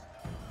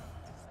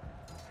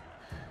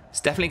 It's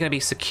definitely going to be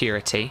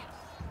security,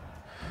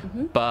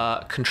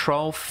 but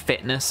control,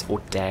 fitness, or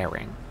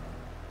daring.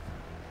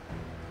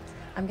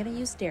 I'm gonna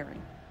use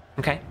daring.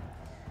 Okay.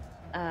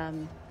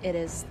 It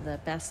is the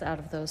best out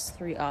of those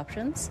 3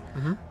 options.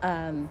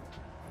 And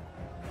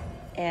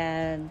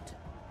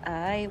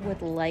I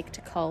would like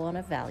to call on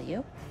a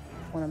value,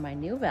 one of my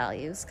new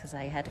values, because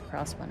I had to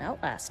cross one out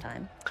last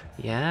time.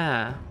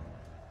 Yeah.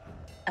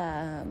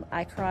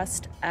 I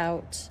crossed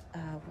out,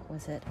 what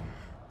was it?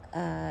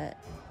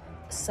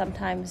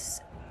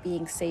 sometimes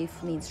being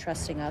safe means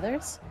trusting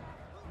others,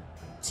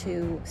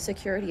 to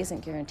security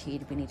isn't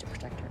guaranteed. We need to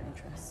protect our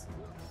interests.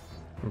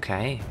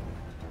 Okay.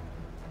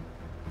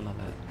 Love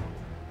it.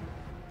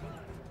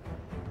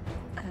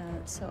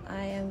 So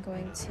I am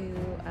going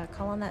to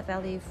call on that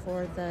value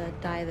for the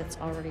die that's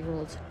already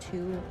rolled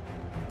two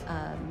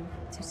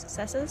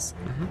successes,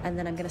 and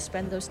then I'm going to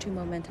spend those 2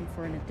 momentum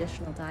for an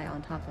additional die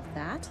on top of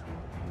that.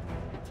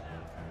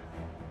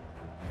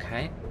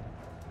 Okay.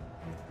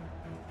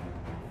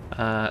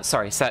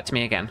 Sorry, say it to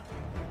me again.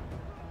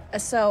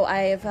 So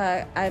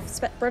I've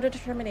spent Bird of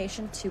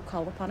Determination to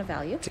call upon a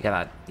value. To get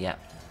that, yeah.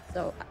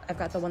 So I've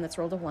got the one that's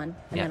rolled a 1, and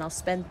Yeah. then I'll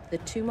spend the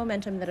 2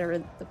 momentum that are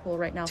in the pool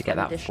right now To for get an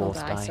that additional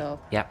 4th die. die. So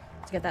Yeah.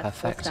 to get that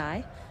Perfect. 4th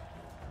die.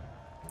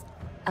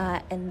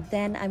 And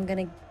then I'm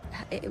gonna.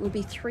 It would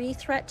be 3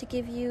 threat to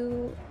give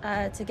you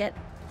to get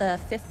the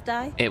 5th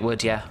die. It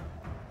would, yeah.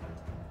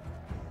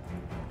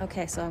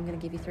 Okay, so I'm gonna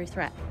give you 3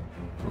 threat,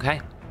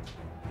 Okay.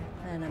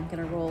 and I'm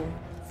gonna roll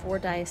 4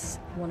 dice.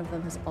 One of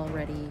them has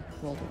already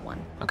rolled a 1.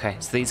 Okay,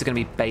 so these are going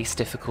to be base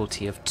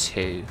difficulty of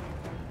 2.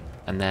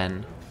 And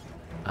then,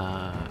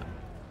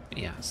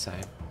 yeah, so,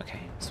 okay,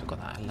 so we've got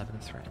that 11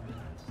 threat.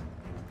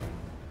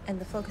 And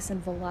the focus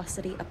and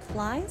velocity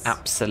applies.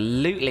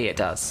 Absolutely it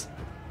does.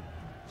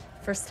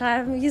 First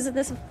time using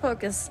this with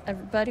focus.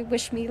 Everybody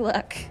wish me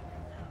luck.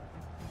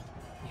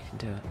 You can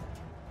do it.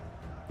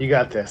 You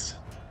got this.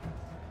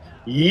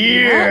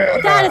 Yeah.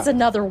 That is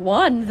another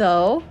 1,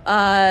 though.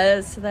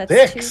 So that's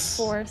 6.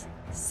 2, 4,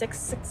 6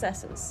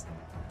 successes.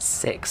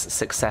 6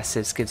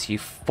 successes gives you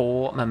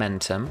 4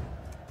 momentum.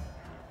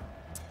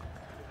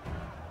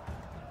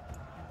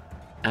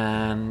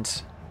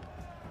 And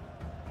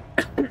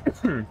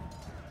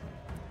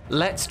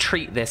let's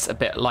treat this a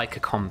bit like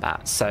a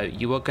combat. So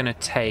you are going to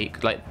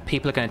take, like,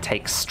 people are going to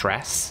take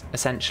stress,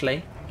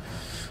 essentially.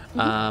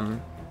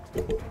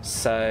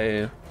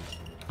 So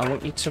I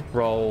want you to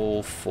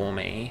roll for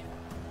me.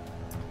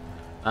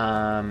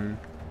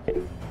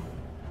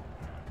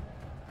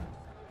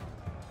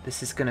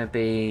 This is going to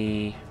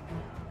be...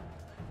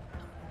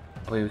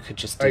 We could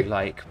just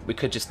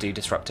do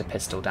disruptor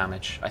pistol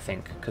damage, I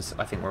think, because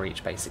I think we're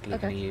each basically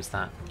going to use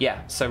that.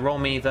 Yeah, so roll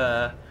me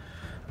the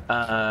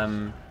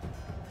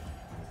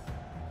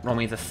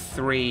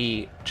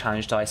 3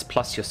 challenge dice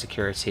plus your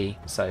security,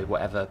 so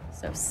whatever.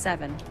 So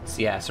 7.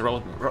 So yeah, so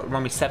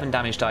roll me 7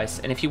 damage dice,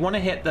 and if you want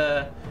to hit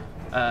the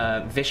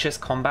vicious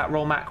combat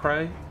roll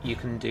macro, you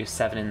can do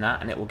 7 in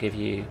that, and it will give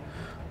you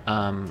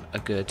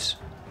a good.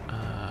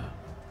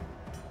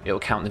 It will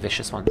count the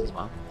vicious ones as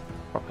well,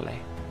 properly.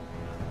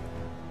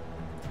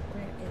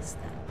 Where is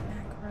that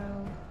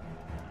macro?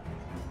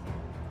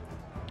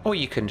 Or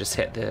you can just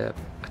hit the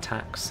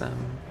attacks, the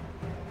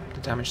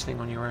damage thing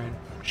on your own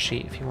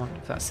sheet if you want,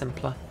 if that's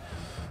simpler.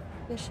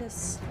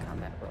 Vicious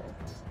combat roll.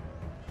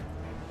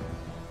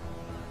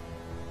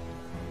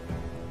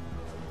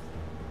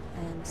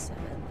 And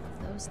 7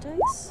 of those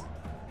dice.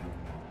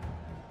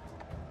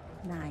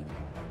 9.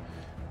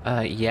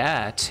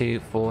 Yeah, 2,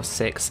 4,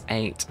 6,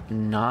 8,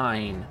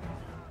 9.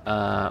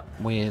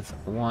 With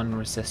 1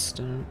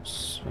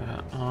 resistance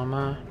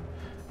armor.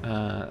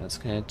 That's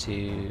going to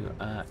do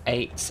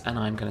 8, and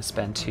I'm going to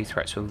spend 2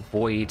 threat to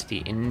avoid the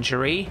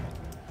injury.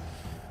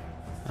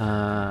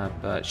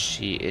 But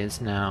she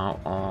is now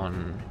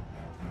on.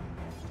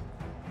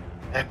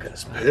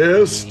 Echo's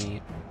pissed.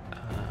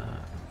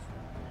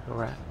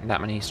 That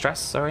many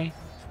stress, sorry.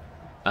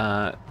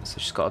 So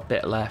she's got a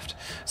bit left.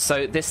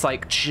 So this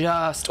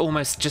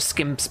just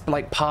skims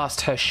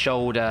past her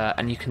shoulder,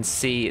 and you can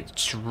see it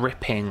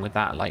dripping with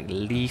that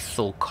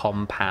lethal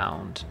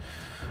compound.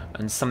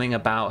 And something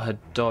about her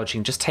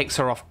dodging just takes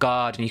her off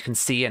guard, and you can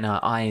see in her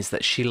eyes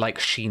that she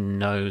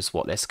knows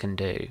what this can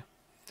do.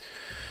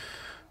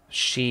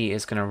 She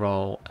is going to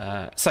roll.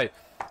 Do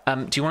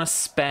you want to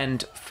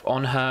spend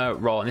on her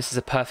roll? And this is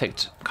a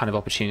perfect kind of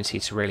opportunity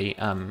to really.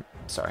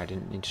 Sorry, I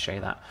didn't need to show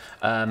you that.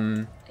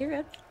 You're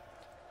good.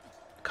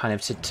 Kind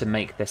of to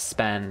make this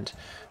spend.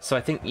 So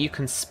I think you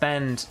can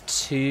spend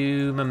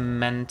 2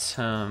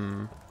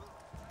 momentum.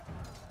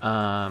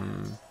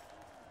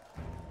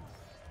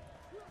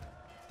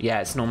 Yeah,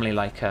 it's normally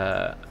like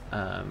a.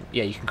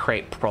 Yeah, you can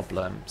create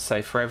problem.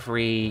 So for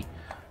every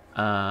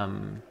 2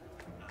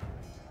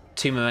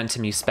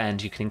 momentum you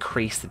spend, you can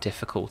increase the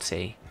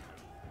difficulty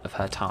of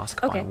her task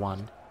by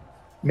 1.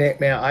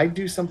 May I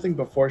do something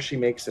before she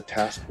makes a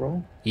task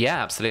roll?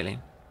 Yeah, absolutely.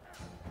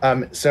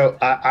 So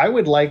I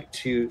would like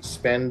to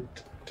spend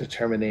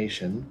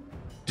determination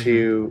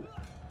to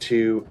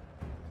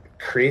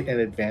create an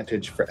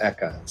advantage for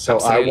Eka. So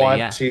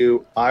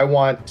absolutely, I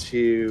want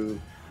to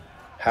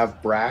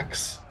have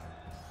Brax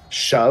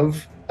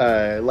shove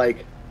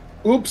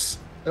oops,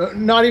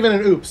 not even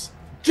an oops.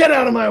 Get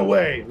out of my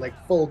way,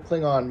 full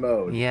Klingon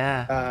mode.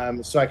 Yeah.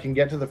 So I can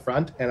get to the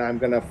front, and I'm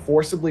going to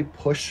forcibly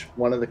push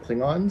one of the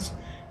Klingons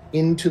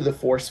into the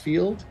force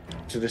field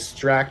to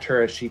distract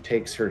her as she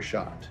takes her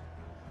shot,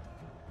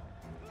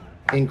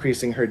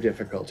 increasing her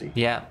difficulty.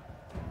 Yeah.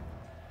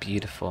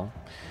 Beautiful.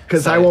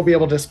 Because So- I won't be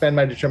able to spend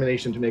my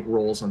determination to make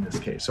rolls on this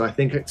case. So I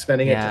think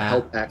spending it to Yeah.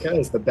 help Eka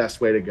is the best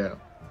way to go.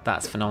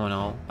 That's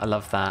phenomenal. I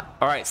love that.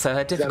 All right, so her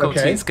that difficulty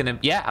okay? is going to...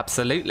 Yeah,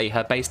 absolutely.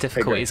 Her base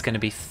difficulty great. is going to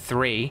be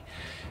 3.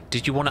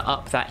 Did you want to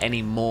up that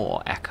any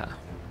more, Eka?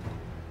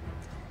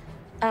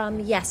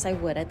 Yes, I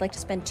would. I'd like to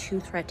spend 2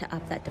 threat to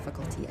up that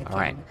difficulty again. All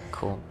right,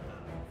 cool.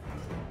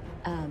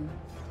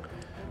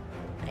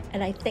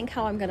 And I think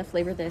how I'm going to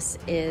flavor this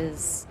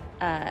is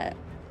that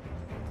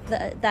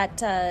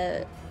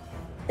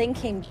thing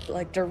came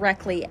like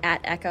directly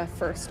at Eka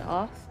first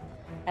off,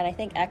 and I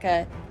think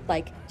Eka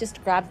like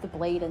just grabbed the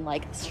blade and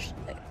like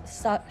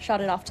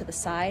shot it off to the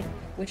side,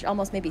 which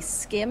almost maybe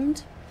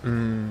skimmed.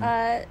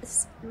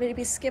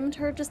 Maybe skimmed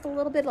her just a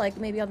little bit, like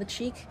maybe on the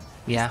cheek.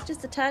 Yeah.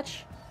 Just a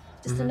touch,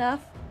 just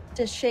enough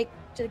to shake,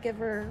 to give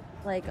her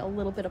like a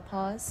little bit of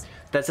pause.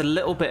 There's a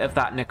little bit of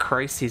that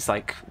necrosis,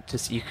 like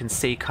just you can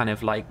see kind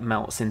of like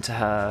melts into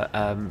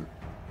her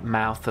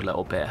mouth a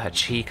little bit, her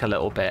cheek a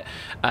little bit,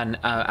 and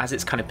as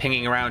it's kind of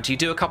pinging around, you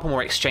do a couple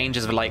more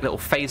exchanges of like little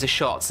phaser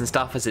shots and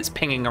stuff as it's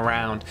pinging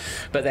around,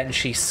 but then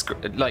she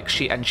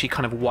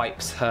kind of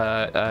wipes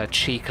her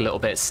cheek a little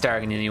bit,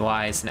 staring in your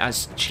eyes, and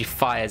as she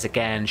fires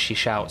again, she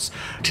shouts,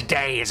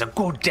 "Today is a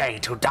good day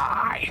to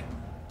die,"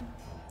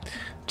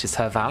 which is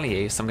her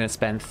value. So I'm going to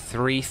spend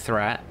 3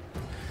 threat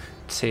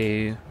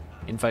to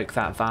invoke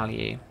that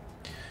value,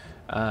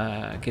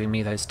 giving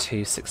me those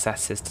 2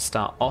 successes to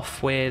start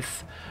off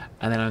with,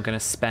 and then I'm going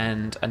to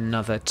spend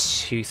another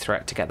 2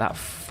 threat to get that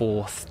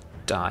 4th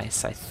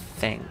dice, I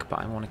think, but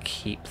I want to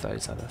keep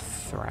those other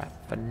threat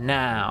for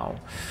now.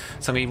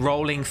 So I'm going to be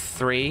rolling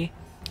 3,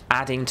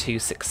 adding 2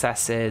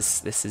 successes.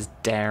 This is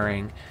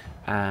daring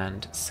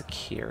and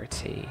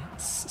security.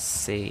 Let's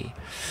see.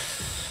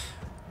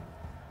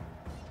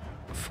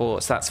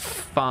 4, so that's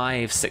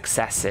 5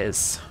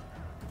 successes.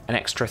 An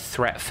extra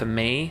threat for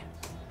me,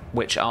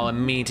 which I'll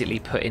immediately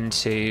put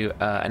into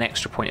an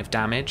extra point of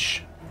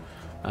damage.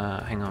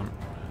 Hang on,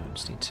 I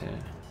just need to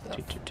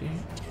do.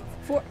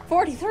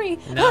 43.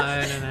 No,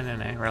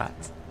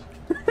 relax.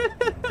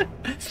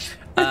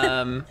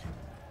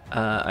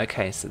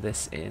 Okay, so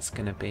this is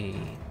gonna be.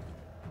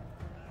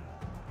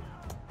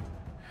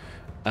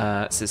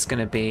 So it's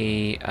gonna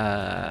be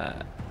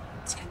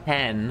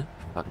 10.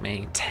 Fuck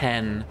me,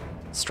 10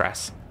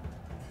 stress.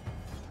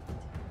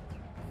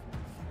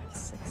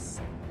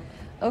 6.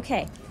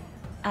 Okay.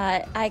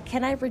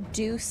 Can I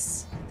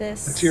reduce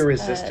this? What's your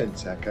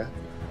resistance, Eka?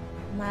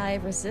 My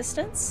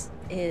resistance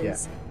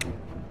is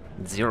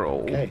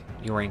 0. Okay.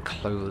 You're wearing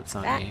clothes,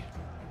 aren't Ah, you?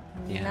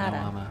 Yeah, nada.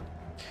 no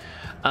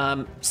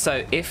armor.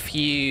 So if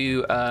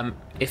you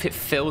if it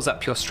fills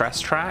up your stress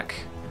track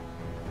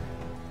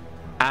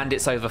and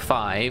it's over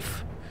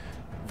 5,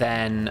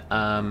 then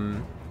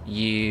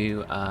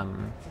you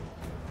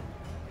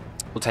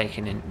will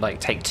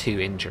take 2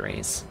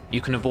 injuries.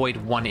 You can avoid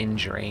 1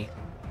 injury.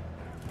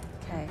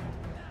 Okay.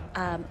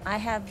 I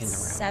have In the round.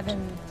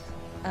 7.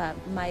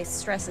 My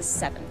stress is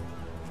 7.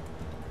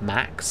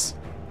 Max.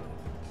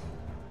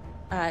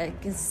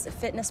 Because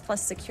fitness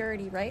plus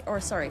security, right?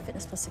 Or sorry,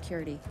 fitness plus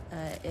security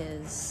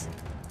is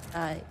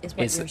what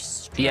your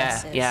stress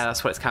is. Yeah,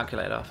 that's what it's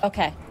calculated off.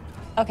 Okay.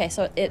 Okay,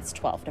 so it's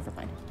 12. Never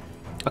mind.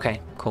 Okay,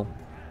 cool.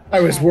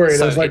 I was worried.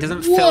 So I was it like,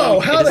 doesn't whoa,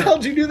 fill- it how the doesn't- hell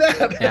did you do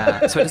that?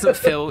 Yeah, so it doesn't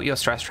fill your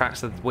stress track,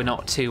 so we're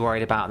not too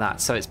worried about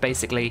that. So it's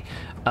basically,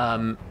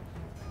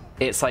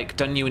 it's like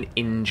done you an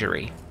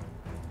injury.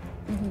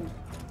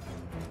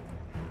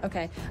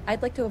 Okay.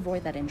 I'd like to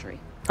avoid that injury.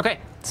 Okay,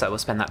 so we'll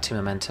spend that 2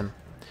 momentum.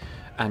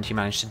 And you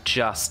manage to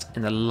just,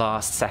 in the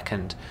last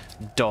second,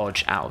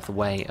 dodge out of the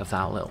way of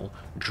that little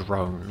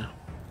drone.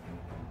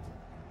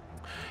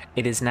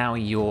 It is now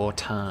your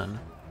turn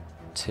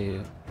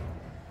to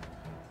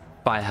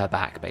buy her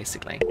back,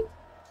 basically.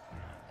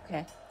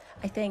 Okay.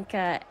 I think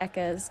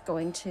Eka's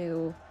going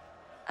to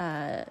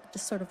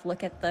just sort of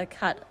look at the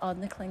cut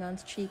on the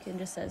Klingon's cheek and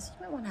just says,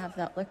 "You might want to have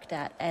that looked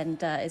at,"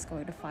 and is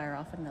going to fire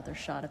off another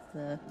shot at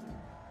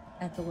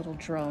the little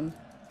drone,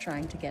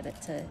 trying to get it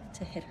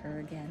to hit her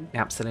again.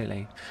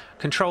 Absolutely.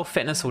 Control,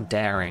 fitness, or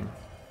daring,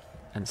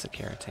 and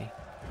security.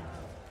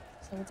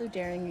 So we'll do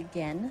daring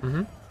again.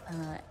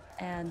 Mm-hmm.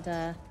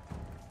 And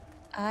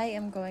I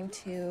am going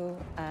to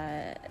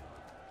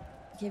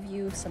give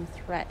you some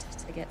threat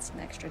to get some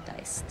extra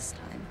dice this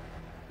time.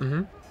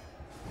 Mm-hmm.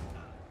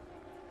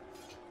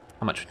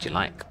 How much would you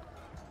like?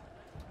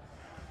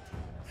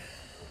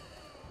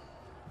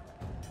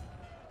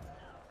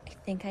 I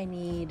think I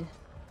need...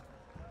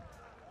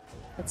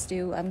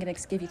 I'm going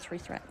to give you 3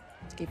 threat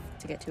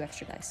to get 2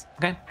 extra dice.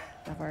 Okay.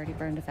 I've already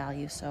burned a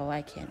value, so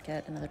I can't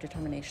get another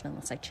determination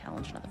unless I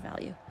challenge another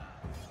value.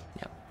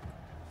 Yep.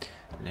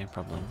 No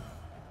problem.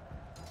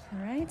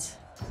 All right.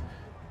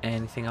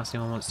 Anything else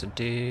anyone wants to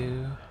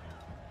do?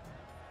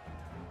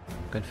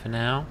 Good for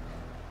now.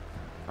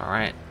 All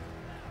right.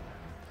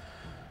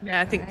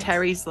 Yeah, I think Alright.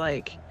 Terry's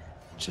like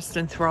just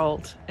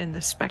enthralled in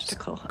the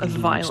spectacle of glued to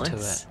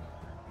violence.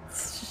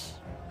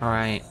 All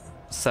right.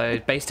 So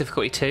base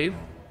difficulty 2.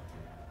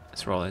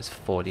 Let's roll those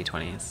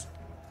 4d20s.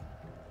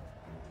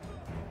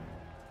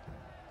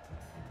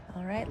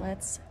 All right,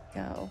 let's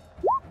go.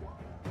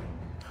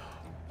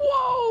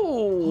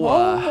 Whoa!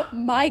 Oh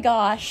my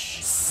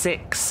gosh.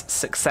 6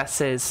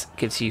 successes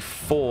gives you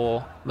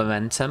 4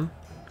 momentum.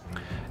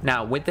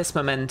 Now, with this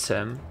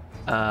momentum,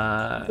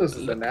 This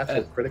is a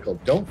natural critical.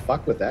 Don't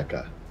fuck with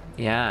Eka.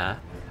 yeah,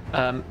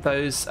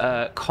 those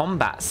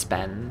combat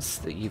spends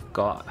that you've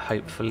got,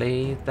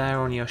 hopefully, there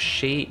on your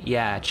sheet.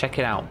 Yeah, check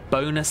it out.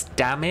 Bonus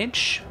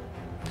damage.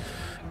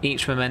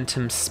 Each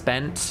momentum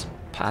spent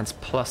adds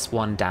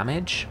 +1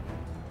 damage.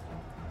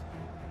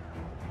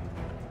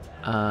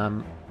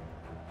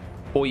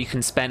 Or you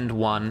can spend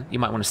 1, you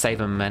might want to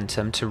save a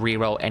momentum to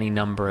reroll any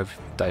number of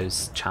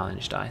those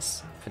challenge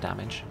dice for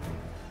damage.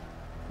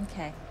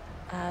 Okay.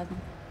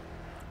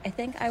 I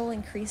think I will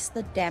increase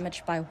the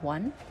damage by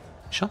 1.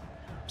 Sure.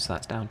 So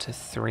that's down to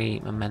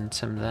 3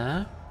 momentum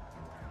there.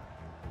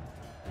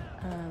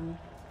 And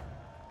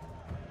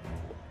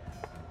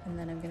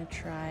then I'm going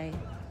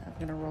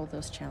to roll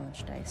those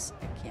challenge dice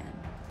again.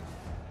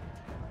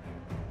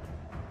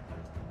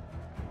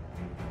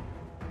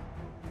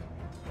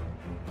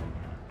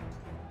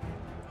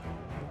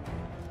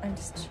 I'm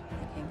just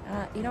thinking.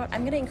 You know what?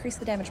 I'm going to increase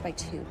the damage by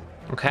 2.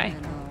 Okay.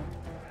 And then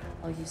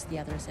I'll use the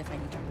others if I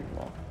need to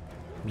reroll.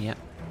 Yep.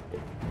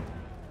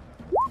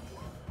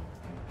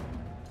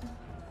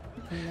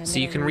 And I'm So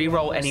you gonna can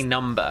reroll those- any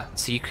number.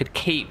 So you could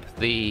keep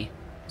the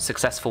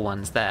successful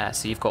ones there.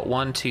 So you've got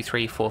 1, 2,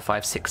 3, 4,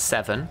 5, 6,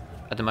 7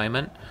 at the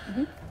moment.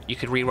 You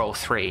could reroll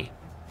 3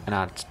 and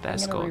add their I'm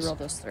going scores. to reroll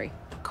those 3.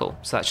 Cool.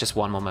 So that's just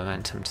 1 more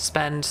momentum to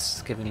spend,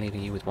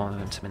 leaving you with 1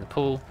 momentum in the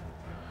pool.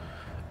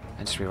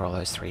 And just reroll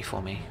those 3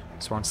 for me.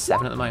 So we're on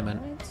 7 at the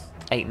moment. Right.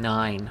 8,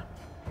 9.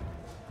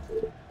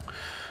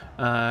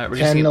 10,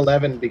 Reducing-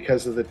 11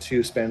 because of the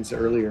 2 spends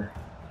earlier.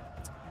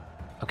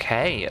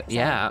 Okay,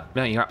 yeah,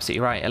 no, you're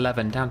absolutely right.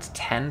 11 down to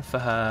 10 for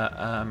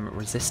her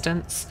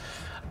resistance.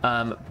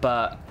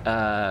 But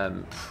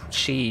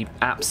she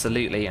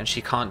absolutely, and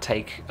she can't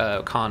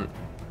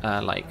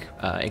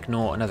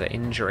ignore another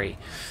injury.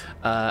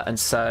 And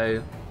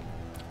so,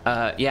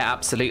 yeah,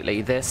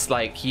 absolutely. This,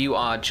 like, you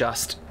are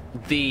just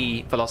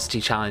the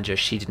velocity challenger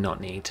she did not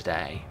need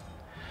today.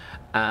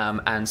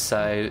 And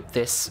so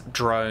this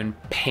drone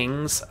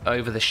pings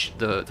over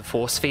the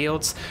force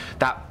fields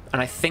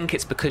and I think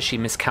it's because she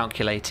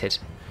miscalculated.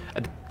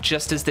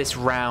 Just as this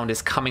round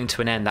is coming to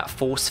an end, that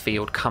force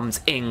field comes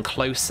in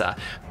closer,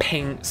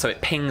 so it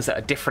pings at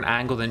a different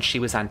angle than she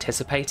was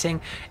anticipating,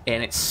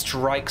 and it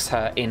strikes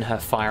her in her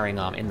firing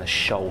arm in the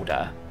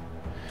shoulder.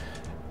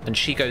 And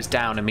she goes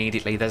down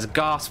immediately. There's a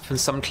gasp from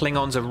some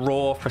Klingons, a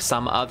roar for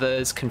some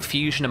others,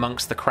 confusion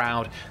amongst the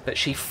crowd, that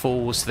she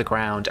falls to the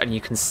ground, and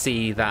you can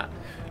see that,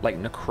 like,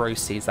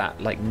 necrosis,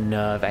 that, like,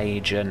 nerve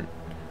agent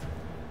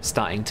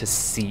starting to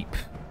seep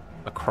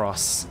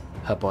across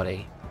her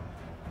body.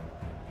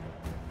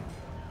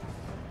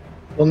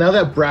 Well, now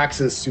that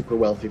Brax is super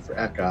wealthy for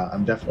Eka,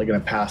 I'm definitely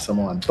going to pass him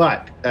on.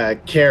 But,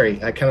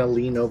 Carrie, I kind of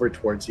lean over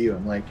towards you.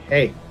 I'm like,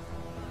 hey,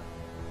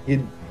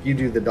 you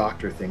do the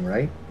doctor thing,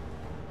 right?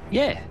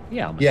 Yeah,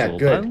 I'm a Yeah, sore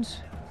good. bones.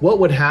 What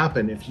would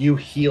happen if you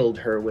healed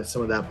her with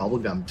some of that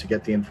bubblegum to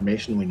get the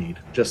information we need?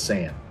 Just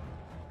saying.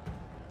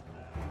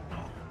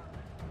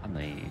 I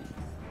mean,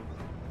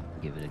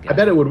 give it a go. I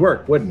bet it would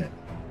work, wouldn't it?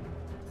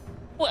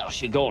 Well,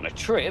 she'd go on a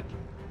trip,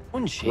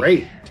 wouldn't she?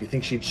 Great. Do you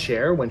think she'd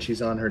share when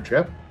she's on her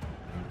trip?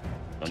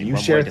 Do Only you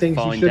one share way to things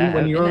you find shouldn't out,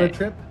 when you're on a innit?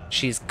 trip?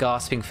 She's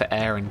gasping for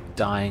air and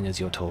dying as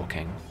you're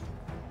talking.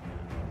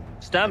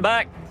 Stand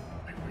back.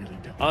 I really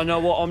don't. I know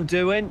what I'm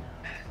doing.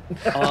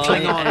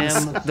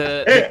 Klingons,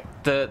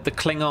 the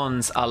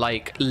Klingons are,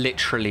 like,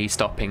 literally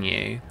stopping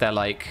you. They're,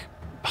 like,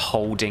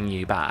 holding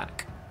you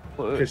back.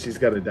 Because she's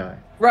got to die.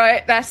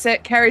 Right, that's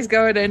it. Carrie's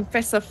going in,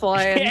 fists are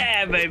flying.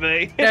 Yeah,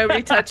 baby.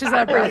 Nobody touches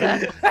her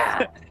brother.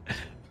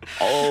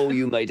 Oh,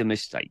 you made a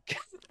mistake.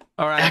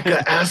 All right.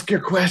 Eka, ask your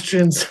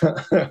questions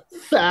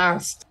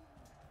fast.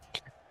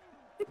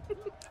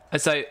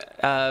 So,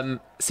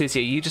 Susie,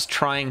 are you just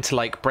trying to,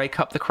 like, break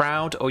up the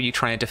crowd, or are you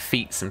trying to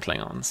defeat some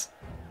Klingons?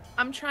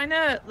 I'm trying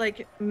to,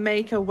 like,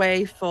 make a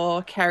way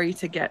for Carrie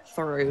to get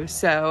through.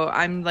 So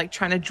I'm, like,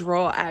 trying to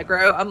draw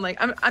aggro.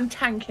 I'm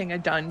tanking a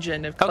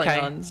dungeon of Okay.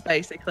 Klingons,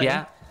 basically.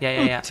 Yeah.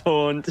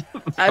 Taunt.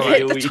 I've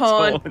hit the AoE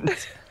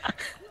taunt.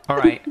 All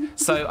right.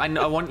 So I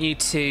want you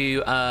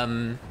to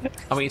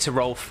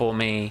roll for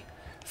me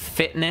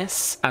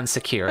fitness and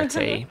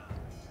security.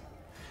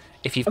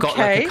 If you've got,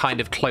 like, Okay. a kind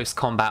of close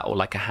combat or,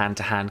 like, a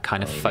hand-to-hand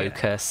kind of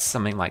focus,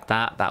 something like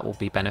that, that will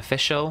be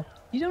beneficial.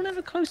 You don't have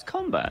a close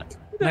combat.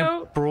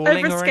 No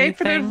brawling or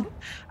anything?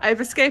 I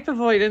have escape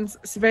avoidance,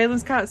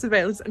 surveillance, counter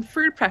surveillance, and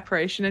food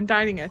preparation and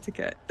dining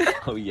etiquette.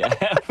 Oh yeah,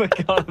 I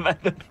forgot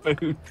about the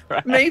food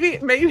prep.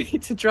 maybe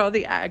to draw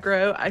the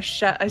aggro, I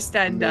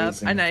stand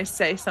Amazing. up and I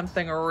say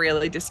something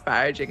really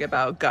disparaging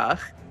about Gach.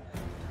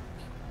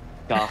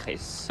 Gach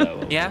is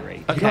so Yeah,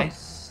 overrated. okay. He's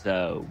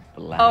so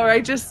bland. Or I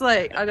just,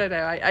 like, I don't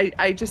know,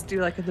 I just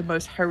do, like, the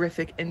most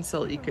horrific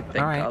insult you could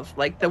think Alright. of.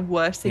 Like, the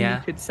worst thing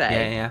you could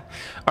say. Yeah.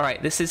 All right,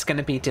 this is going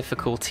to be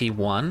difficulty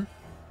 1.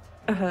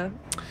 Uh-huh.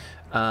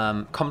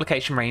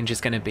 Complication range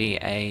is going to be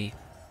a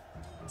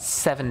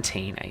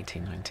 17,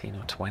 18, 19,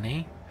 or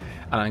 20.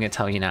 And I'm going to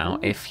tell you now,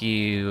 if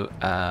you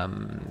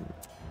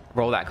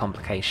roll that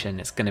complication,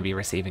 it's going to be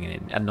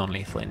receiving a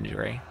non-lethal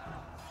injury.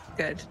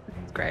 Good.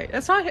 Great.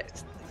 That's why.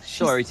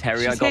 Sorry,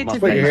 Terry, I she's got here my to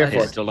What you're be here face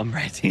for. pistol. I'm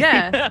ready.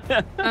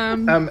 Yeah.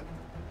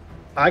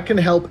 I can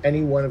help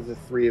any one of the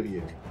three of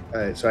you.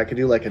 So I could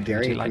do like a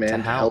daring like to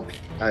command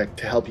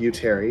to help you,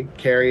 Terry.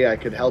 Carrie, I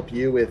could help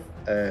you with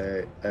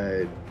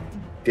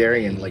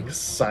daring and like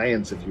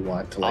science if you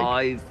want to like.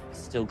 I've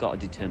still got a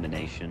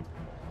determination.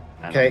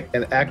 Okay,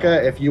 and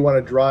Eka, if you want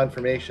to draw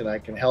information, I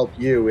can help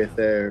you with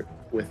a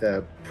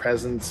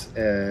presence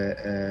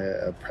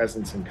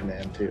and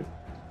command too.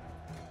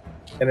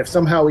 And if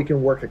somehow we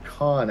can work a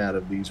con out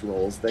of these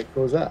rolls, that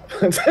goes up.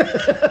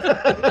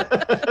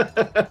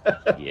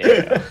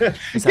 Yeah.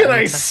 Can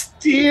I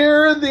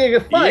steer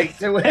the fight?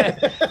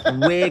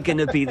 We're going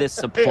to be the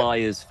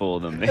suppliers for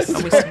them this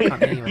Oh, we time. still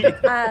can't hear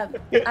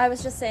you. I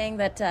was just saying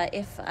that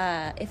if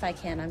I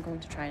can, I'm going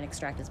to try and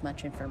extract as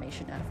much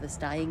information out of this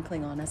dying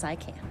Klingon as I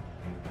can.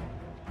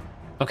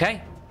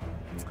 Okay.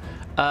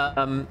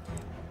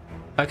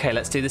 Okay,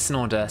 let's do this in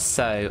order.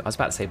 So, I was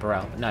about to say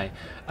Burrell, but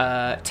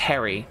no.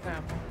 Terry,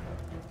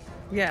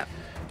 Yeah.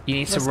 you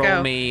need to Let's roll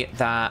go. me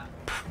that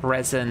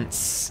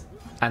presence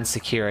and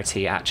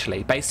security,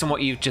 actually. Based on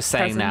what you've just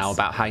saying now Presence.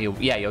 about how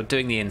you're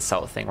doing the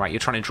insult thing, right? You're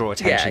trying to draw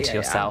attention to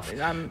yourself.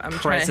 I'm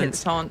trying to hit the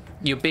taunt.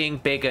 You're being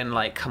big and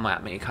like, come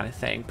at me kind of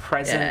thing.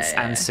 Presence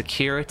and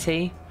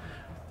security,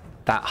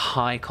 that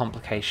high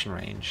complication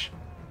range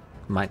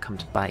might come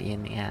to bite you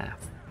in the ass.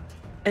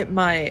 It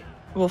might.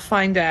 We'll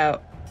find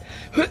out.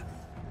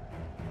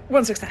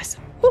 One success.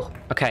 Whew.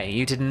 Okay,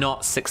 you did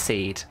not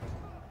succeed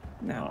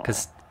No.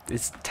 because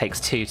it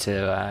takes 2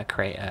 to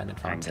create an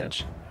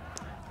advantage.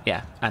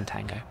 Yeah, and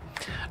Tango.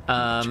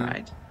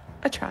 I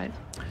tried.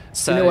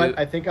 So You know what?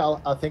 I think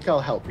I'll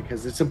help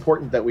because it's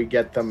important that we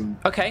get them.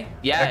 okay,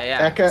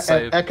 yeah.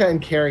 Eka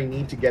and Carrie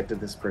need to get to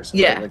this person.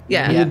 Yeah, Like,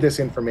 yeah. We Yeah. need this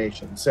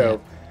information.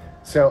 So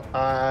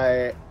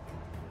I.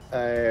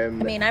 I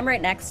mean, I'm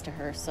right next to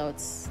her, so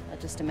it's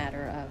just a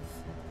matter of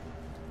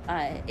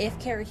if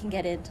Carrie can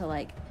get in to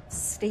like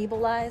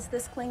stabilize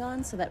this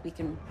Klingon so that we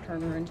can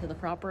turn her into the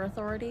proper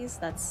authorities.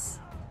 That's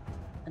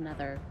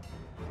another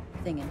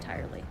thing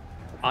entirely.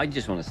 I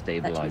just want to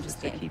stabilize her changes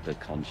to game. keep her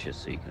conscious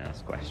so you can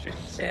ask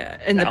questions. Yeah.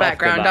 In the After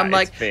background, that, I'm it's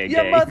like, fair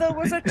your game." mother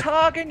was a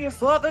Targan. Your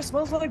father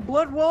smells like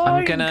blood wine.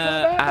 I'm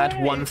gonna Come add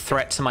back." 1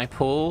 threat to my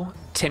pool.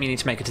 Tim, you need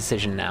to make a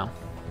decision now.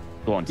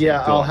 Go on, Tim,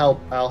 Yeah, go I'll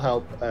on.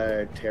 help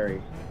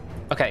Terry.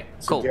 Okay,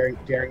 So cool.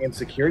 daring and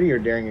security or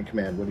daring and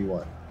command? What do you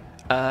want?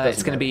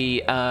 It's going to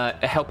be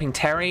helping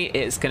Terry.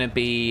 It's going to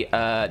be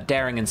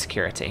daring and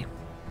security.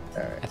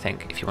 All right. I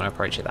think if you want to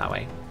approach it that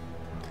way.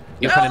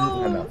 You're kind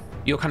of Enough.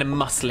 you're kind of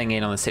muscling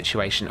in on the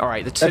situation. All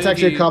right, the two That's of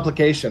actually you, a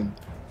complication.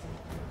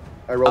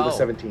 I rolled Oh. a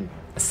 17.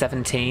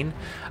 17.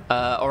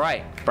 All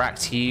right,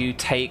 Brax, you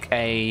take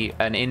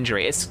an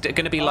injury. It's going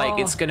to be like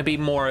it's going to be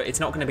more. It's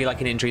not going to be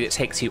like an injury that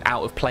takes you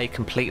out of play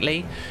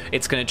completely.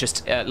 It's going to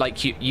just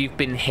like you've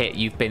been hit,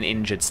 you've been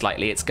injured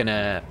slightly. It's going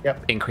to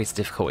Yep. increase the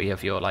difficulty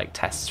of your like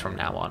tests from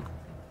now on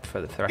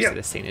for the rest Yep. of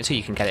this scene until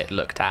you can get it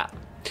looked at.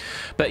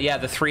 But yeah,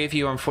 the three of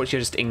you are unfortunately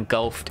just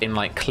engulfed in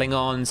like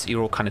Klingons.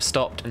 You're all kind of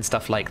stopped and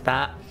stuff like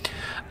that.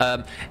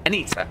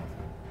 Anita,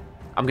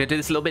 I'm going to do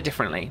this a little bit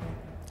differently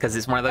because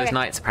it's one of those Okay.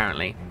 nights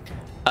apparently.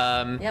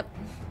 Yep.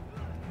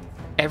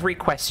 Every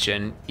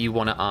question you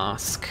want to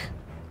ask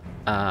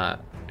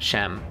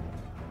Shem,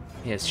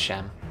 here's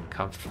Shem.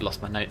 I've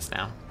lost my notes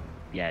now.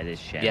 Yeah, it is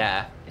Shem.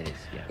 Yeah. It is,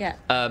 yeah.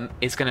 Yeah.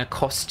 Is going to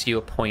cost you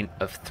a point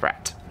of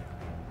threat.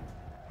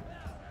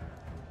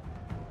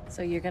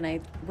 So you're gonna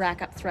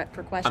rack up threat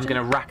per question. I'm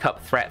going to rack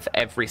up threat for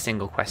every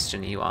single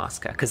question you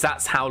ask her because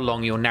that's how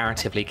long you're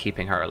narratively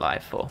keeping her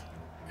alive for.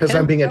 Because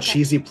I'm being a Okay.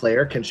 cheesy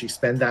player, can she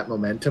spend that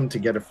momentum to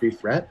get a free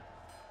threat?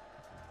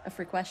 a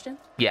free question.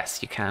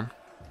 Yes, you can.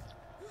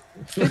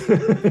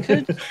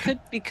 Could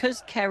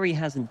because Kerry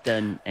hasn't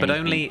done anything. But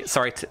only,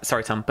 sorry,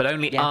 Tom, but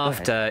only Yeah, go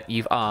ahead. after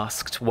you've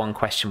asked one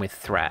question with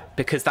threat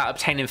because that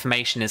obtained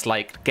information is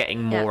like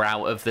getting more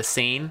out of the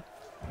scene.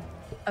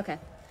 Okay.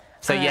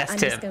 So yes, I'm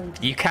Tim, just going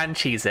to- you can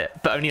cheese it,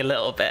 but only a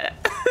little bit.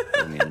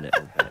 Only a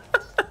little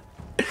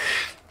bit.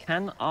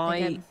 Can I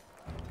Again.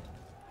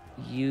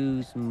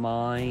 use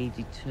my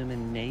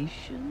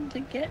determination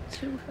to get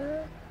to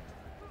her?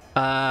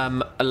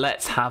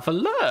 Let's have a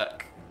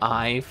look.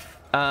 I've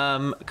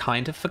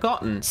kind of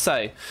forgotten.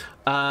 So,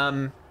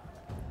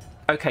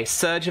 okay,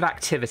 surge of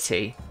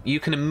activity. You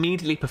can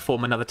immediately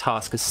perform another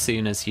task as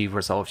soon as you've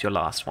resolved your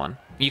last one.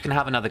 You can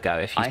have another go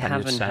if you I spend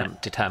your haven't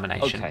had-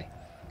 determination. Okay.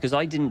 Because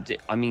I didn't.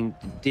 I mean,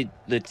 did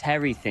the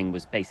Terry thing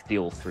was basically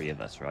all three of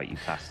us, right? You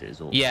passed it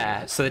as all. three of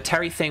Yeah, us. so the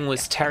Terry thing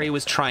was Terry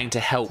was trying to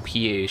help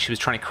you. She was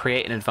trying to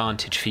create an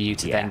advantage for you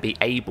to Yeah. then be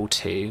able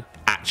to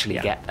actually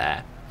Yeah. get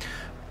there.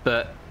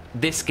 But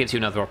this gives you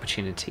another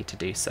opportunity to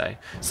do so.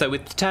 So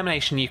with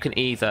determination, you can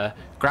either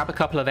grab a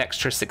couple of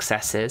extra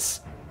successes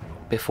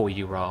before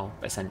you roll,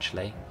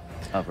 essentially,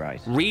 Oh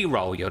right.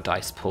 re-roll your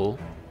dice pool,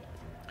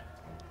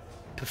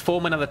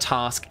 perform another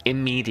task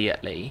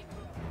immediately,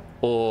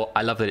 or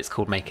I love that it's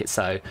called Make It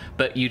So,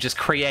 but you just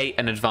create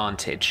an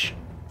advantage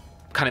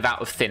kind of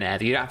out of thin air.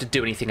 You don't have to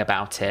do anything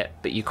about it,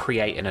 but you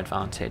create an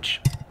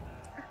advantage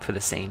for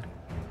the scene.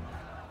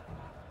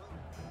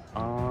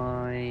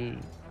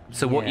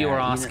 So what you're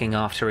asking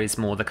after is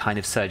more the kind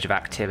of surge of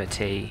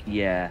activity bit.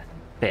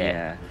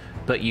 Yeah.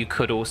 But you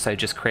could also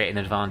just create an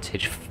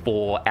advantage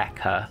for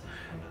Eka,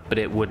 but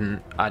it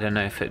wouldn't, I don't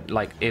know if it,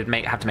 like, it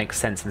would have to make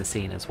sense in the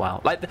scene as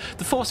well. Like,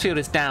 the force field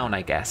is down,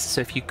 I guess, so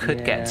if you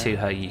could get to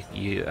her,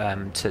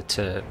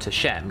 to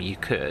Shem, you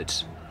could.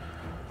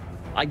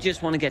 I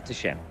just want to get to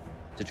Shem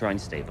to try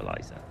and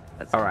stabilize her.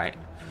 That's all right.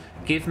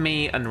 Give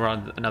me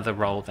another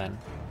roll then.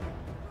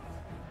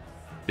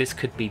 This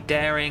could be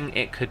daring,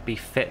 it could be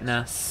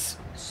fitness.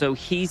 So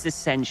he's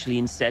essentially,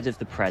 instead of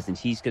the present,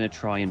 he's going to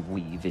try and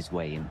weave his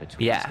way in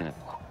between. Yeah. He's gonna,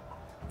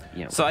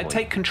 you know, so I'd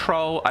take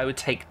control, I would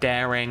take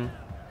daring.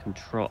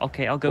 Control.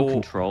 Okay, I'll go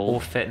control.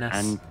 Or fitness.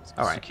 And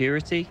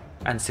security?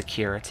 And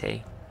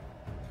security.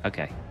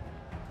 Okay.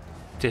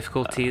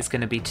 Difficulty is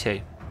going to be 2.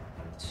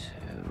 2.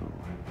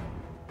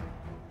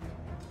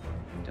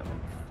 Don't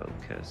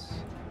focus.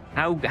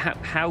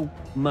 How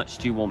much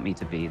do you want me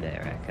to be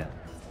there, Eka?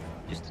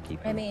 Just to keep.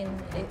 I mean,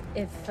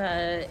 if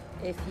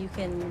you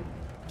can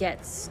get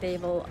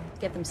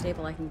them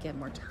stable, I can get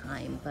more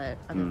time. But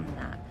other than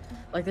that,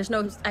 like, there's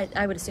no.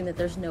 I would assume that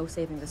there's no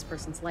saving this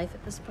person's life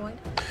at this point.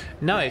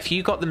 No, if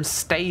you got them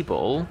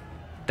stable,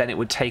 then it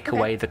would take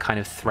away the kind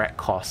of threat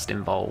cost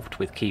involved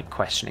with keep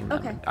questioning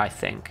them. I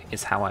think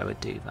is how I would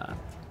do that.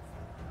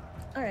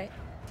 All right.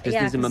 Because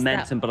there's a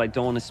momentum, but I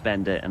don't want to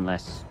spend it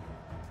unless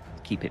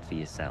keep it for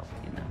yourself.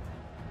 You know.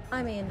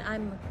 I mean,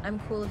 I'm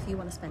cool if you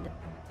want to spend it.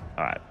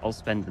 All right, I'll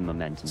spend the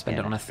momentum. Spend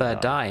it on a third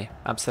die.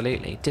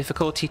 Absolutely.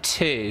 Difficulty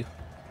 2.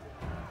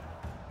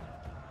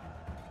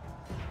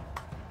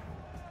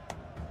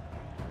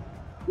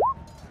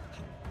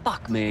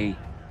 Fuck me.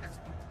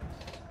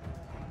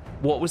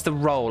 What was the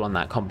roll on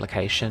that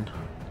complication?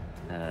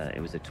 It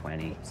was a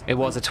 20. It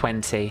was a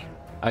 20.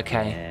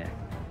 Okay.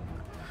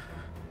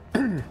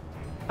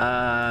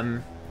 Yeah.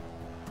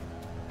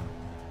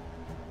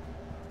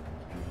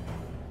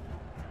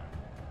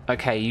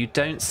 Okay, you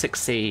don't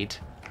succeed.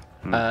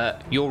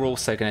 You're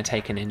also going to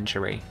take an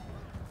injury,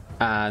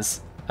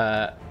 as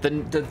the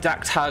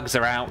DAC tugs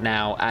are out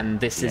now, and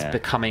this is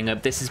becoming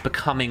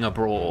a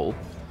brawl.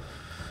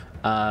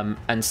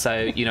 And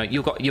so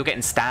you're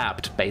getting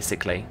stabbed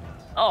basically.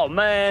 Oh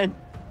man.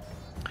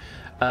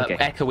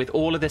 Eka, with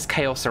all of this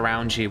chaos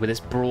around you, with this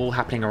brawl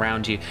happening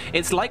around you,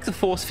 it's like the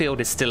force field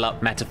is still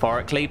up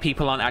metaphorically.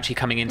 People aren't actually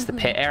coming into the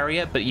pit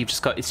area, but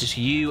it's just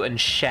you and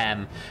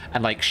Shem,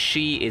 and like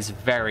she is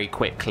very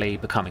quickly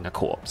becoming a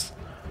corpse.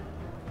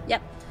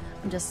 Yep.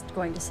 I'm just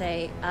going to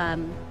say,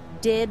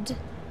 did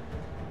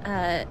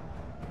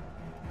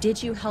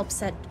you help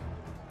set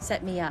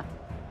me up?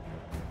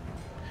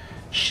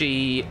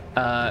 She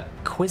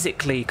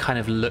quizzically kind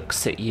of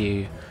looks at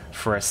you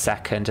for a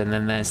second, and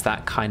then there's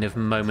that kind of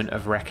moment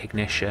of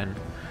recognition,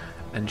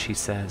 and she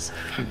says,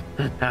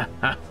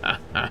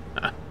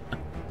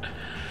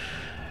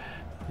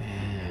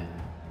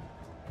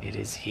 "It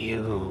is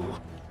you."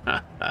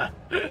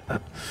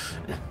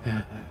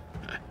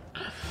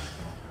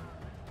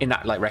 In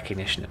that, like,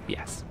 recognition of,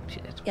 yes, she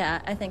did.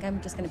 Yeah, I think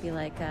I'm just going to be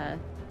like,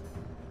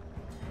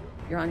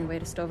 you're on your way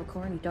to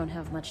Stovercore and you don't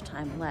have much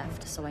time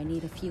left, so I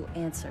need a few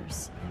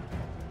answers.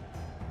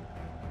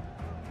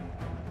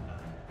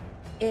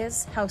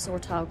 Is House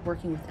Ortog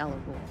working with Ella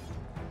Rule?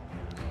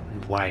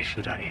 Why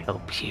should I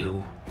help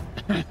you?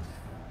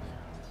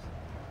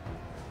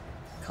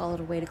 Call it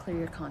a way to clear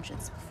your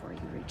conscience before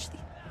you reach the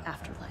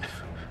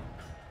afterlife.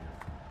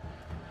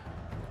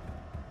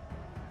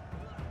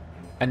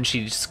 And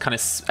she just kind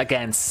of,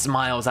 again,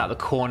 smiles out the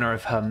corner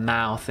of her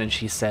mouth, and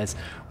she says,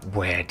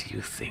 "Where do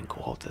you think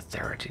all the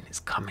Theragen is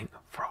coming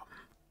from?"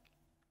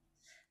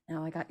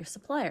 Now I got your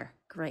supplier.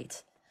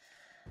 Great.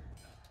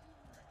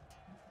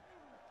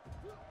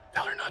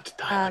 Tell her not to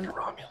die like a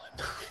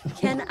Romulan.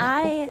 Can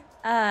I,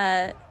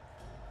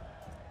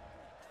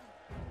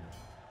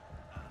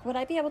 would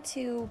I be able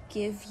to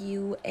give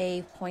you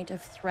a point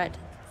of threat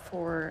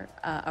for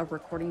a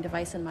recording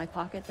device in my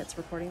pocket that's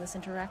recording this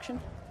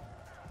interaction?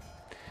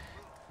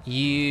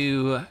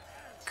 You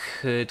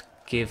could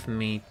give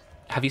me...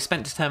 Have you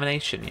spent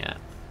determination yet?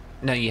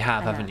 No, you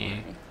have, haven't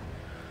you?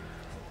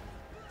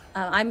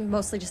 I'm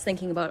mostly just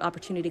thinking about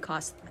opportunity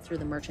costs through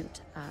the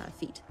merchant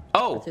feat.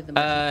 Oh,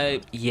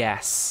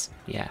 yes.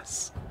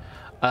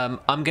 I'm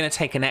going to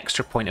take an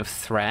extra point of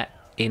threat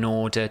in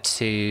order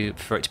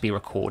for it to be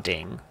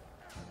recording.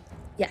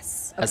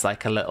 Yes. Okay. As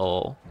like a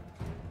little...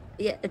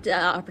 Yeah,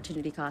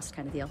 opportunity cost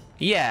kind of deal.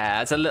 Yeah,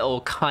 as a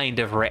little kind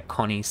of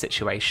retconny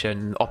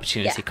situation,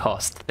 opportunity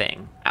cost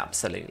thing.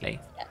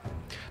 Absolutely. Yeah.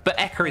 But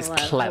Eka is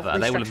clever.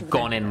 They will have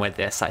gone in with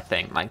this, I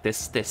think. Like,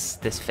 this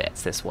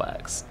fits, this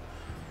works.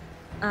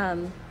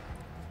 So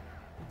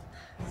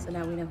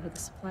now we know who the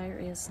supplier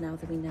is. Now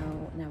we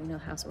know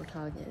House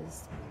Ortog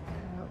is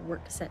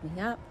work to set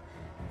me up,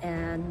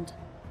 and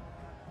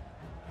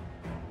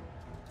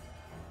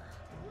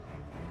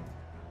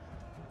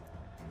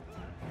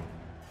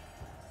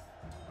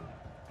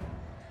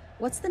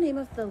What's the name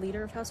of the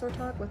leader of House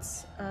Ortog?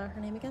 What's her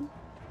name again?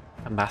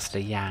 Ambassador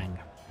Yang.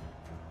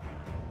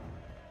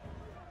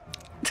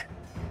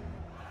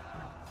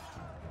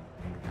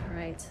 All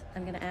right,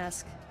 I'm gonna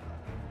ask.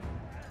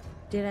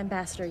 Did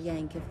Ambassador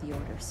Yang give the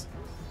orders?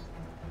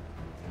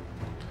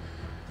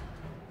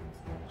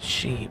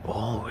 She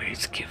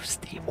always gives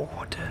the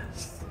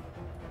orders.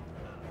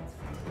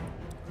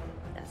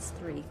 That's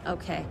 3.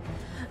 Okay.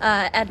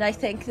 And I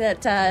think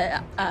that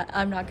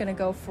I'm not going to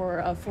go for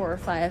a 4 or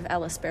 5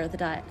 Alice Spare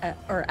the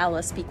or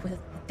Alice Speak with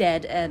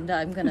Dead, and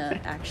I'm going to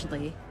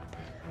actually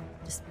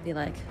just be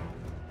like,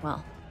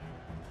 well,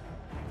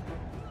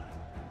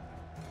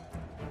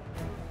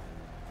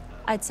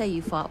 I'd say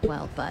you fought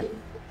well, but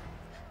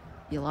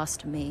you lost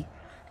to me.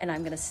 And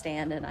I'm going to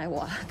stand and I'm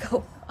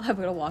going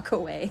to walk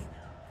away.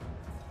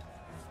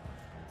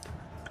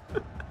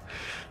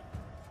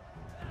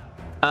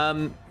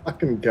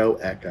 Fucking go,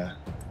 Eka.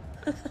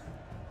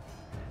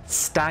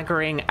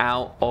 Staggering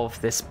out of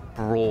this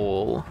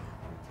brawl.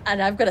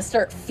 And I'm going to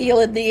start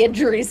feeling the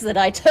injuries that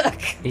I took.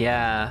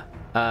 Yeah.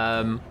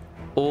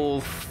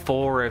 All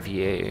 4 of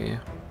you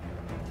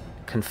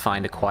can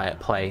find a quiet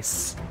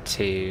place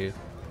to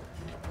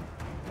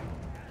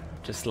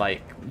just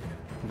like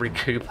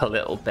recoup a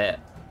little bit.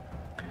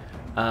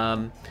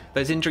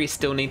 Those injuries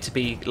still need to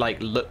be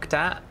like looked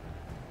at.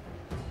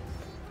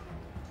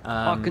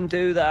 I can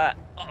do that.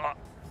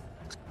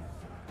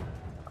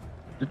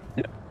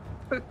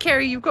 But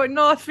Carrie, you've got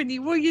knife in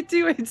you. What are you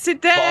doing?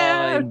 Sit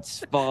down. Fine,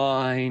 it's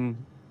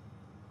fine.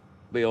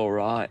 Be all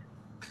right.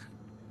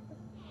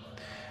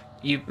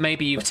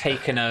 You've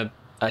taken a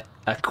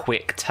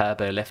quick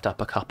turbo lift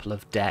up a couple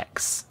of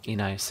decks, you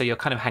know, so you're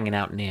kind of hanging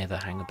out near the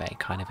hangar bay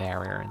kind of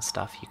area and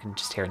stuff. You can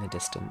just hear in the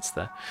distance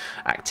the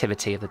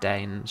activity of the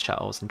day and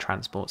shuttles and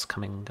transports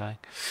coming and going.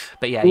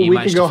 But yeah, Ooh, you we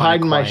managed can go to find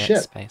hide a in my quiet ship.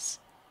 space.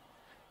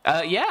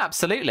 Yeah,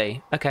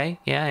 absolutely. Okay,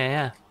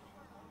 yeah.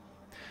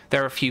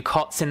 There are a few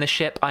cots in the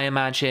ship, I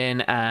imagine,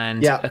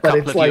 and Yeah, a but couple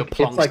it's of you like- are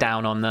plonked it's like-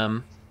 down on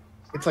them.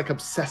 It's like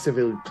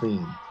obsessively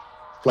clean.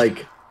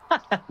 Like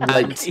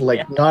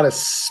not a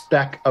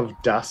speck of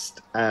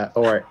dust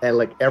or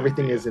like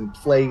everything is in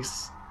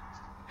place.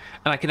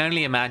 And I can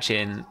only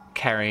imagine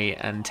Kerry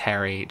and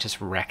Terry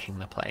just wrecking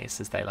the place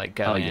as they like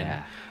go in.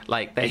 Yeah.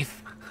 Like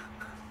they've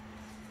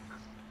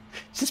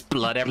just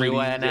blood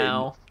everywhere Bleeding.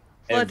 now.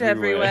 Blood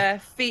everywhere.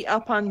 Feet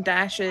up on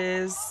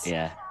dashes.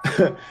 Yeah.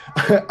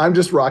 I'm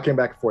just rocking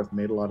back and forth.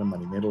 Made a lot of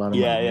money. Made a lot of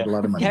money. Yeah. Made a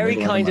lot of money. Kerry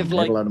made a lot kind of of money,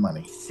 like made a lot of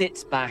money.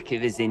 sits back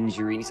of his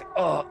injury and he's like,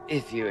 oh,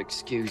 if you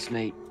excuse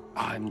me,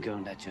 I'm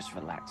going to just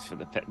relax for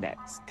the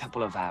next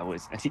couple of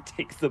hours. And he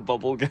takes the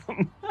bubble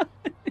gum.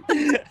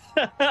 You're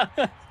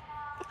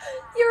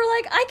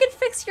like, I can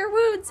fix your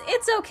wounds.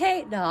 It's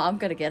okay. No, I'm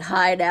going to get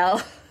high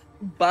now.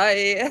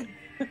 Bye.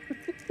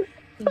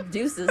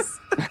 Deuces.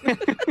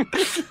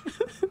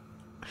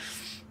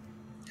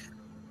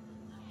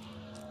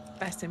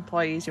 Best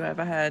employees you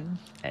ever had.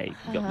 Hey,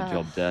 you got the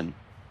job done.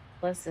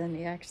 Listen,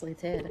 you actually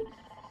did.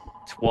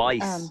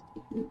 Twice.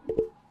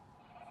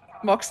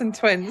 Moxon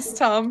twins,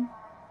 Tom.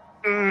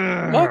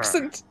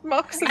 Moxon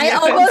I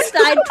almost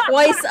died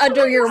twice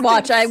under your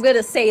watch. I'm going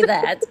to say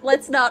that.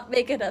 Let's not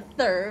make it a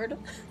third.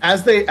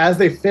 As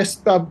they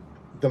fist bump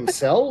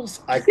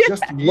themselves, I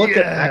just look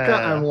at Eka.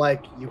 I'm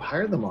like, you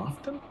hire them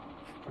often?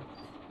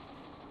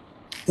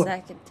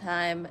 Second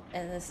time,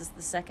 and this is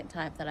the second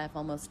time that I've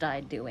almost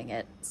died doing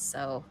it.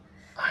 So,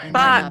 it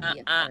But- might not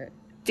be a third.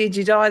 Did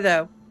you die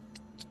though?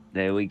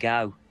 There we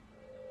go.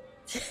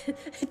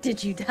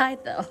 Did you die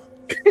though?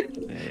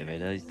 There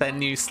it is. Their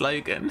new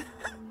slogan.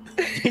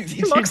 Did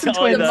you Moxon die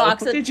twins. though?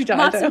 Moxon, Did you die,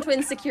 Moxon though?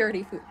 Twin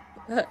security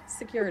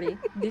security.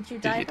 Did you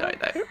die? Did you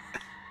die though?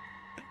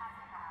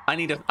 I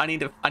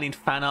need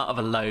fan art of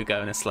a logo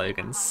and a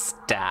slogan.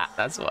 Stat.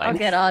 That's what I I'll need.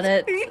 get on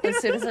it as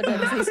soon as I'm done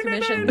with these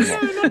commissions.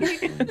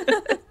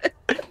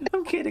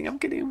 I'm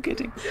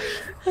kidding.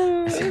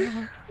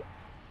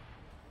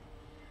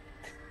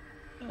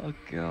 Oh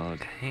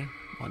god. Okay,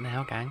 what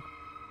now, gang?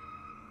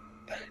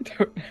 I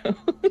don't know.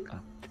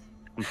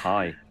 I'm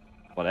high.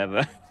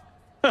 Whatever.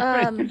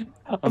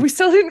 We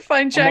still didn't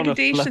find I'm on a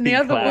Jagadish and the fluffy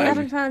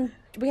other cloud. one.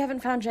 we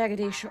haven't found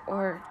Jagadish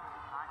or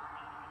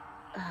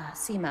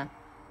Seema.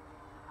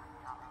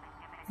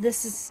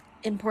 This is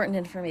important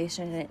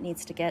information, and it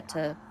needs to get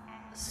to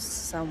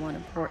someone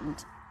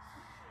important.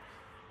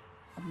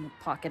 I'm gonna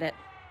pocket it.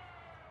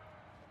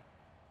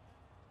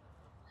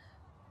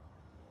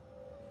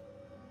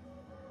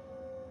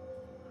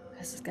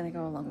 This is gonna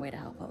go a long way to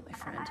help out my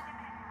friend.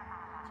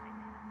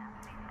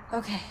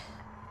 Okay.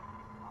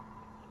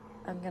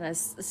 I'm gonna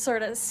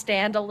sort of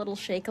stand a little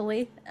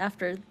shakily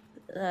after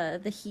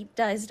the heat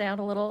dies down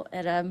a little,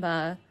 and I'm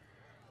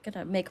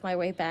gonna make my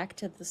way back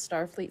to the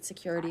Starfleet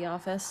security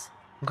office.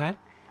 Okay.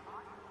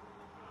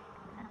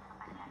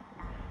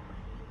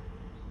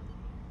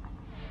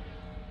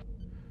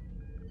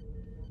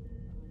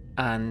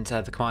 And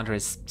the commander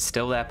is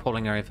still there,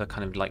 pulling over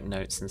kind of like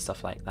notes and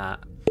stuff like that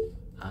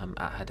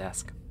at her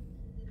desk.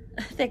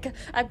 I think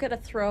I'm gonna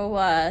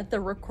throw the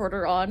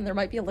recorder on. There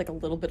might be like a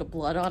little bit of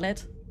blood on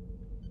it.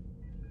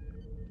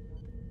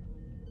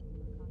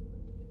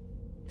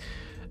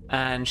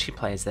 And she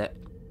plays it.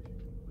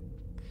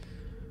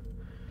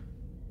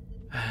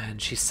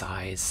 And she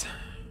sighs.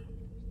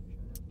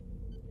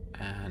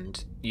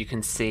 And you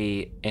can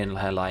see in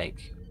her,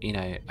 like, you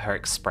know, her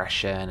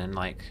expression and,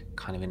 like,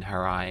 kind of in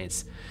her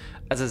eyes.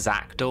 As a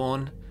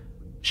Zakdawn,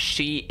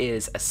 she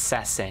is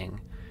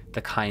assessing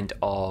the kind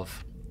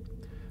of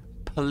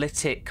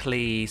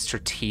politically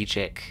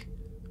strategic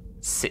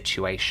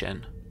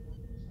situation.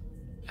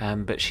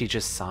 But she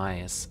just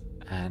sighs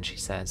and she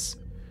says,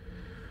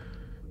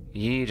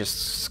 "You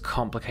just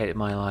complicated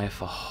my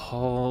life a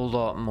whole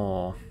lot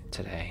more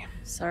today."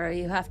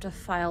 Sorry, you have to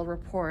file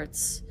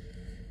reports.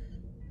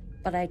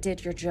 But I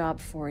did your job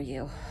for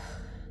you.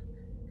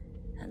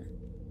 And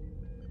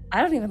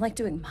I don't even like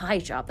doing my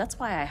job. That's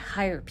why I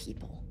hire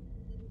people.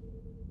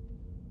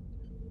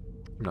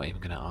 I'm not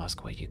even going to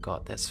ask where you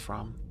got this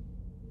from.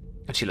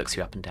 And she looks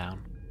you up and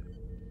down.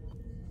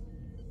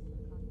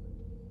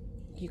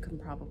 You can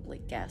probably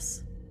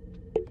guess.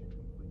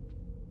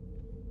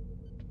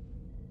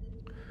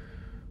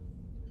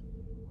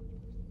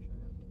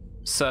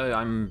 So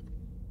I'm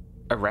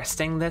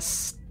arresting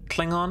this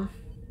Klingon?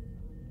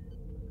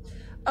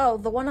 Oh,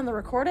 the one on the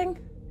recording?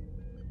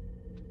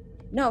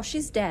 No,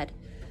 she's dead.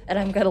 And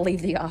I'm gonna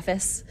leave the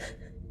office.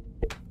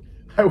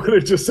 I would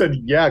have just said,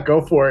 yeah,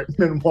 go for it, and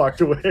then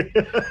walked away.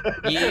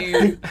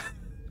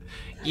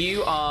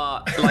 You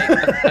are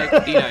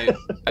like, you know,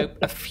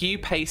 a few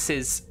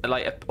paces,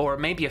 like, or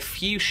maybe a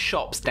few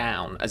shops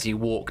down as you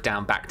walk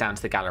down back down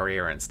to the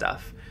Galleria and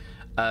stuff.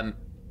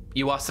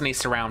 You are suddenly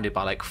surrounded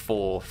by like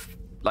 4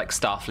 like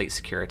Starfleet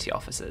security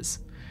officers,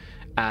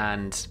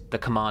 and the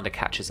commander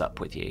catches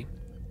up with you,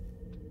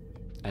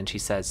 and she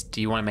says,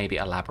 "Do you want to maybe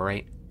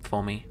elaborate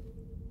for me?"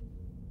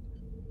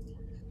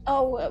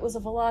 Oh, it was a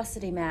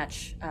velocity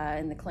match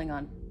in the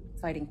Klingon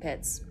fighting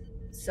pits.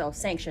 So,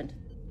 sanctioned.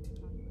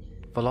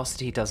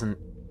 Velocity doesn't...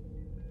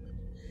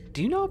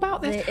 Do you know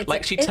about this? It's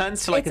like, she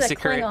turns to like a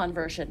security... It's a Klingon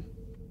version.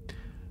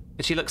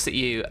 She looks at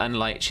you and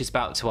like she's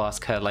about to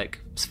ask her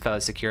like fellow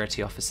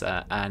security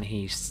officer, and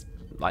he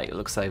like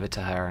looks over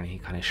to her and he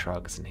kind of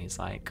shrugs and he's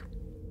like,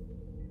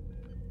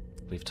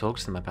 "We've talked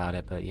to them about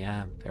it, but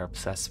yeah, they're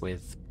obsessed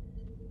with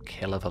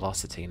killer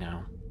velocity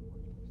now."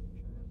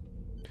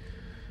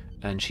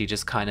 And she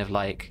just kind of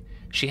like,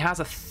 she has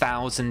a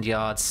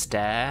 1,000-yard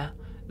stare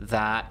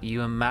that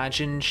you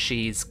imagine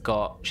she's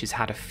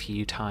had a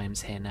few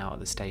times here now at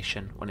the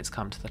station when it's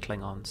come to the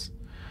Klingons.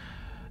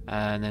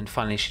 And then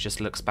finally she just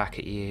looks back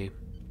at you.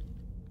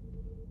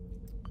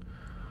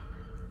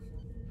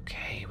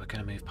 Okay, we're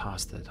going to move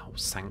past the whole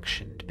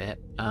sanctioned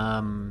bit.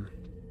 I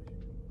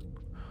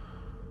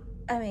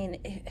mean...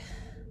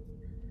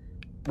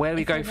 Where do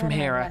we if go you're from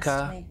gonna here, arrest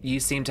Eka? me- You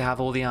seem to have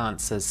all the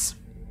answers.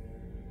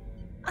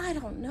 I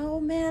don't know,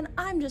 man.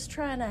 I'm just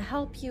trying to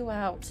help you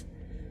out.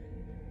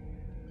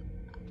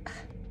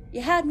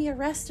 You had me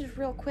arrested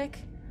real quick.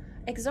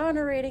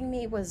 Exonerating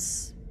me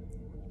was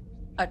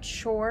a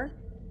chore.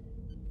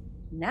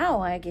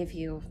 Now I give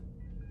you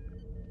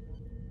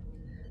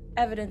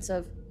evidence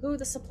of who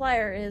the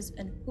supplier is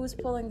and who's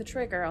pulling the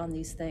trigger on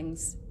these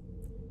things.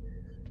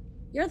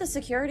 You're the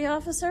security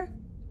officer?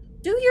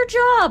 Do your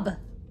job!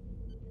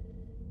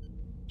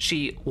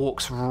 She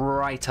walks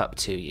right up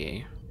to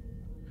you,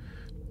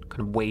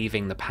 kind of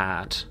waving the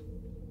pad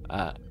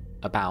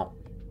about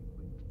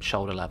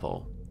shoulder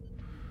level.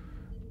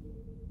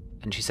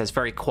 And she says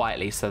very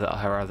quietly so that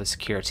her other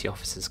security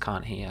officers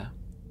can't hear,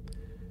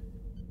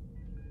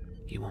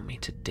 "You want me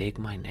to dig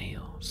my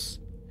nails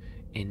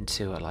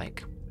into a,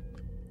 like,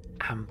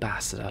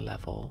 ambassador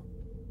level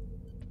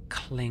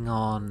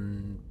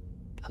Klingon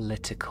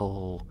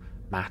political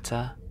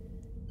matter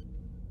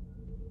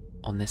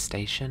on this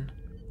station?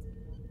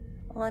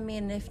 Well, I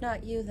mean, if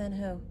not you, then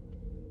who?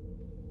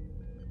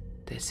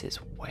 This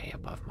is way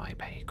above my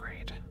pay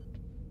grade."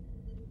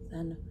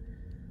 Then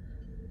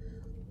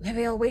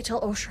maybe I'll wait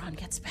till Oshron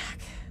gets back.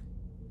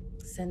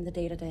 Send the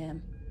data to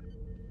him.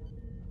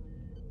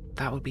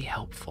 That would be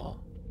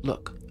helpful.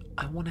 Look,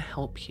 I want to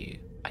help you.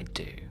 I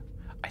do.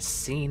 I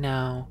see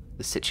now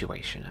the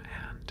situation at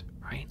hand,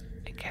 right?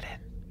 I get it.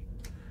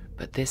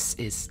 But this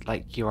is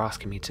like, you're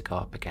asking me to go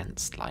up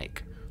against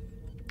like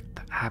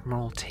the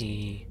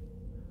Admiralty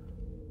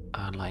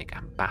and like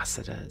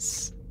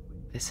ambassadors.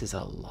 This is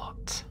a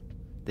lot.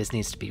 This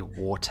needs to be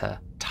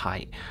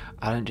watertight.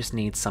 I don't just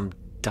need some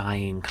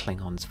dying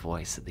Klingon's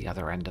voice at the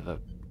other end of a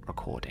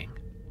recording.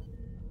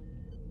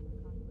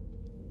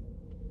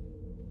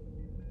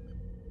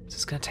 So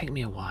it's going to take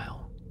me a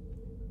while.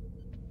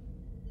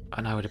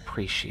 And I would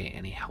appreciate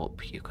any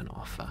help you can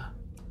offer.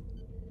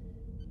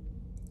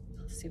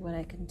 I'll see what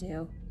I can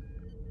do.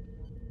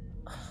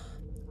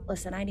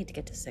 Listen, I need to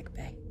get to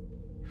sickbay.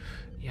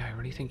 Yeah, I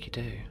really think you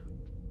do.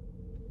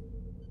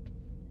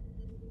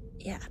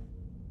 Yeah.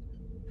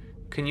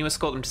 Can you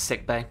escort them to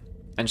sickbay?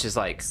 And she's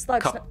like,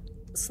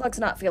 Slug's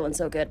not feeling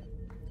so good.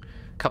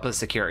 couple of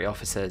security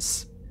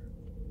officers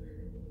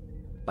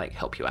like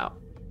help you out.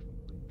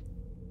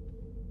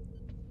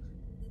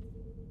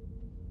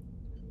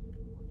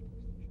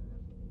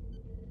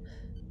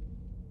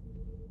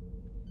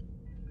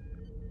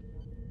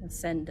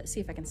 See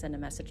if I can send a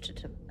message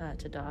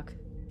to Doc.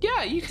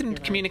 Yeah, you can be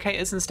like-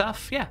 communicators and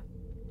stuff. Yeah.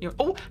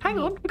 Oh, hang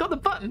on, we got the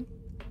button.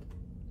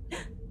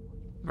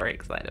 Very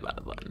excited about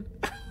the button.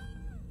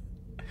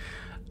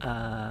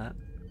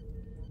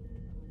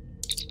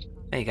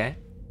 There you go.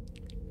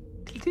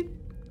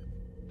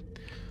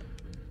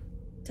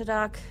 To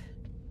Doc,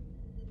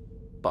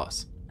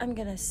 Boss. I'm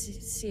gonna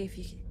see if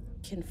you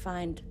can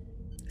find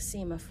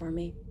Seema for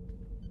me.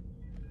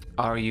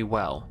 Are you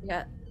well?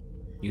 Yeah.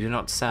 You do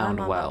not sound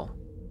I'm well.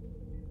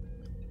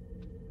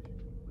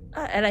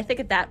 And I think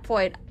at that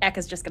point,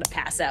 Ekka's just gonna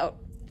pass out.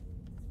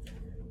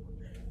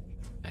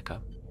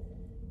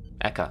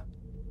 Ekka.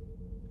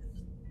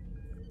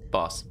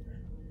 Boss.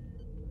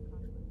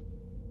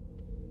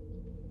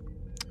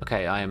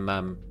 Okay,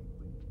 I'm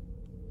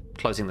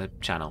closing the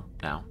channel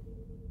now.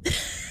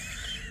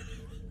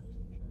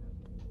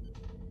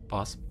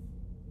 Boss.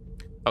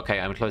 Okay,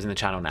 I'm closing the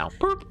channel now.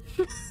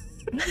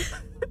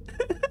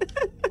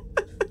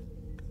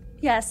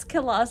 Yes,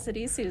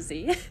 Callosity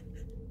Susie.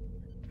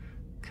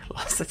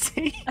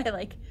 Velocity. I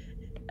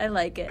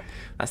like it.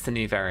 That's the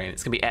new variant.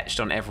 It's gonna be etched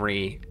on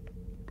every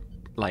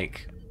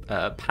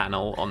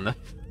panel on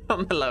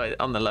the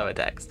lower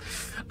decks.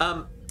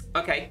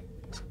 Okay.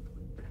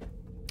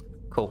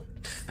 Cool.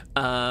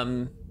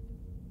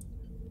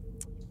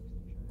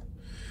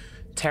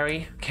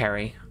 Terry,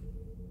 Kerry,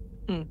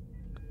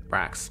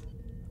 Brax.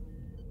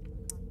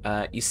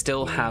 You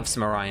still have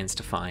some Orions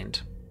to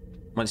find.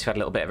 Once you've had a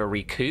little bit of a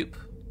recoup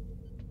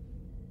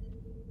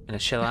and a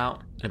chill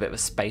out and a bit of a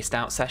spaced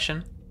out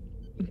session.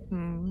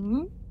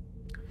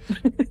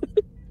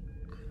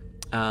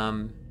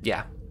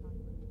 Yeah.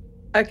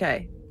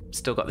 Okay.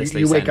 Still got this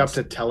You loose wake up ends.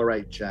 to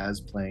Tellarite jazz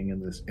playing in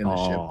the ship.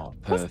 What's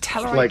Perfect.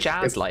 Tellarite Like, jazz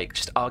it's- like?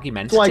 Just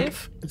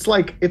argumentative? It's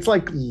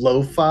like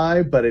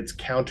lo-fi, but it's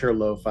counter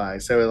lo-fi.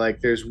 So like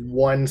there's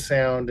one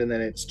sound and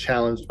then it's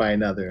challenged by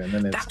another, and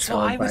then it's That's what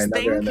I challenged by was another,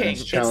 and then thinking.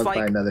 it's It's challenged by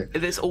like another.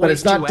 there's always But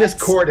it's not duets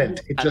discordant.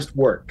 It and- just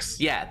works.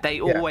 Yeah,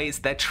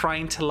 they're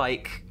trying to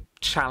like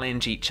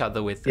challenge each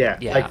other with them.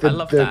 Yeah, like I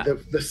love that.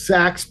 the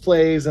sax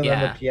plays and then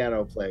Yeah. the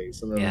piano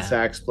plays and then Yeah. the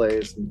sax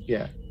plays, and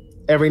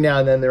every now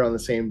and then they're on the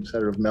same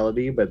sort of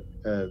melody, but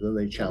then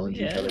they challenge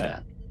each other. Yeah.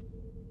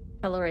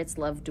 Tellarites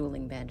love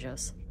dueling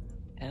banjos.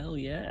 Hell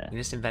yeah. We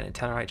just invented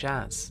Tellarite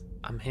jazz.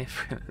 I'm here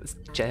for it. It's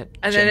And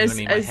then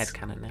genuinely my as-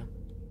 headcanon now.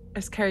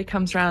 As Kerry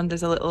comes round,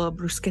 there's a little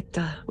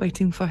bruschetta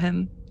waiting for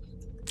him.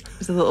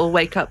 There's a little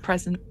wake up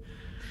present.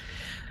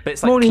 But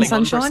it's like Morning Klingon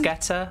sunshine.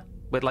 bruschetta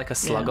with like a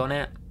slug Yeah. on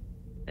it.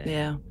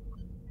 Yeah.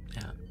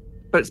 Yeah.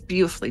 But it's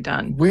beautifully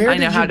done. Where I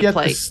know did how you to get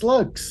play. the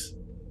slugs?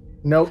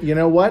 No, you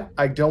know what?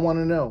 I don't want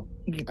to know.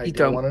 You I don't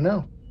don't. want to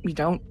know. You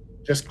don't.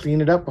 Just clean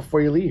it up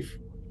before you leave.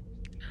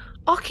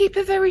 I'll keep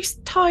a very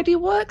tidy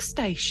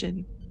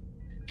workstation.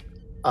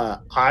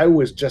 I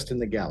was just in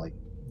the galley.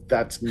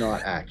 That's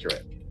not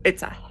accurate.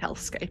 It's a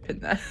hellscape in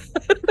there.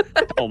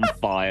 On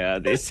fire.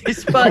 This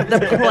is. But the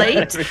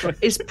plate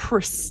is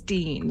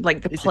pristine.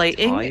 Like the Is a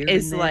plating tire in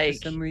is there for like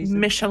some reason?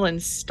 Michelin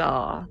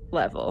star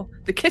level.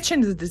 The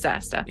kitchen is a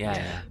disaster.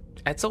 Yeah.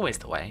 It's always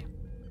the way.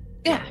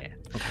 Yeah.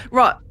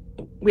 Right.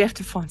 We have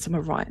to find some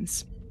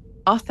Orions.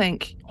 I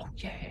think Oh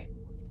yeah.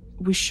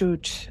 we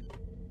should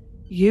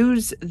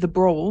use the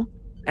brawl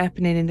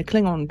happening in the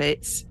Klingon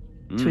bits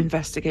to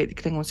investigate the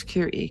Klingon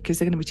security, because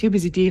they're going to be too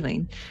busy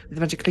dealing with a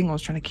bunch of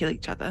Klingons trying to kill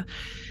each other.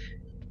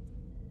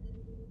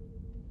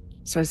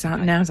 So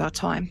now's our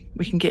time.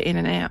 We can get in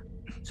and out.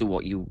 So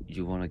what you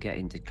want to get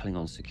into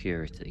Klingon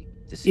security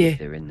to see Yeah. if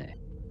they're in there?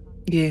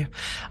 Yeah.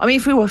 I mean,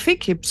 if we were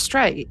thinking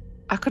straight,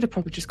 I could have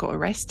probably just got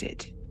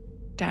arrested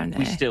down there.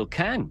 We still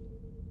can.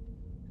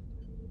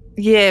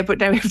 Yeah, but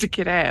now we have to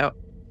get out.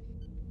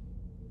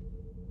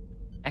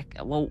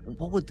 Well,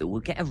 what we'll do, we'll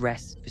get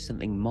arrested for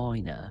something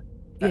minor.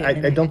 Yeah, I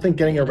and then don't think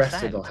getting clean us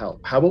arrested will out.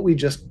 help. How about we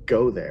just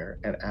go there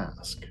and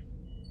ask?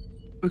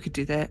 we could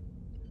do that.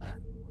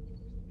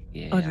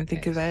 Yeah, I didn't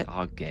think of guess. that.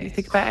 I guess. You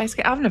think about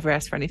asking? I've never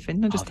asked for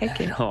anything. I just Oh, take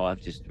it. No, I've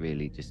just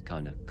really just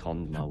kind of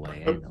conned my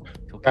way in.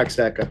 Brax,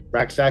 Eka,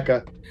 Brax,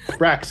 Eka,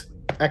 Brax,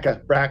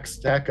 Eka,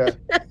 Brax, Eka.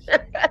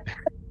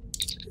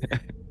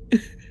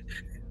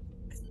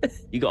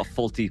 You got a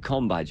faulty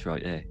comm badge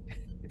right there.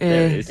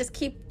 There it is. Just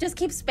keep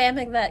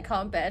spamming that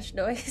comm badge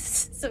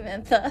noise,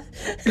 Samantha.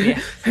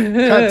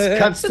 Yeah.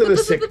 Cuts to the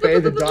sick bay.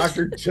 The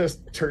doctor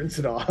just turns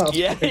it off.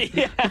 Yeah,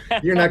 yeah.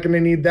 You're not going to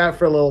need that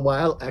for a little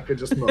while. Eka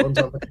just moans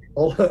on the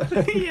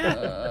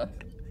table.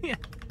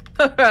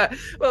 Yeah.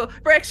 Well,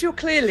 Rex, you're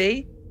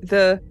clearly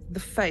the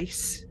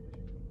face,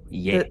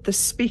 Yeah. the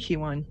speaky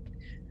one.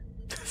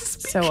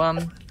 So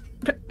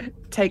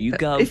take You the,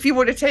 go. if you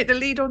want to take the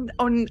lead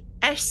on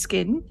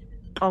asking,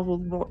 I will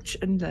watch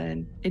and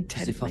learn 'Cause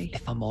intently.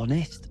 if I'm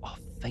honest, I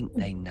think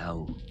they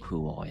know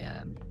who I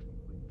am.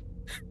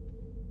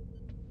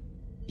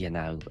 You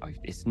know,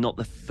 it's not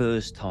the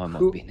first time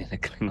Who- I've been in a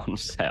Klingon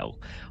cell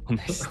on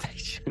this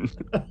station.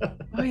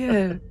 Oh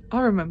yeah,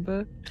 I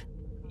remember.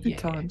 Good Yeah.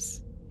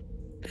 times.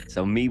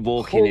 So me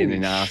walking in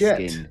Holy and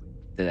shit. asking,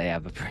 do they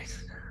have a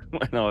prison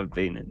when I've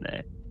been in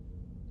there?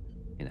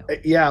 You know,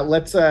 Yeah,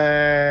 let's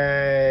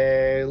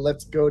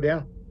go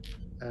down.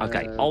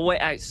 Okay, I'll wait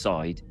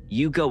outside.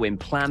 You go in.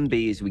 Plan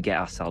B is we get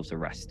ourselves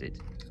arrested.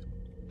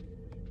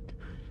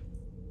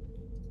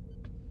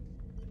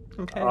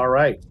 Okay. All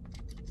right.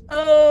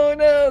 Oh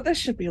no, this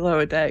should be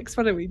lower decks.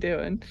 What are we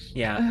doing?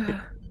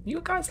 Yeah. You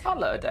guys are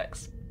lower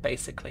decks,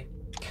 basically.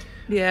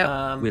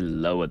 Yeah. We're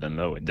lower than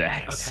lower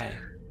decks. Okay.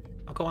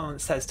 I'll go on that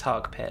says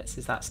Targ Pits.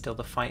 Is that still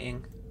the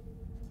fighting?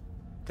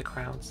 The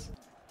crowds?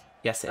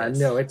 Yes, it is.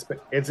 No,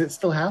 is it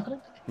still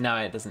happening? No,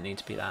 it doesn't need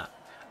to be that.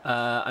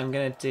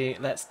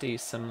 Let's do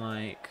some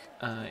like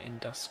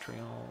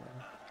industrial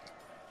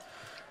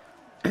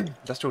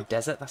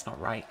desert. That's not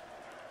right.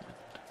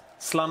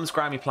 Slums,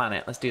 grimy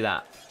planet. Let's do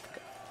that.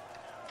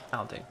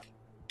 I'll do.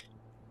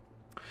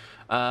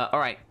 All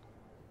right.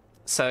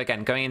 So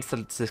again, going into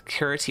the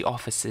security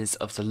offices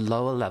of the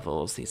lower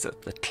levels, these are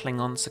the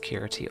Klingon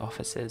security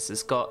offices.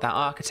 It's got that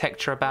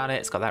architecture about it.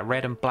 It's got that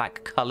red and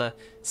black color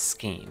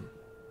scheme.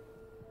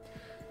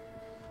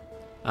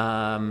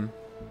 The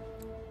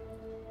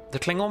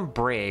Klingon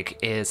brig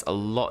is a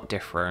lot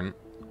different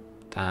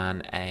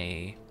than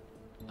a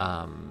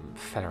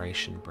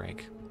Federation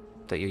brig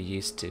that you're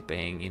used to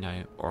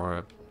being,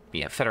 or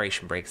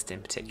Federation brigs in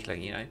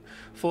particular,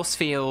 force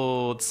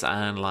fields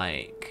and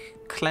like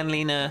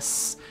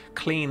cleanliness,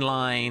 clean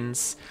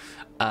lines.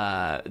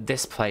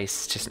 This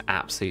place is just an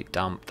absolute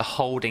dump. The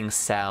holding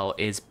cell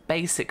is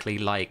basically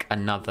like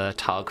another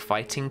Targ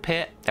fighting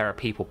pit. There are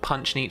people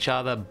punching each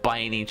other,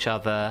 biting each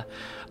other,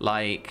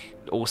 like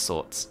all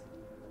sorts.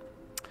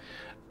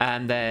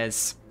 And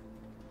there's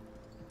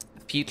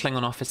a few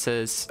Klingon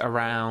officers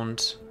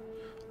around.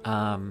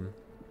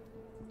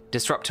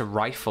 Disruptor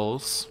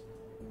rifles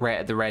right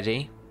at the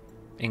ready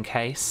in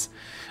case.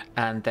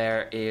 And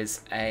there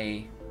is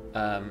a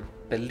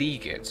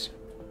beleaguered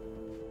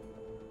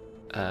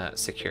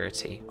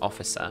security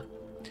officer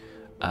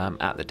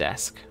at the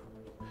desk,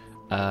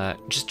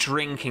 just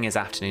drinking his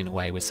afternoon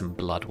away with some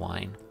blood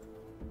wine.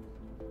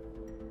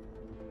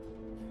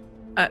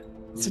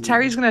 So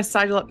Terry's going to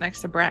sidle up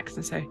next to Brax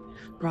and say,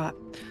 right,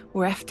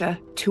 we're after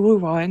 2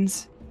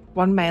 Orions,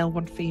 1 male,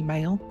 1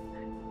 female.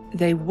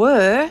 They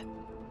were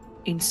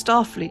in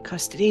Starfleet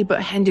custody,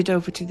 but handed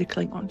over to the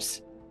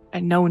Klingons,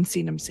 and no one's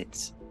seen them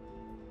since.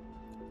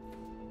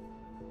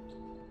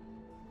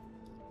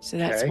 So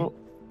that's Okay.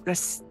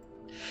 that's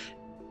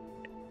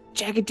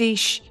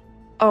Jagadish,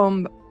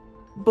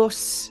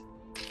 Bus.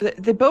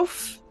 They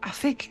both, I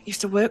think,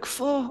 used to work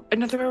for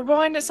another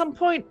Orion at some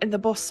point, and the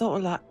boss sort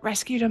of like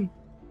rescued them.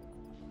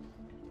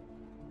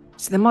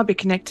 So they might be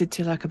connected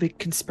to like a big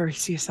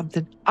conspiracy or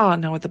something. I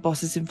don't know what the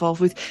boss is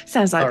involved with.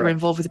 Sounds like All they're right.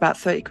 involved with about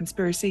 30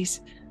 conspiracies.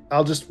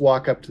 I'll just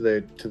walk up to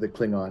the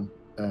Klingon.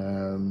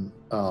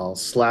 I'll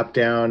slap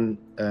down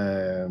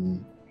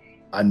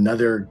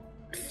another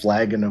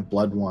flagon of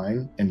blood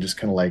wine and just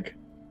kind of like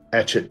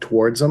etch it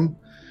towards him.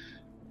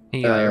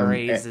 He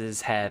raises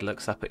his head,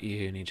 looks up at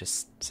you, and he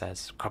just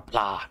says,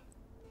 "Kapla."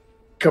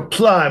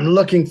 Kapla, I'm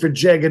looking for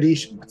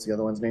Jagadish. What's the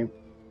other one's name?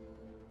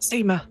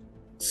 Seema.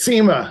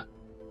 Seema.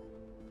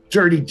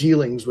 Dirty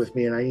dealings with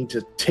me, and I need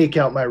to take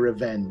out my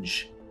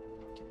revenge.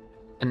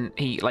 And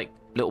he like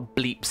little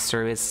bleeps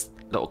through his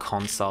little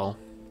console.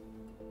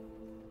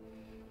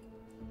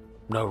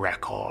 No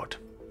record.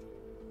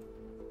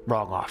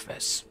 Wrong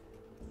office.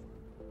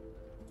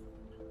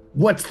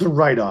 What's the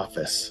right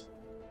office?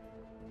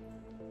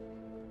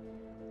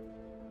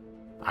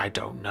 I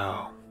don't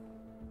know.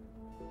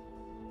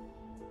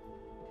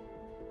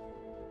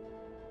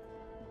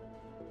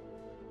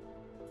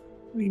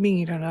 What do you mean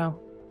you don't know?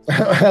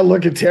 I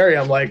look at Terry,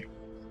 I'm like,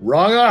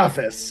 wrong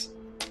office.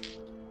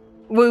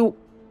 Well,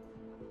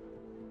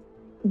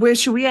 where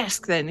should we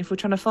ask then if we're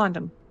trying to find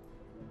them?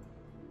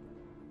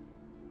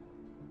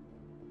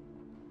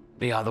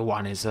 The other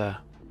one is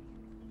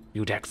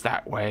Udex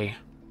that way.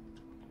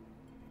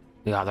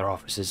 The other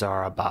offices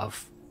are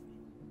above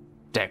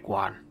deck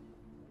 1.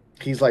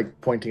 He's like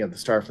pointing at the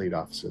Starfleet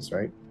offices,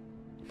 right?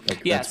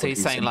 Like, Yeah, that's so what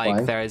he's saying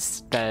implying? like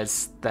there's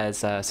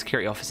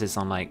security offices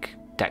on like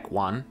deck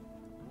 1,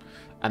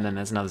 and then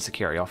there's another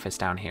security office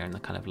down here in the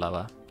kind of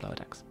lower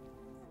decks.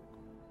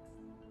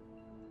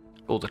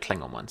 All the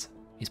Klingon ones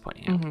he's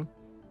pointing out. Mm-hmm.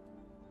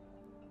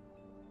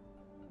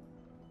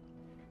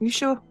 You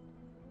sure?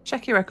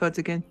 Check your records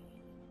again.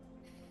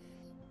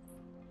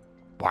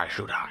 Why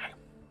should I?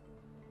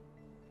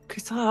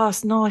 Because I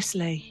asked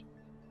nicely.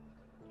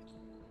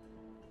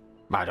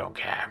 I don't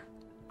care.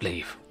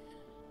 Leave.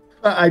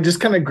 I just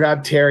kind of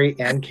grab Terry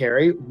and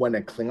Carrie. When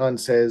a Klingon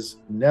says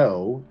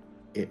no,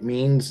 it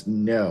means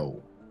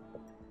no.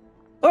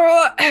 All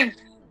right.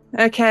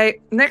 Okay,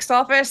 next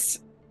office.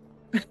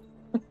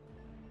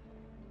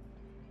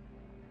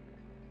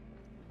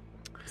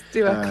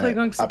 Do a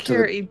Klingon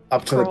security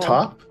Up to the crawl.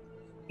 top?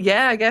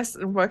 Yeah, I guess,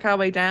 and work our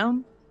way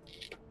down.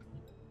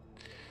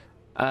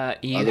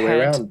 You Other way head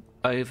around.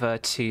 over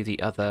to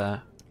the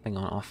other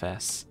Klingon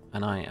office,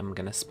 and I am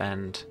going to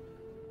spend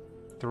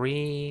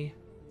 3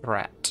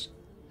 threat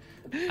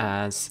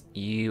as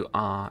you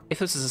are. If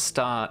this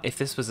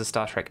was a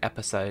Star Trek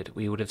episode,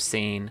 we would have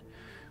seen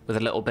with a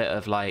little bit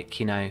of like,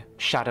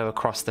 shadow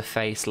across the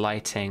face,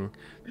 lighting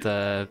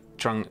the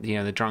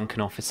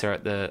drunken officer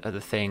at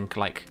the thing,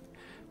 like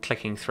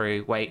clicking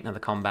through. Wait, another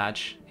comm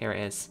badge. Here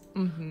it is.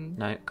 Mm-hmm.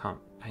 No, can't.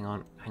 Hang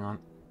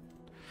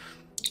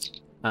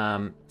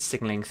on.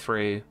 Signaling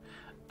through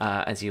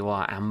as you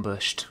are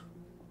ambushed,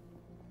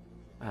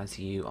 as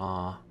you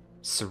are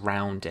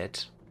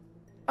surrounded.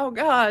 Oh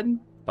God.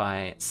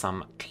 By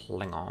some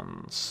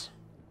Klingons.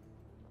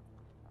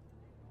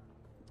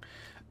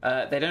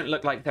 They don't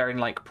look like they're in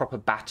like proper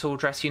battle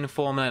dress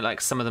uniform.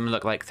 Like some of them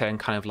look like they're in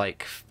kind of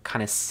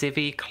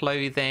civvy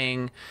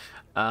clothing.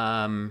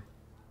 Then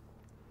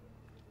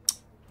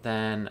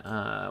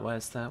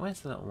where's the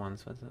little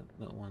ones? Where's the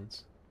little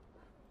ones?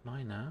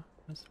 Mine now.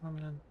 Where's the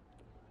Romulan?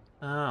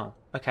 Oh,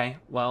 okay.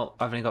 Well,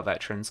 I've only got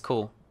veterans.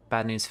 Cool.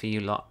 Bad news for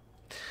you lot.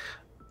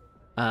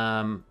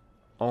 All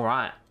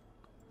right.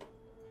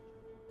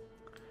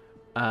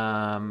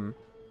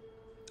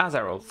 As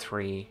I rolled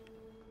 3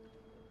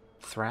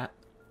 threat,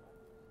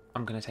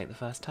 I'm going to take the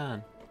first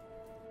turn.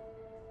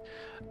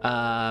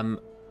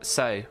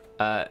 So,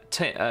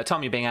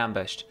 Tom, you're being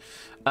ambushed.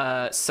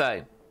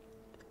 So.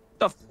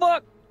 The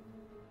fuck?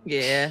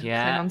 Yeah.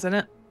 Klingons in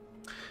it.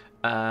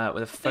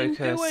 With a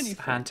focus,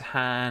 hand to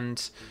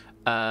hand.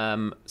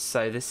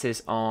 So this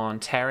is on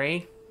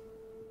Terry.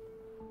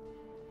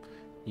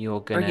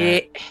 You're gonna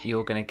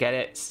get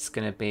it. It's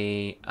gonna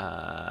be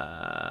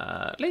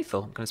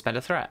lethal. I'm gonna spend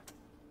a threat.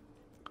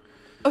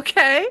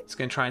 Okay. It's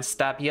gonna try and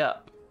stab you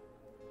up.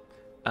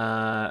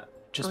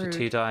 Just Rude. with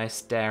 2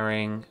 dice,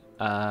 daring.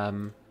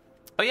 Oh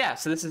yeah.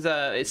 So this is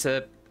it's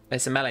a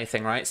melee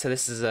thing, right? So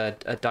this is a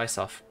dice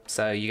off.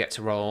 So you get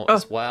to roll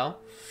as well.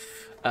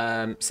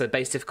 So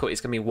base difficulty is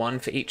going to be 1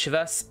 for each of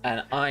us,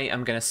 and I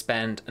am going to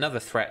spend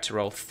another threat to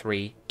roll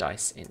 3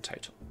 dice in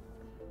total.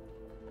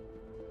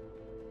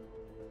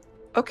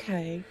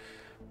 Okay.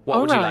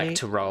 What would you like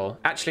to roll?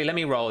 Actually, let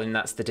me roll, and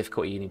that's the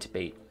difficulty you need to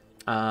beat.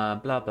 Blah,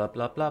 blah,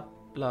 blah, blah,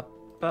 blah,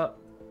 blah,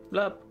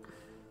 blah.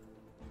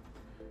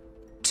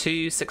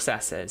 2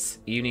 successes.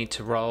 You need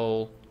to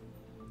roll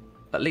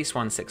at least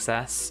 1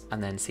 success,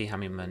 and then see how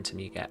many momentum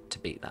you get to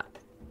beat that.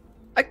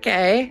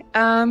 Okay.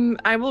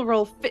 I will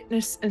roll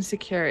fitness and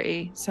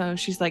security. So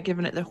she's like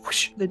giving it the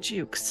whoosh, the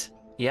jukes.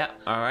 Yeah,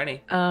 alrighty.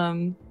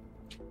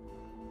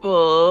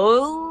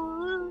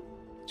 Oh.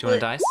 Do you want a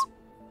dice?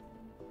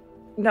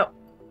 No.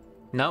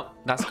 No,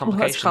 that's Oh,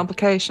 complication. that's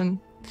complication.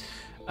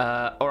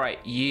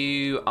 Alright,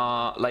 you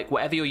are, like,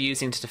 whatever you're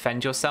using to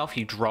defend yourself,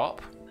 you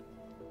drop.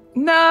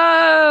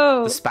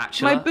 No! The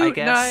spatula, My boot I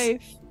guess.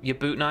 knife. Your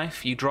boot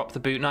knife, you drop the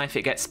boot knife,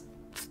 it gets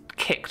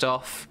kicked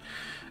off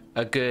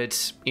a good,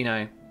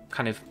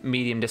 kind of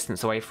medium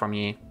distance away from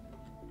you.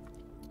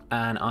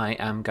 And I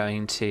am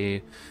going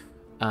to...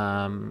 So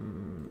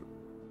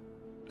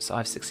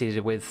I've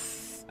succeeded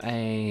with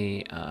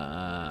a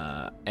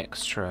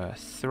extra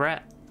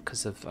threat,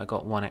 because I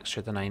got 1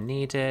 extra than I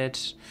needed.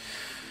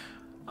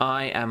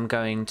 I am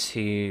going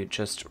to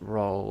just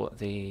roll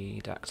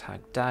the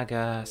Tag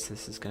Dagger. So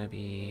this is going to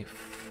be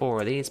 4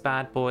 of these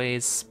bad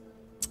boys.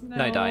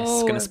 No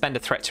dice. Going to spend a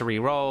threat to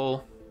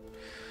re-roll.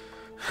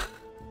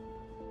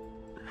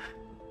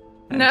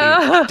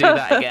 No. Do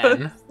that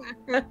again.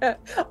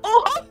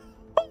 Oh.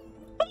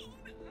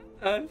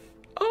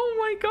 Oh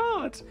my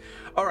god.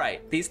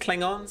 Alright, these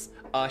Klingons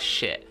are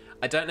shit.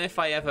 I don't know if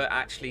I ever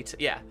actually...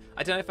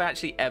 I don't know if I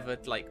actually ever,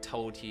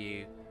 told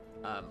you...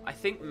 I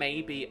think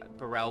maybe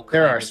Burrell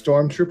There are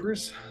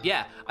stormtroopers.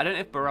 Yeah, I don't know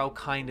if Burrell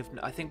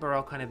I think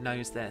Burrell kind of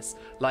knows this.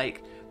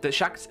 Like, the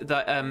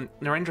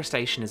Narendra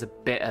Station is a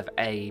bit of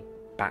a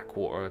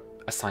backwater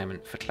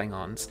assignment for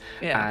Klingons.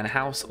 Yeah. And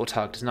House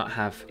Ortag does not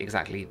have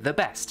exactly the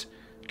best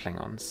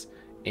Klingons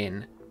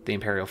in the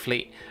Imperial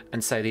Fleet.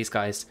 And so these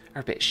guys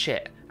are a bit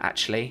shit,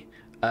 actually.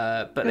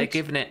 But they're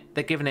giving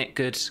it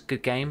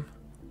good game.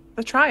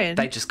 They're trying.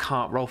 They just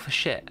can't roll for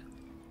shit.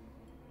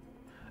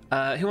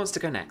 Who wants to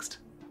go next?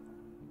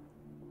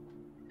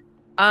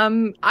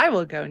 I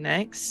will go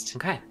next.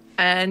 Okay.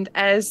 And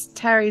as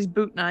Terry's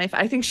boot knife,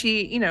 I think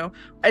she,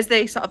 as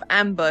they sort of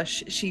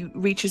ambush, she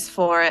reaches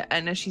for it,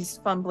 and as she's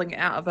fumbling it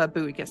out of her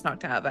boot, it gets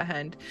knocked out of her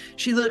hand.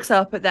 She looks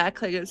up at that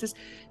Klingon and says,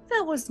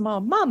 "That was my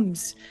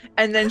mum's."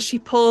 And then she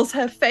pulls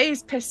her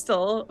phase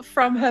pistol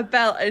from her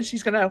belt, and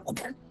she's gonna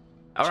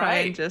try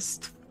and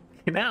just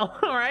now.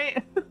 All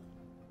right.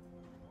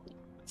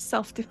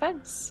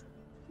 Self-defense.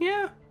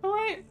 Yeah. All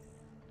right.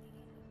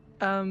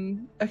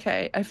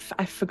 Okay,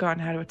 I've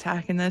forgotten how to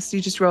attack in this.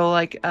 You just roll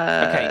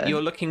Okay,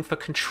 you're looking for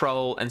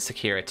control and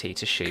security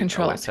to shoot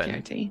control a and weapon.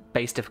 security.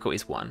 Base difficulty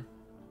is 1.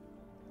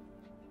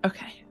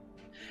 Okay.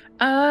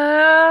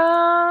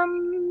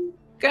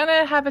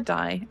 Gonna have a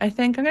die. I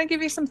think I'm gonna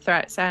give you some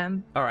threat,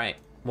 Sam. All right,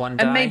 1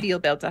 die. And maybe you'll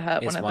be able to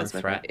hurt is one of 1 us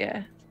with threat. it.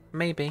 Yeah.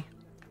 Maybe.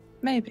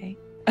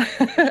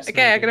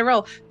 Okay, I'm gonna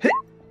roll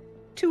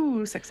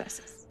 2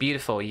 successes.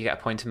 Beautiful. You get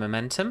a point of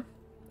momentum.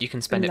 You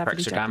can spend it for Lovely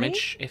extra jubbly.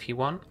 damage if you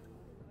want.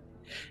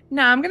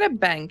 No, I'm gonna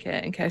bank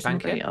it in case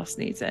Bank anybody it? else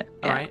needs it.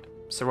 All Yeah. right.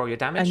 So roll your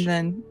damage. And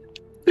then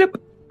bloop.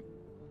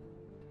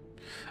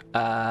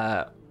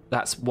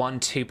 That's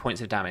 2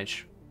 points of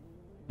damage.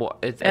 What?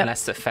 Yep.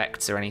 Unless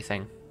effects or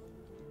anything.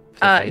 For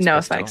the phase No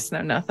pistol? effects,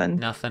 no nothing.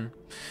 Nothing.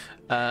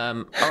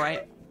 All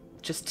right.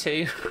 Just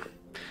 2.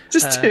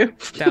 Just 2.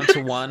 Down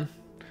to 1.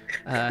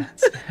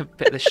 It's a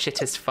bit of the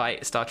shittest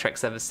fight Star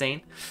Trek's ever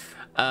seen.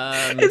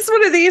 It's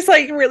one of these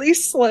like really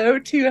slow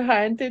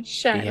two-handed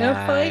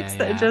Shatner fights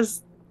that are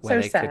just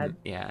Where so they sad.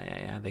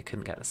 couldn't, they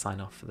couldn't get the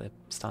sign off for the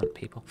stunt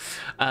people.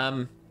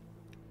 All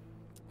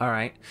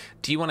right.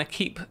 Do you want to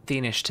keep the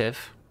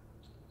initiative,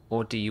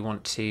 or do you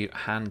want to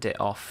hand it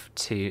off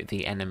to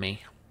the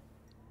enemy?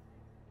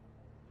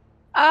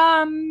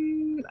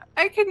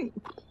 I can.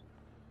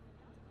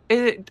 Is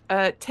it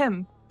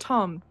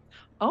Tom?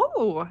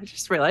 Oh, I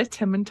just realized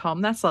Tim and Tom.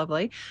 That's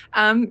lovely.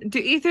 Do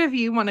either of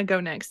you want to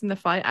go next in the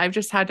fight? I've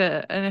just had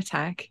an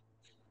attack.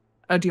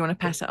 Oh, do you want to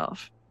pass it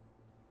off?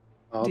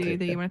 I'll Do take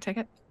either it. you want to take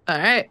it? All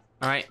right.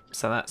 All right.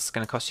 So that's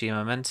going to cost you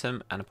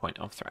momentum and a point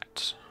of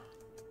threat.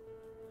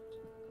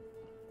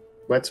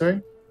 What,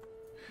 sorry?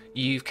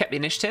 You've kept the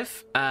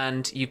initiative,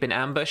 and you've been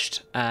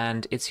ambushed,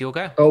 and it's your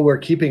go. Oh, we're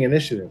keeping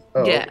initiative.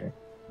 Oh, Yeah. okay.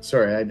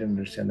 Sorry, I didn't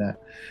understand that.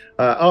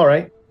 All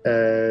right.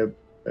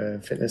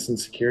 Fitness and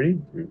security.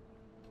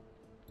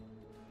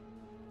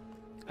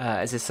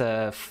 Is this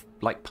a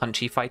like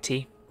punchy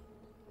fighty?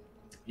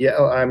 Yeah,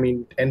 oh, I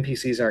mean,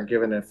 NPCs aren't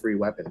given a free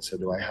weapon, so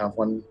do I have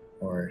one?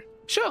 Or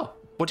Sure.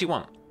 What do you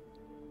want?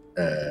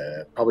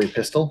 probably a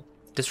pistol.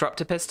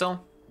 Disruptor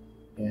pistol?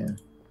 Yeah.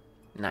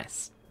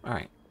 Nice. All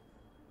right.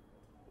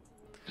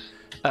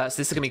 So this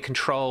is going to be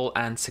control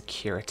and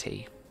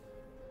security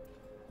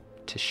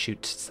to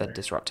shoot said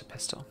disruptor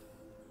pistol.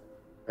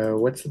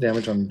 What's the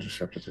damage on the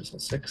disruptor pistol?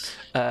 6?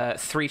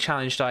 3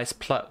 challenge dice,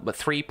 but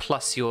 3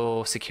 plus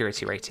your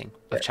security rating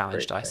of Yeah,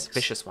 challenge great, dice. thanks.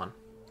 Vicious one.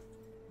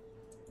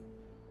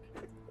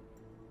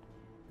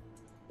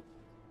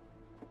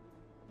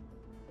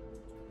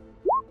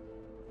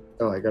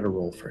 Oh, I got to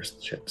roll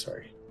first. Shit,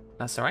 sorry.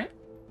 That's all right.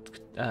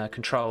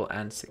 Control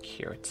and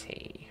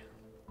security.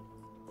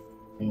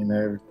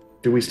 And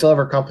do we still have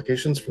our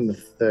complications from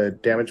the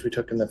damage we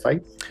took in the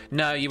fight?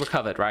 No, you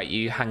recovered, right?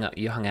 You hung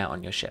out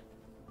on your ship.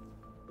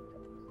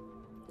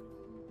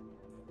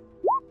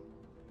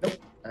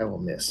 I will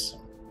miss.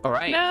 All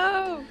right.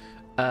 No.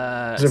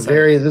 Those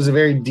are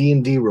very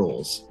D&D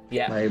rules.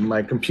 Yeah.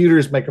 My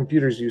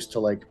computer's used to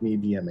like me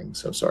DMing,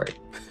 so sorry.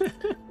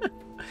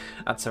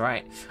 That's all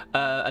right.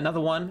 Another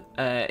one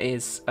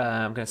is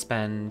I'm going to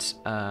spend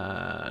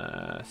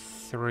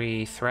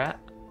 3 threat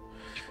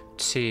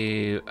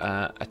to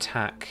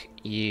attack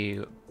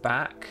you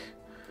back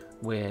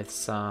with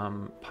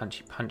some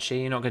punchy.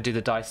 You're not going to do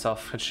the dice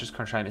off. I'm just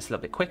going to try and it's a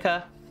little bit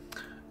quicker.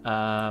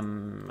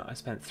 I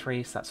spent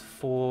 3, so that's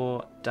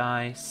 4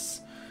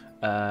 dice.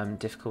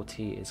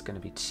 Difficulty is going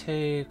to be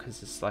 2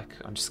 because it's like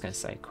I'm just going to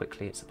say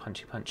quickly. It's a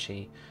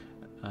punchy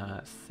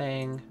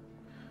thing.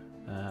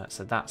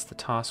 So that's the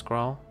task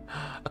roll.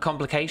 A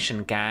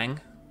complication, gang.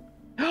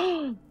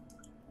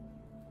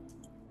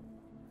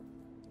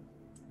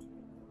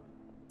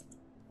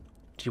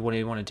 What do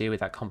you want to do with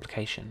that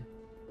complication?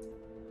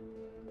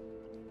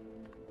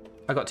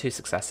 I got 2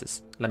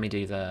 successes. Let me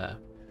do the.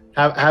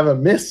 Have a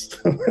miss?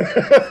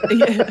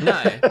 Yeah.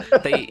 No,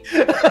 they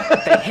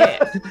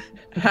hit.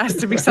 It has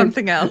to be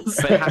something else.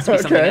 But it has to be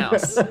something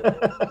else.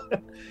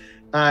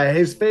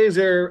 His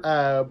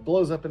phaser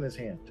blows up in his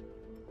hand.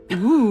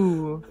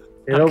 Ooh.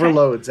 It Okay.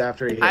 overloads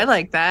after he hits. I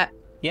like that.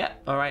 Yeah,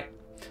 all right.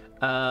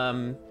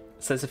 So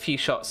there's a few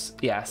shots.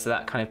 Yeah, so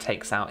that kind of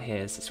takes out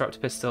his disruptor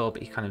pistol,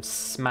 but he kind of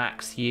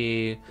smacks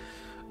you.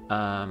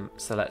 So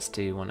let's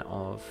do one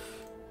of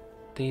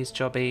these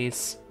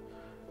jobbies.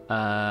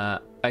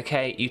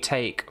 Okay, you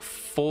take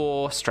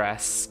 4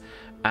 stress,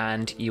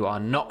 and you are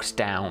knocked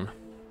down.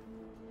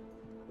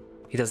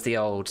 He does the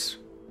old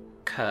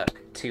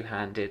Kirk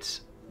two-handed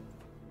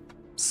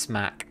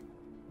smack.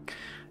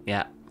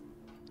 Yeah.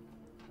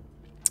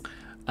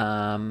 All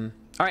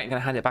right, I'm gonna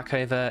hand it back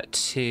over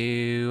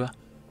to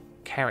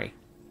Kerry.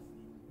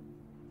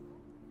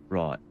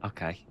 Right.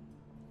 Okay.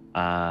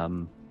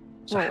 So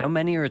Well- how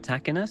many are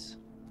attacking us?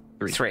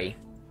 3.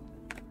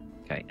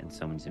 Okay, and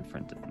someone's in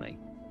front of me.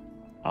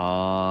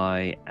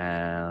 I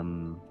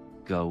am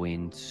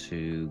going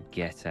to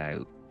get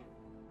out.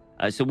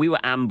 So we were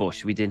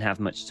ambushed. We didn't have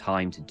much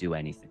time to do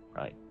anything,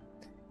 right?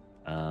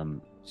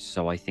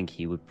 So I think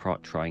he would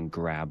try and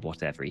grab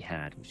whatever he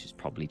had, which is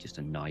probably just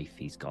a knife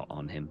he's got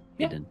on him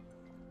Yeah. hidden.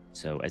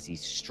 So as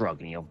he's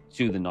struggling, he'll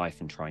do the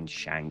knife and try and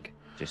shank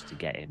just to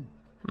get him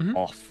Mhm.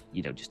 off,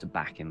 just to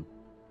back him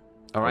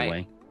All right.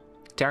 away.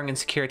 Daring and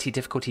security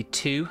difficulty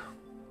 2.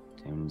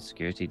 And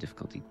security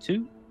difficulty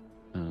 2.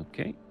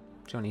 Okay. Do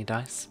you want any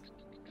dice?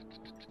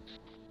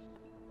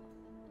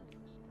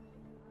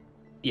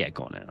 Yeah,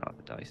 go on and out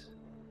the dice.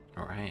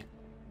 All right.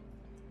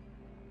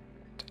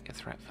 Take a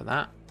threat for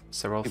that.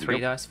 So roll Here we 3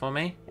 go. dice for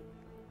me.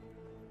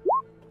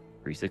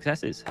 3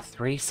 successes.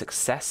 3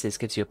 successes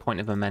gives you a point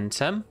of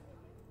momentum.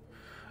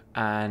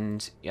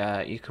 And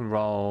you can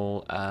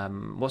roll.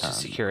 What's your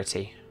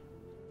security?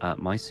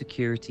 My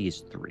security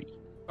is 3.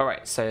 All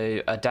right.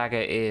 So a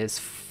dagger is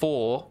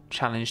 4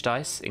 challenge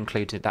dice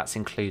included. That's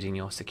including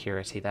your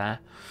security there.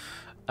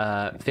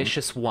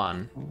 Vicious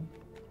 1.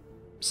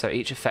 So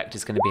each effect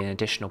is going to be an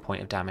additional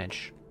point of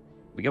damage.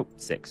 We go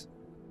 6.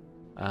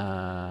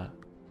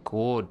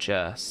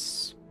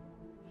 Gorgeous.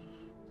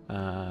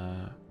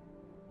 1,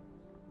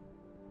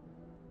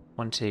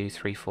 2,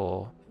 3,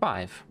 4,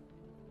 5.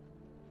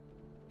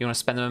 You want to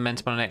spend the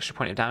momentum on an extra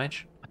point of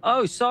damage?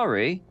 Oh,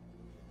 sorry.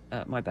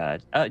 My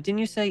bad. Didn't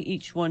you say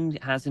each one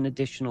has an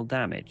additional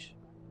damage?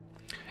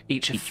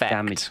 Each Each effect.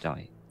 damage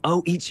die.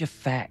 Oh, each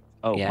effect.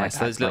 Oh, yeah, my so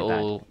bad, those my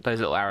bad.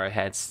 little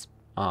arrowheads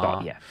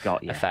are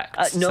Got ya.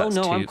 effects. No,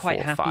 so that's I'm 2, quite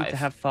 4, happy 5. to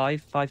have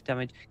 5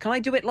 damage. Can I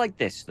do it like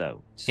this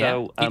though? Yeah,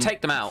 So you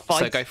take them out,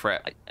 so go for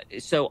it.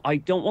 So I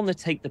don't want to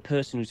take the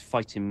person who's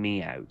fighting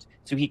me out.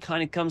 So he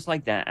kind of comes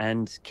like that,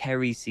 and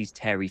Kerry sees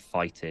Terry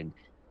fighting,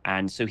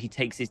 and so he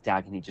takes his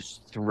dagger and he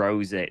just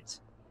throws it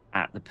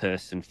at the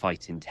person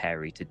fighting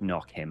Terry to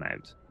knock him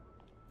out.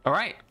 All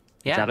right.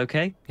 Yeah. Is that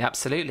okay?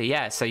 Absolutely.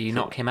 Yeah. So you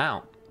knock him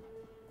out.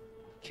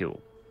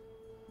 Cool.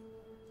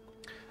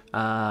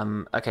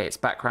 Okay, it's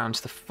back round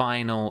to the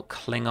final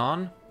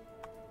Klingon.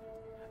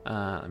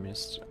 Let me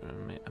just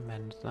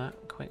amend that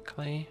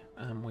quickly.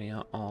 We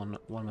are on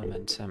 1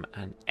 momentum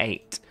and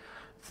 8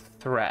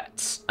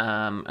 threats.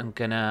 I'm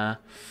gonna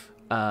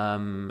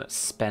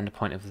spend a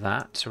point of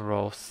that to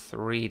roll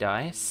 3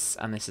 dice,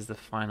 and this is the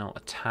final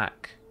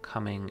attack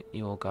coming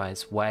your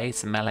guys' way.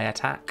 It's a melee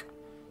attack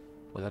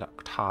with a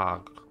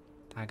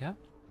dagger.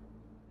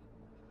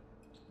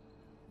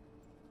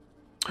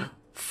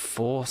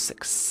 4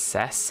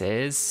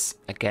 successes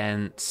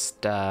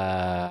against who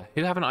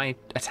haven't I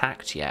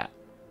attacked yet?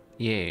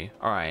 You.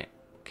 Alright,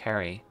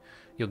 Kerry.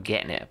 You're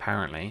getting it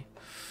apparently.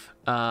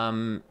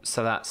 So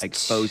that's I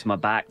exposed my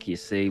back, you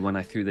see, when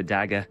I threw the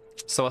dagger.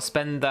 So I'll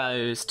spend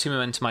those 2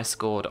 momentum I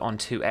scored on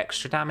 2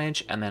 extra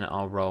damage, and then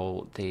I'll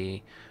roll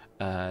the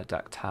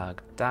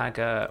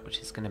dagger, which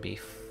is going to be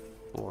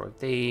 4 of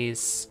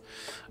these.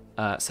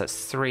 So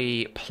it's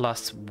 3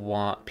 plus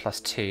 1 plus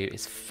 2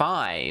 is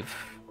 5.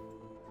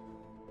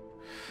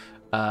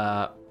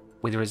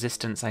 With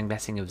resistance, I'm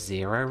guessing of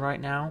 0 right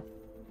now.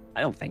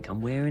 I don't think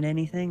I'm wearing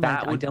anything.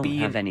 That I would don't be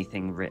have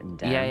anything written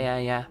down.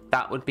 Yeah.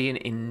 That would be an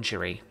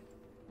injury.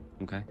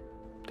 Okay.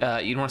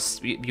 You want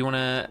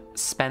to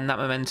spend that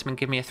momentum and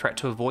give me a threat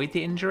to avoid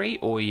the injury,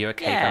 or are you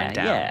okay going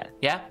down?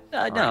 Yeah.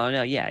 Yeah.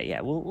 No.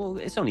 Yeah. Well,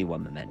 it's only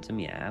 1 momentum.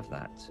 Yeah, have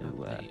that to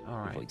Lovely. All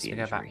right. avoid So the we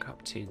go injury. back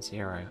up to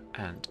 0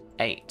 and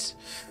 8.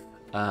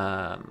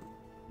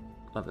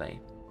 Lovely.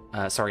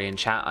 Sorry, in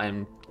chat,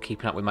 I'm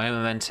keeping up with my own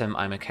momentum.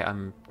 I'm okay.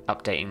 I'm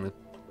updating the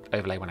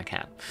overlay when I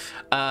can.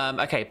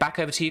 Okay, back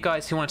over to you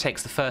guys. Who want to take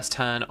the first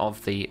turn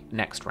of the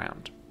next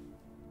round?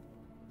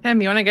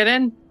 Tim, you want to get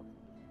in?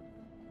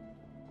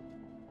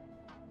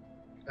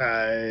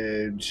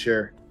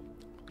 Sure.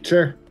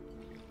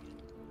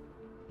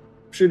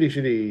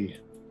 Shooty.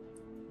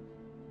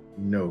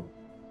 No.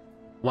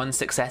 1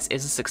 success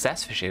is a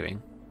success for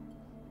shooting.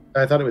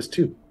 I thought it was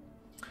 2.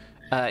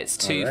 It's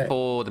 2 Alright.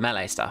 for the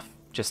melee stuff,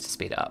 just to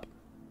speed it up.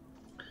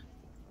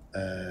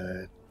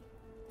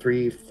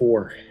 3,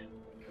 4.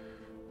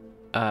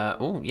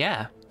 Oh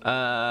yeah.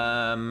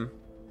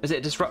 Is it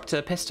a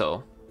disruptor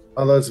pistol?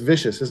 Although it's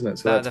vicious, isn't it?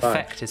 So that's The 5.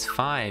 effect is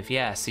 5.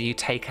 Yeah. So you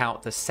take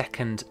out the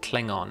second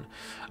Klingon.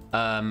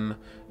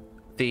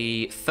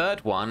 The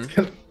third one.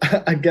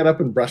 I get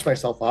up and brush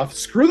myself off.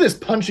 Screw this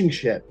punching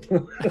shit.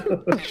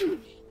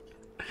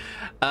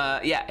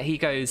 Yeah, he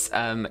goes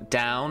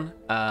down.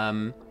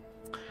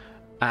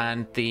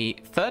 And the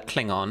third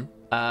Klingon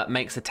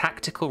makes a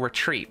tactical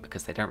retreat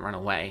because they don't run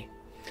away.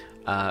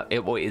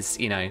 It is,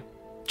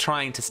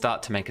 trying to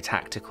start to make a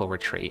tactical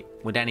retreat.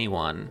 Would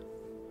anyone?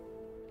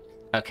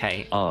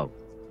 Okay. Oh,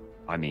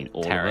 I mean,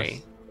 all Terry. of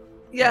us.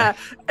 Yeah,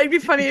 it'd be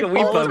funny if Can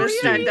we all of both us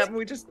stand shoot? up and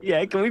we just...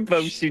 Yeah, can we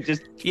both shoot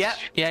just...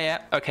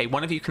 Yeah. Okay,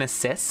 one of you can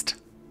assist.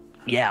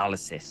 Yeah, I'll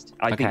assist.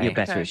 I think Okay. you're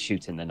better Okay. at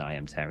shooting than I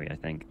am, Terry, I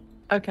think.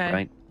 Okay.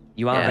 Right?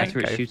 You are Yeah. better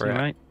Go at shooting, for it.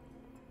 right?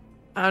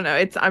 I don't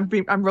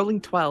know. I'm rolling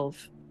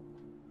 12.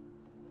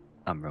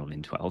 I'm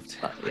rolling 12.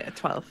 Yeah,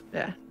 12.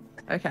 Yeah.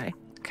 Okay.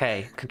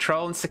 Okay,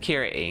 control and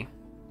security.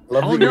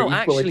 Love Oh, that no,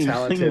 you're equally actually, mine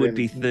talented would and,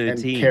 be and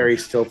 13. Carrie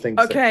still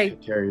thinks Okay.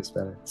 that Carrie is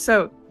better.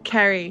 So,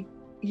 Carrie,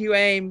 you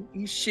aim,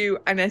 you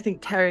shoot, and I think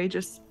Terry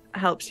just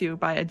helps you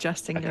by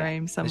adjusting your Okay.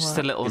 aim somewhat. Just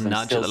a little 'Cause I'm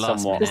nudge still at the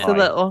last somewhat minute. Just a high.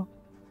 little.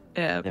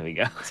 Yeah. There we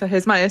go. So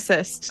here's my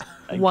assist.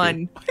 Thank you.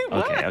 1.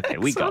 Okay.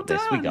 We Well got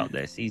this. We done. got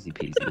this. Easy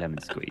peasy, lemon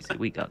squeezy.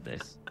 We got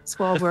this.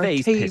 Swell, The we're a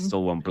phase team.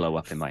 pistol won't blow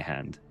up in my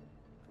hand.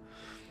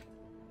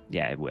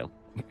 Yeah, it will.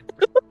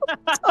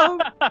 Oh.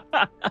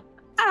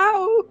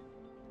 Ow!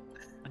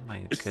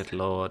 My good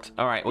lord.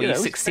 All right, well, You you know,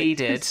 phase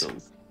succeeded.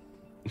 pistols.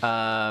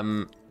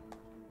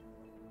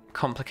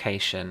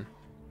 Complication.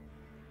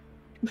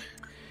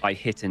 I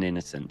hit an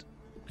innocent.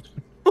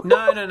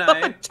 No.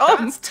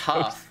 Tom. That's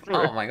tough.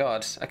 Oh my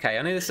god. Okay,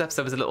 I knew this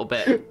episode was a little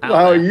bit out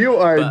Wow, there, you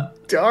are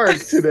but- dark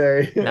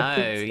today. No,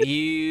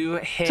 you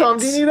hit. Tom,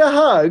 do you need a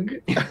hug?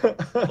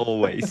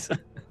 Always.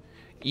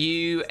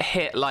 You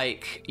hit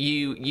like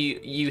you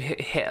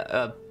hit.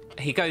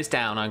 He goes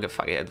down. I'm gonna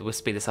fuck it. We'll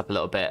speed this up a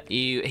little bit.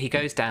 He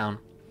goes down,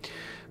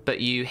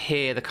 but you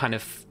hear the kind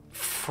of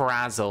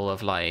frazzle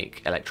of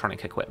like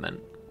electronic equipment.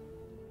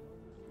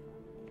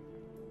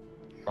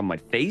 From my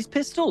phase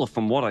pistol or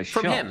from what I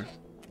From shot? him.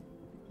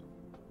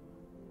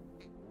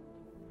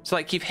 So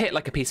like you've hit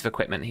like a piece of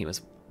equipment he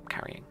was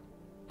carrying.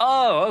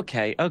 Oh,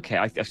 okay.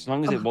 As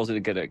long as it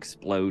wasn't going to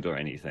explode or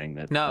anything.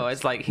 No, that's...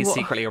 it's like he's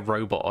secretly a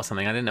robot or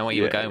something. I didn't know where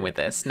you were going with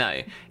this.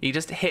 No, you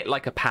just hit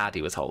like a pad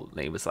he was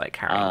holding. He was like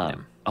carrying on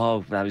him.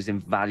 Oh, that was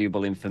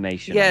invaluable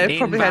information. Yeah, it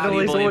probably had all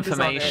these Invaluable orders on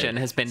it. information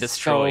has been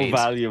destroyed. So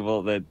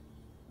valuable that...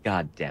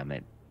 God damn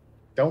it.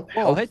 Don't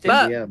help the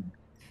but- DM.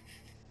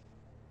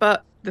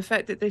 But the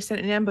fact that they sent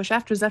an ambush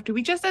after us after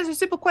we just asked a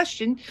simple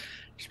question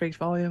speaks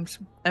volumes.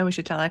 And we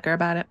should tell Ecker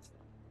about it.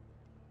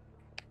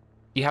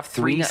 You have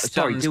Do we 3 know-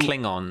 sorry, stunned do-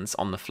 Klingons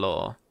on the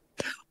floor.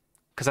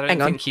 Because I don't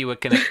Hang on. think you were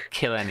going to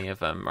kill any of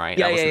them, right?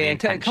 Yeah, That wasn't the yeah.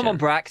 intention. Come on,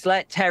 Brax.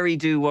 Let Terry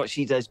do what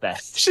she does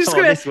best. She's Come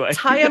on, gonna this way.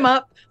 tie him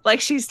up like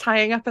she's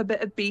tying up a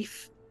bit of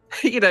beef.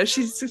 You know,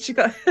 she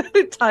got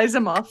ties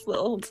him off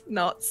little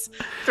knots,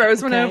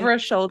 throws one Okay. over her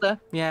shoulder.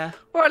 Yeah.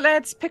 All right,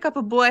 lads, pick up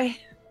a boy.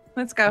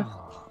 Let's go.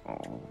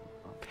 Oh,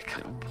 Pick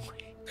up a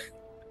boy.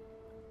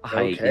 I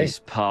hate Okay. this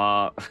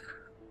part.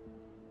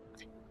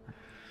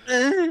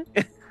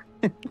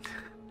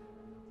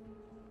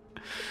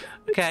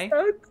 Okay.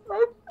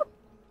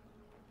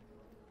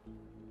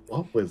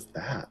 What was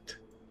that?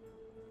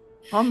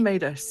 Tom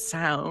made a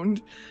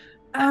sound.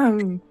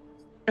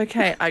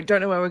 Okay, I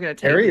don't know where we're gonna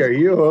take Harry, this. are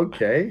you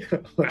okay?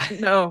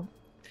 No.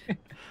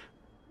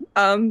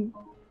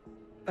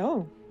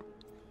 Oh.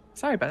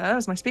 Sorry about that. That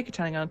was my speaker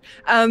turning on.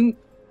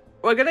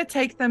 We're gonna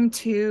take them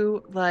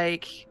to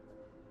like,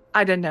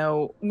 I don't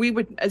know. We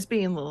would, as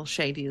being little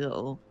shady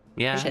little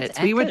Yeah.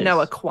 shits, we would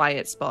know a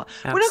quiet spot.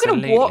 We're not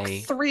gonna walk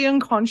Absolutely. 3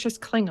 unconscious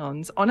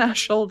Klingons on our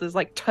shoulders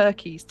like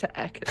turkeys to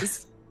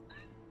Eckers.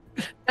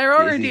 They're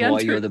already This is why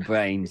under. you're the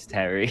brains,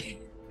 Terry.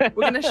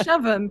 We're gonna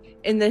shove them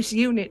in this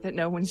unit that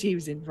no one's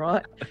using,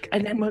 right?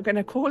 And then we're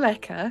gonna call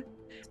Ecker,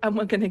 and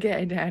we're gonna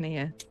get him down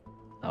here.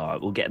 All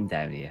right, we'll get him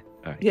down here.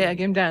 All right. Yeah,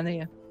 get him down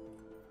here.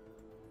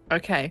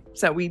 Okay,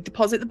 so we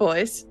deposit the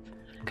boys.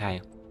 Okay.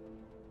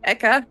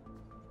 Ecker,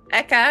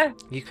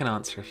 You can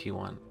answer if you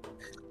want.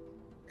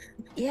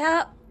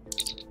 Yeah.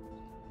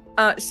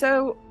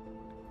 So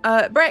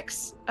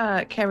Brex,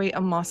 Kerry,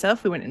 and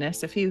myself, we went and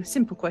asked a few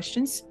simple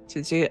questions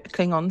to the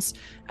Klingons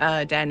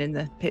down in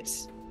the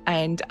pits,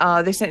 and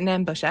they sent an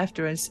ambush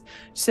after us.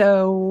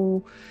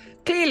 So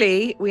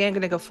clearly, we ain't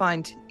gonna go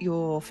find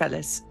your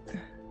fellas.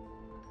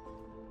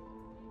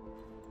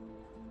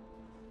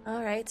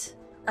 All right.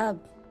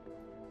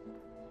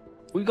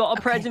 We got a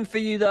Okay. present for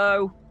you,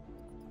 though.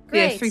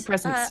 Great. Yeah, 3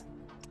 presents.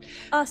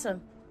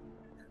 Awesome.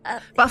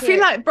 But I feel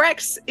here. like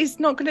Brex is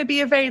not going to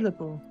be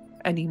available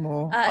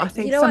anymore. I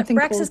think you know what? something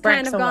Brex calls has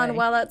kind Brex of gone away.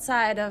 well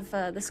outside of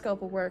the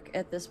scope of work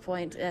at this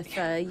point. If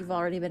you've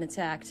already been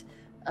attacked,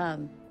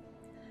 tell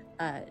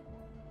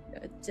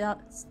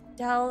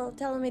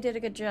him he did a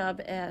good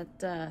job.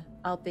 And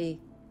I'll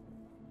be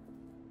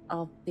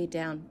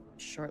down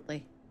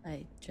shortly.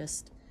 I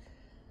just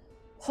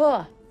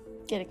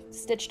getting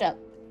stitched up.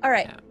 All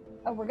right. Yeah.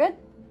 Oh, we're good.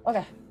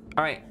 Okay.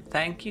 All right.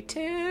 Thank you,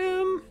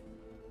 Tim.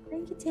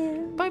 Thank you,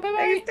 Tim. Bye, bye, bye.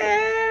 Thanks,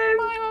 Tim.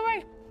 Bye,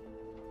 bye,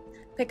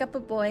 Pick up a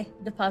boy.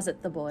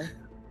 Deposit the boy. bye.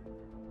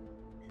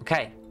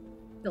 Okay.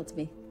 Built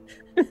me.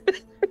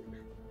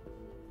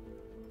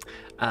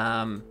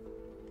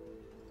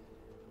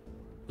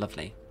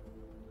 Lovely.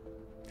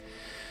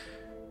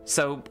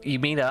 So you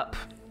meet up,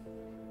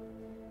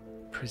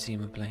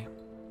 presumably,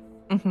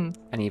 Mhm.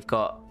 and you've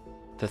got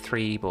the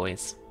 3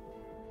 boys,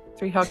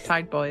 3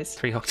 hog-tied boys.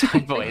 3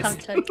 hogtied boys,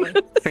 Contact boy.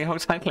 3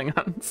 hogtied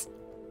Klingons.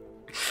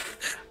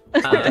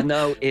 I don't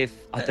know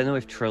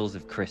if Trills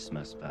of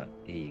Christmas, but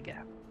here you go.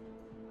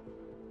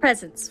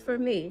 Presents for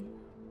me.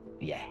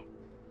 Yeah.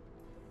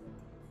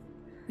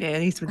 Yeah,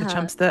 these were the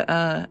chumps that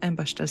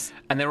ambushed us.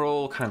 And they're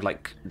all kind of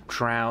like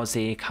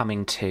drowsy,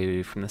 coming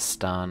to from the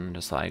stun,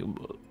 just like.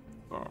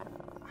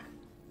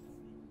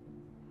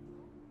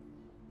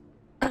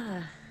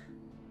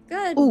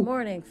 Good Ooh.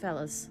 morning,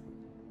 fellas.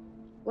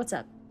 What's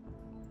up?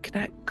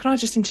 Can I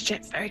just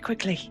interject very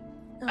quickly?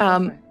 Oh,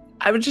 go for it.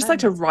 I would just like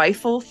to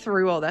rifle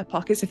through all their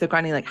pockets if they've got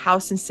any like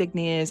house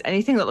insignias,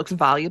 anything that looks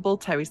valuable.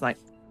 Terry's like,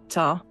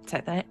 Tar,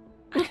 take that.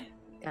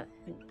 Got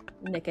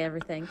nick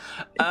everything.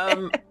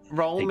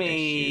 Roll Take their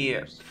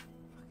me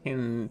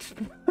shoes.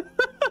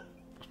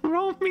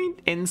 roll me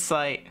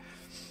insight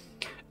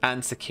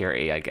and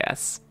security, I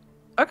guess.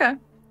 Okay.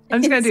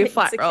 I'm just gonna do a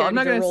flat roll. I'm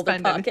not Security gonna roll the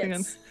spend anything on.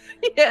 pockets.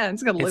 Yeah, I'm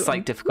just gonna loot It's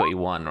like them. difficulty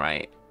 1,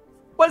 right?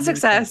 One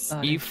success.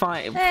 You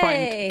find.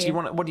 Hey. Do you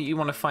want? What do you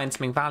want to find?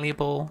 Something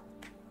valuable?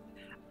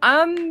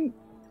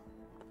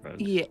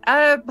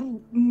 Yeah.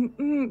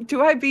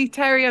 Do I be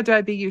Terry or do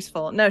I be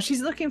useful? No,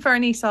 she's looking for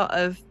any sort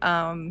of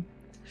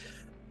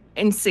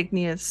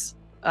insignias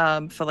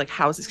for like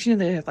houses. 'Cause, you know,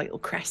 they have like little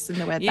crests and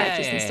they wear Yeah,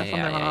 badges and yeah, stuff yeah, on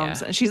their yeah,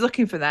 arms, yeah. and she's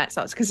looking for that.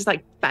 So it's because it's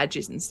like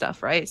badges and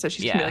stuff, right? So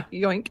she's gonna be like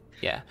yoink.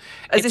 Yeah.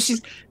 As if It's-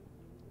 she's.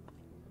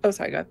 Oh,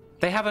 sorry, go.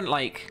 They haven't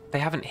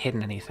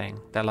hidden anything.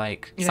 They're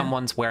like Yeah.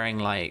 someone's wearing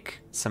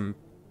like some,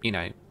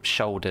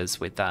 shoulders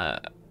with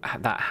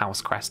that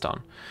house crest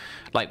on.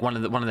 Like one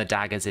of the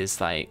daggers is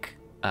like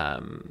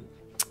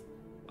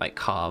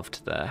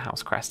carved the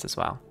house crest as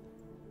well.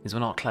 These were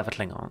not clever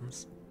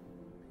Klingons.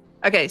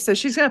 Okay, so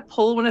she's going to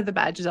pull one of the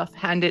badges off,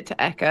 hand it to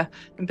Eka,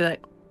 and be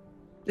like,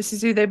 this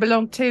is who they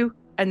belong to.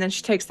 And then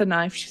she takes the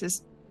knife. She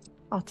says,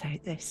 I'll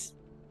take this.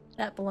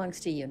 That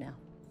belongs to you now.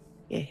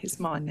 Yeah, it's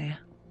mine now.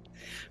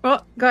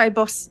 Well, go ahead,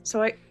 boss.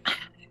 Sorry.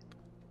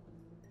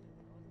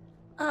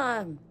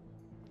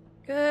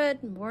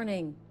 Good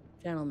morning,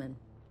 gentlemen.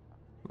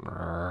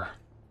 Brr.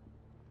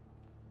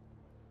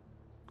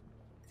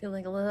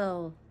 Feeling a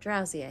little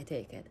drowsy, I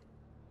take it.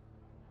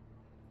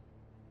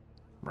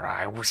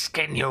 I will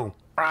skin you.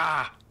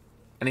 Ah!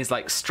 And he's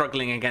like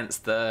struggling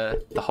against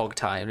the hog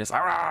tie and just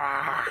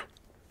ah!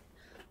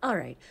 All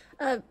right.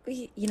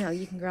 You know,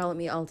 you can growl at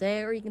me all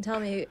day, or you can tell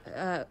me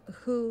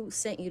who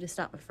sent you to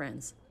stop my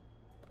friends.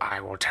 I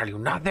will tell you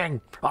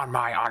nothing on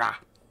my honor.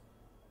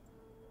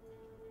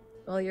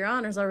 Well, your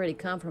honor's already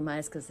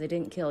compromised because they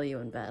didn't kill you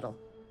in battle.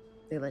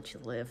 They let you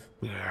live.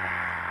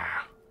 Yeah.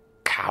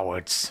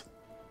 Cowards.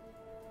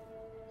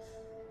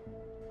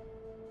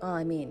 Well,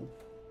 I mean,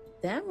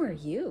 them or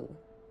you?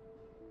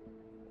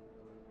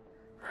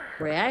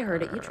 The way I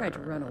heard it, you tried to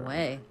run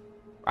away.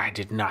 I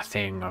did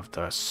nothing of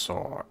the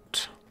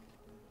sort.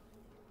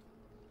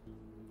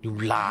 You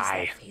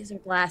lie. Why's that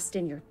phaser blast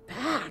in your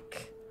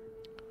back?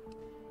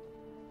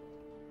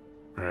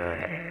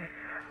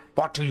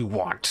 What do you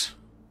want?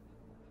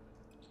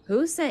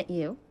 Who sent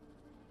you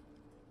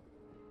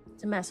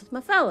to mess with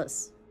my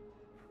fellas?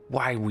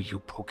 Why were you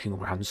poking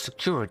around the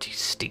security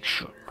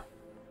station?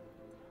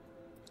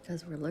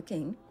 Because we're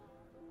looking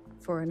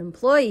for an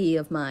employee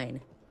of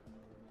mine.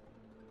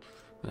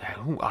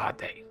 Who are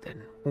they,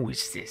 then? Who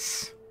is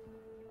this?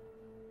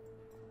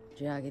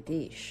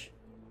 Jagadish.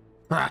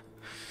 Ah,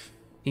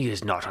 he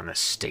is not on a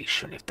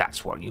station, if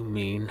that's what you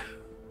mean.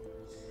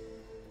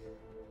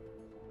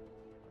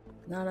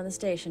 Not on the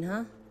station,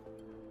 huh?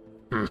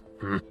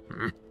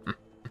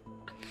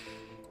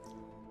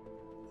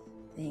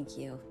 Thank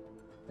you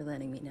for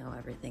letting me know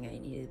everything I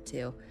needed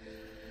to.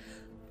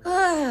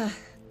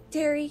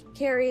 Terry,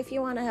 Carrie, if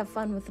you want to have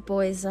fun with the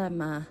boys, I'm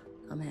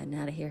heading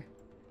out of here.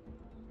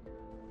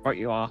 Right,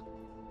 you are.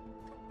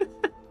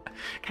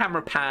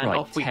 Camera pan, Right,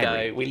 off we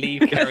Terry. go. We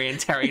leave Carrie and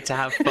Terry to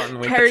have fun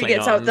with Harry the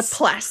gets out the Klingons.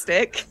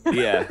 plastic.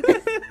 Yeah.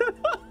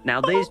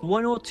 Now, there's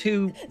one or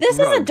two. This is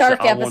a rogues dark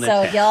that I wanna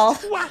episode,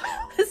 test. y'all.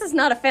 This is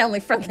not a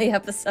family-friendly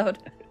episode.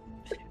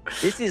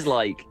 This is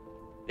like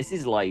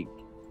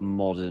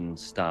modern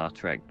Star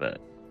Trek,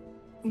 but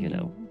you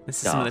know,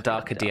 This is some of the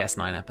darker dark.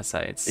 DS9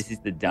 episodes. This is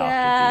the darker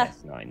Yeah.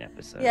 DS9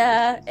 episode.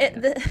 Yeah,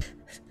 This is,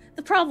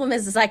 the problem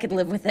is I could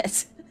live with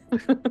it.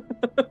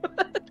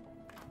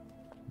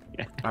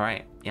 All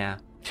right, yeah.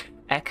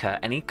 Eka,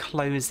 any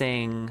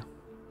closing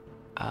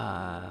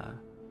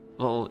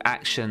little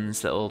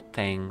actions, little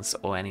things,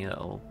 or any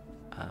little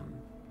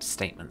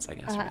statements, I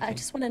guess? or I anything?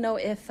 just want to know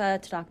if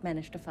Tadok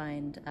managed to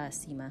find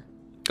Seema.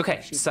 Okay,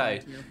 If she's so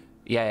found you.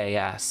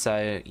 yeah.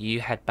 So you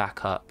head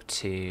back up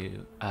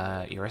to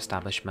your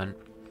establishment,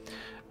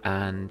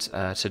 and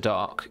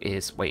Tadok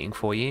is waiting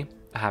for you,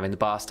 having the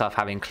bar staff,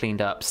 having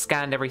cleaned up,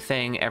 scanned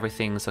everything.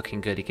 Everything's looking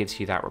good. He gives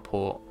you that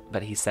report,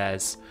 but he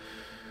says,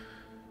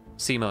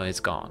 Simo is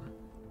gone.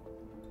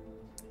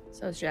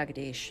 So is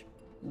Jagadish.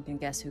 You can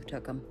guess who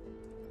took him.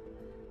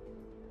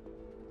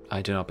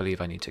 I do not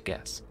believe I need to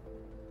guess.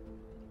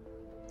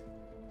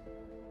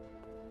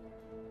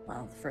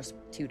 Well, the first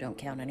two don't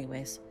count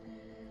anyways.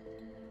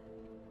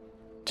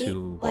 To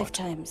Eight what?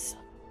 lifetimes.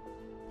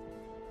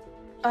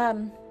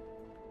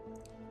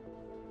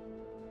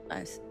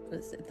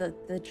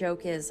 The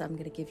joke is I'm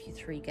gonna give you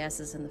 3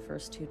 guesses and the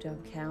first 2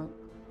 don't count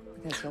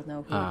because you'll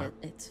know who it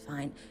is. It's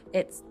fine.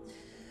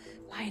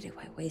 Why do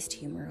I waste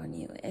humor on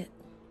you?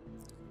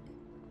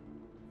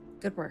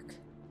 Good work.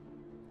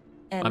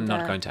 And, I'm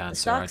not going to the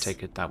answer. I stocks-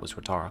 take it that was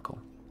rhetorical.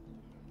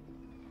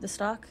 The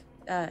stock.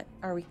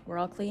 We're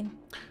all clean?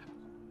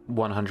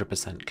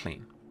 100%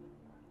 clean.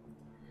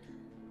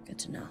 Good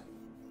to know.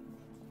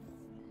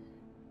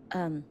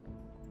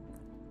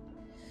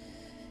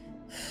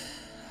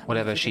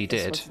 Whatever think she if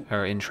this did, wasn't-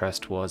 her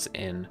interest was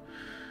in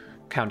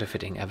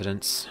counterfeiting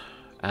evidence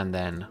and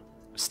then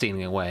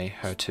stealing away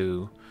her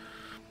 2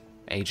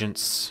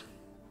 agents,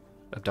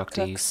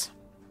 abductees.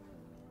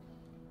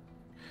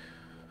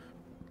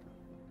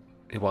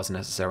 It wasn't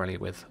necessarily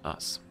with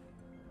us.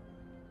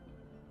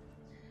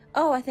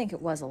 Oh, I think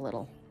it was a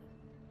little.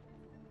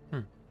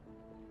 And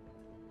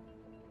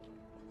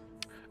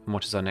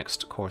what is our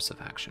next course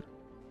of action?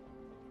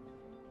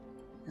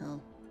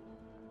 No.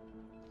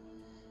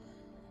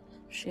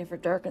 If she ever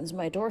darkens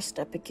my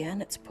doorstep again,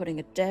 it's putting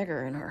a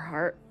dagger in her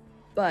heart.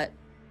 But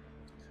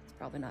it's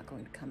probably not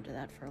going to come to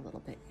that for a little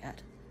bit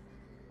yet.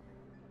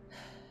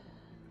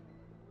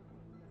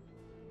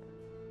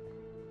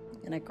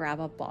 And I grab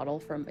a bottle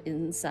from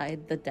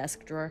inside the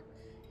desk drawer.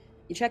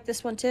 You check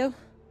this one too?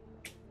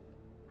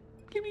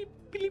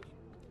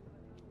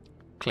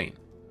 Clean.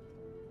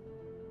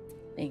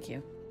 Thank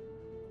you.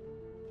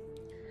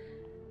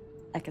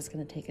 Eka's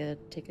gonna take a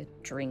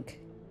drink.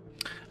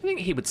 I think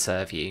he would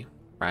serve you,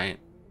 right?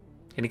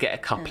 Gonna get a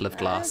couple of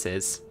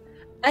glasses.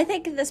 I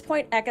think at this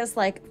point, Ekka's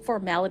like,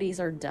 formalities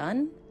are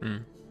done.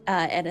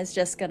 And is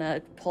just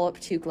gonna pull up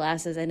 2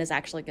 glasses and is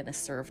actually gonna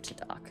serve to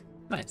Doc.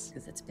 Nice.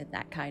 Because it's been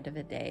that kind of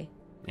a day.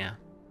 Yeah.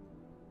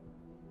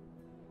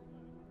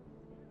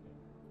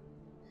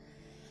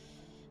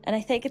 And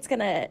I think it's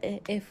gonna,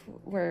 if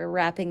we're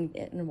wrapping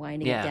it and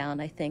winding it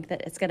down, I think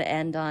that it's gonna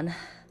end on.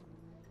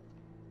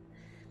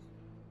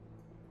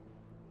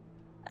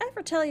 I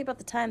ever tell you about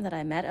the time that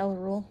I met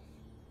Elrul?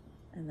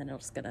 And then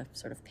it's gonna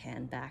sort of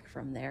pan back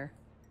from there.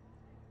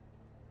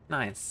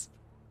 Nice.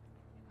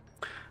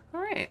 All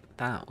right,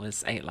 that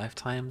was 8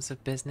 lifetimes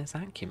of business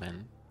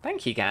acumen.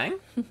 Thank you, gang.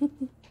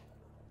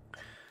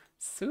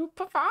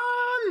 Super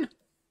fun.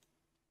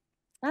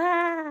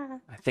 Ah,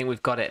 I think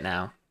we've got it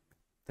now.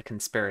 The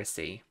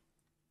conspiracy.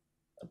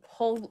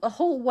 a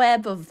whole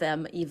web of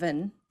them,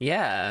 even.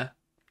 Yeah.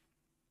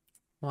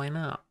 Why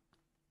not?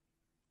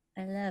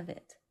 I love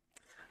it.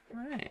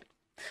 All right.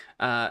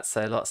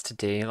 So lots to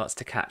do, lots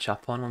to catch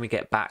up on when we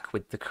get back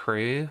with the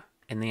crew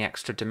in the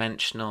extra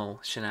dimensional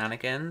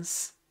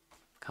shenanigans.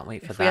 Can't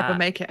wait for If that. we ever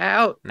make it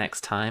out.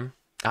 Next time.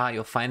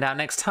 You'll find out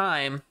next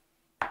time.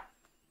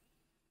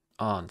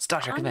 On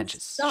Star Trek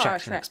Adventures.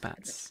 Shackleton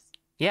Expanse.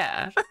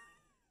 Yeah.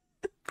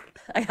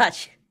 I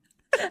got you.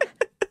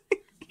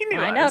 You knew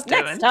Find what I was out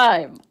next doing.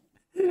 time.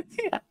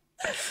 Yeah.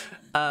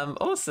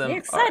 Awesome. The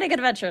exciting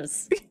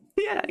adventures.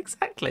 Yeah,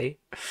 exactly.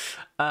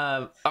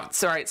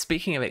 Sorry,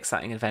 speaking of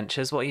exciting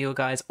adventures, what are you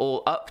guys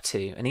all up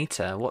to?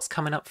 Anita, what's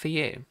coming up for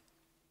you?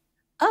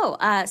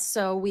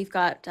 So we've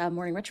got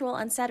Morning Ritual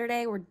on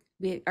Saturday.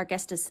 Our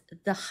guest is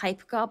the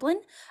Hype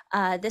Goblin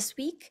this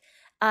week.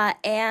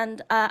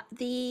 And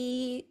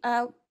the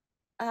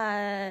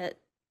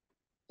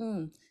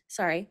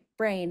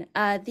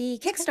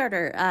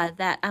Kickstarter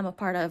that I'm a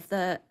part of,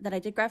 that I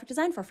did graphic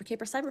design for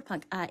Caper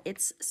Cyberpunk.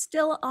 It's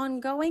still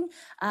ongoing.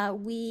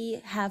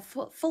 We have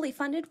fully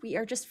funded. We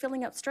are just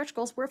filling out stretch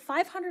goals. We're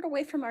 500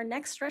 away from our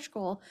next stretch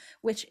goal,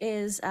 which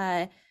is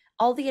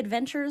all the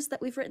adventures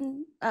that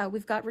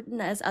we've got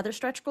written as other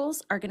stretch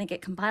goals are going to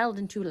get compiled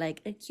into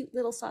like a cute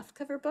little soft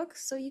cover book.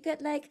 So you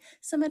get like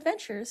some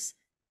adventures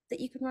that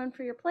you can run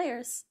for your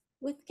players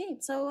with the game.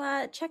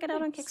 So check it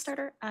out on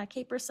Kickstarter,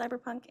 Caper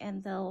Cyberpunk,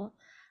 and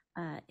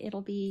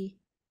it'll be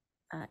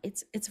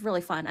it's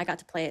really fun. I got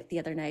to play it the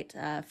other night.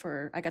 I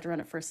got to run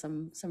it for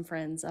some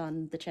friends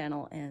on the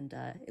channel, and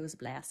it was a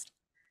blast.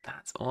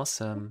 That's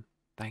awesome.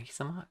 Thank you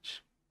so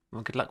much.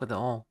 Well, good luck with it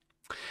all.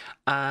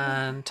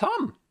 And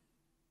Tom,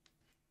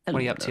 what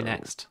are you up to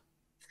next?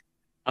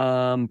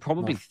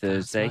 Probably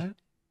Thursday. Phasmo?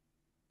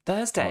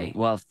 Thursday.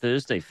 Well,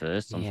 Thursday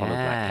first on Follow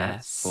Black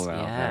Cats Yes, for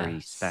our very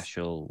yes.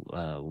 special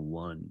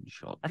one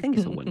shot. I think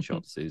it's a one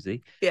shot,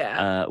 Susie.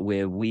 Yeah.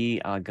 Where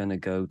we are going to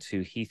go to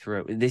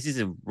Heathrow. This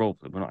is a role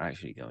play. We're not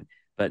actually going,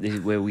 but this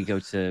is where we go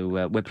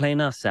to. We're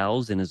playing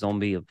ourselves in a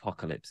zombie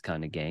apocalypse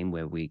kind of game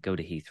where we go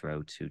to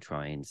Heathrow to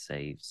try and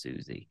save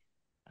Susie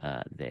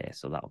there.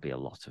 So that'll be a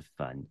lot of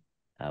fun.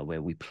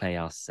 Where we play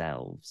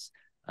ourselves.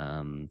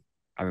 I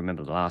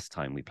remember the last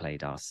time we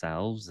played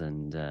ourselves,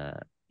 and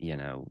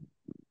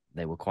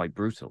they were quite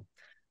brutal,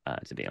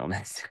 to be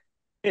honest.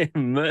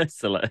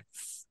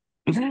 Merciless.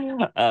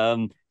 So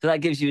that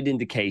gives you an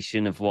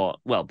indication of what,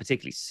 well,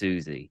 particularly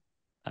Susie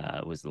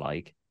was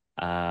like.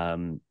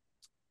 There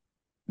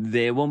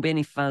won't be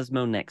any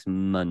Phasmo next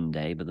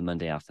Monday, but the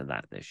Monday after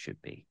that there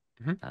should be.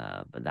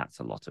 But that's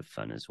a lot of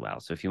fun as well.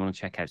 So if you want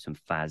to check out some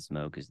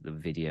Phasmo, because the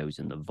videos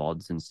and the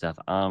VODs and stuff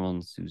are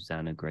on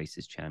Susanna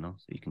Grace's channel,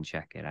 so you can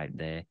check it out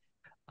there.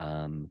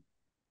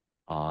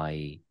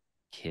 I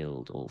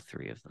killed all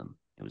 3 of them.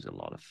 It was a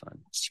lot of fun.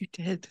 You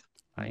did.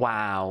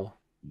 Wow.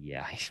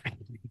 Yeah, I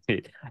really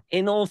did.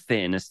 In all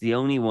fairness, the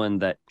only one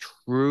that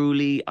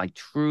I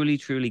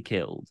truly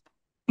killed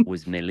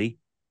was Millie.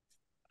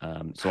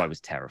 So I was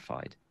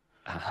terrified.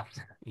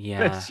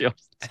 Yeah. I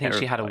think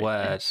she had a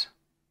word.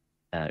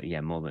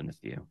 Yeah, more than a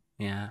few.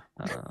 Yeah.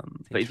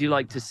 But if you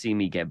like to see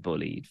me get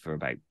bullied for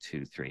about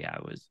 2-3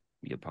 hours,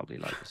 you'll probably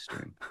like the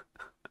stream.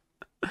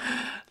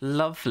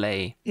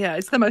 Lovely. Yeah,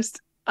 it's the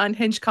most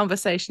unhinged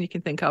conversation you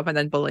can think of, and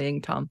then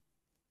bullying Tom.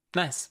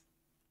 Nice.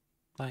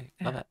 Love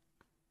it. I'm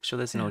sure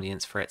there's an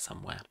audience for it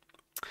somewhere.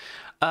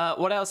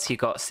 What else you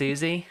got,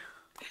 Susie?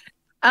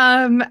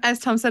 As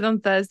Tom said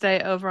on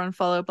Thursday over on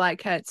Follow Black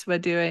Cats, we're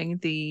doing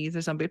the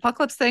zombie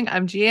apocalypse thing.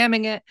 I'm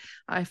GMing it.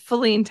 I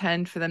fully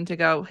intend for them to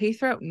go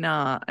Heathrow,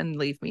 and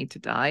leave me to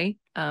die.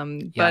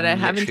 But I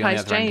have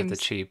enticed James. End of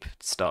the tube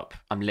stop.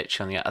 I'm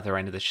literally on the other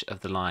end of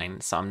the line,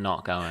 so I'm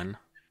not going.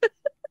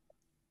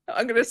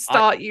 I'm going to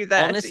start you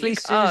there. Honestly,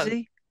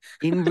 Susie,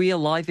 in real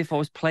life, if I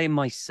was playing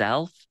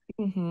myself,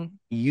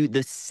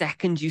 the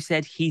second you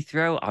said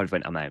Heathrow, I would have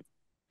went, I'm out.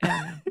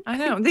 I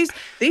know.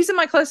 These are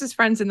my closest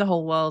friends in the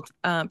whole world,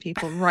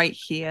 people right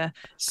here.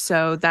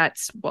 So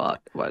that's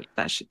what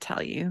that should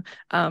tell you.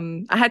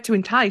 I had to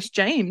entice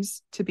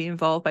James to be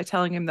involved by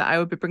telling him that I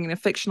would be bringing a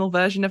fictional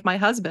version of my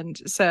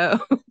husband. So,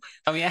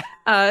 oh yeah,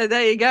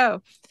 there you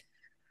go.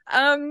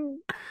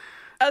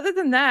 other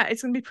than that,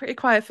 it's going to be pretty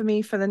quiet for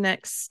me for the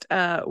next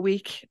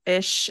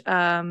week-ish.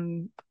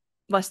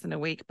 Less than a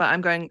week, but I'm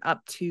going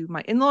up to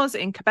my in-laws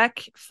in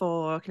Quebec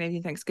for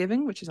Canadian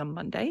Thanksgiving, which is on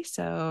Monday.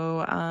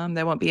 So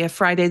there won't be a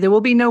Friday. There will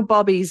be no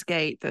Bobby's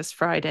Gate this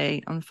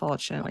Friday,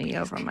 unfortunately,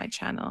 over on my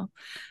channel.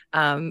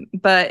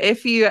 But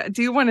if you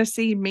do want to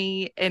see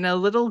me in a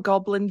little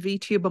goblin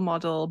VTuber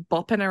model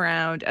bopping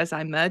around as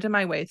I murder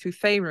my way through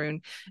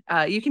Faerun,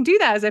 you can do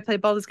that as I play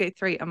Baldur's Gate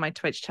 3 on my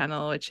Twitch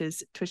channel, which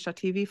is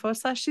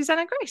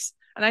twitch.tv/Susanna Grace.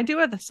 And I do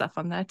other stuff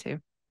on there too.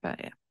 But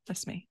yeah,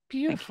 that's me.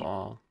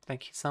 Beautiful.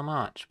 Thank you so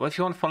much. Well, if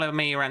you want to follow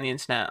me around the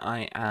internet,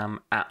 I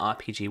am at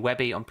RPG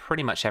Webby on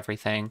pretty much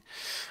everything.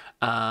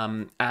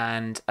 And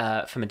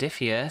for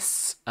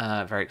Modiphius,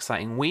 very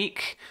exciting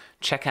week.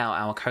 Check out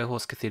our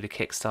Cohorts Cthulhu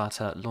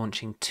Kickstarter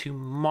launching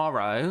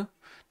tomorrow,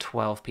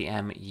 12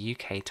 p.m.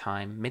 UK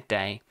time,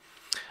 midday.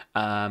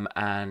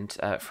 And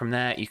from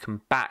there you can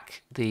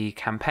back the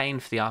campaign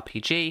for the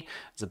RPG.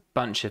 There's a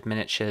bunch of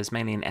miniatures,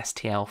 mainly in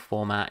STL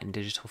format, in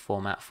digital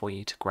format for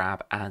you to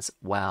grab as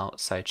well.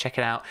 So check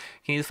it out.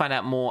 You can either find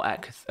out more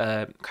at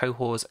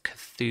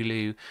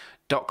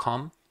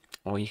cohortscthulhu.com,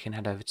 or you can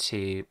head over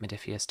to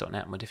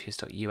modiphius.net,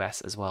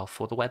 modiphius.us as well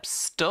for the web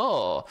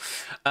store.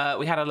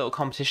 We had a little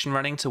competition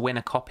running to win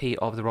a copy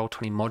of the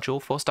Roll20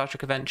 module for Star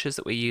Trek Adventures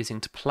that we're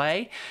using to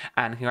play.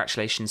 And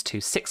congratulations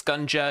to Six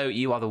Gun Joe.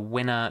 You are the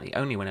winner, the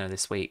only winner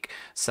this week.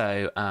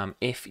 So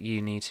if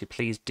you need to,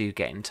 please do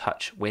get in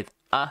touch with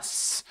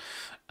us.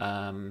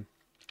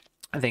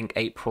 I think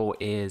April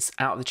is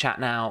out of the chat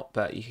now,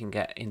 but you can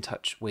get in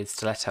touch with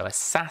Stiletto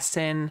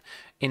Assassin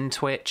in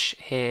Twitch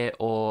here,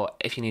 or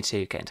if you need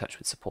to, get in touch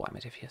with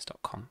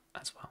support@modiphius.com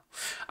as well.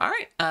 All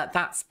right,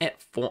 that's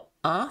it for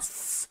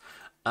us.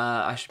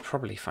 I should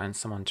probably find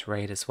someone to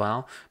raid as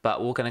well,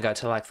 but we're going to go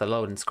to like the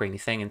loading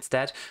screeny thing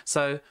instead.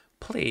 So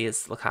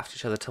please look after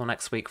each other till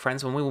next week,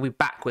 friends, when we will be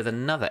back with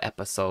another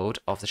episode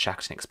of the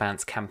Shackleton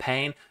Expanse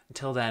campaign.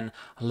 Until then,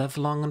 live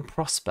long and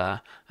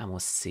prosper, and we'll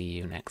see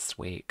you next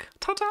week.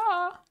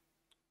 Ta-ta!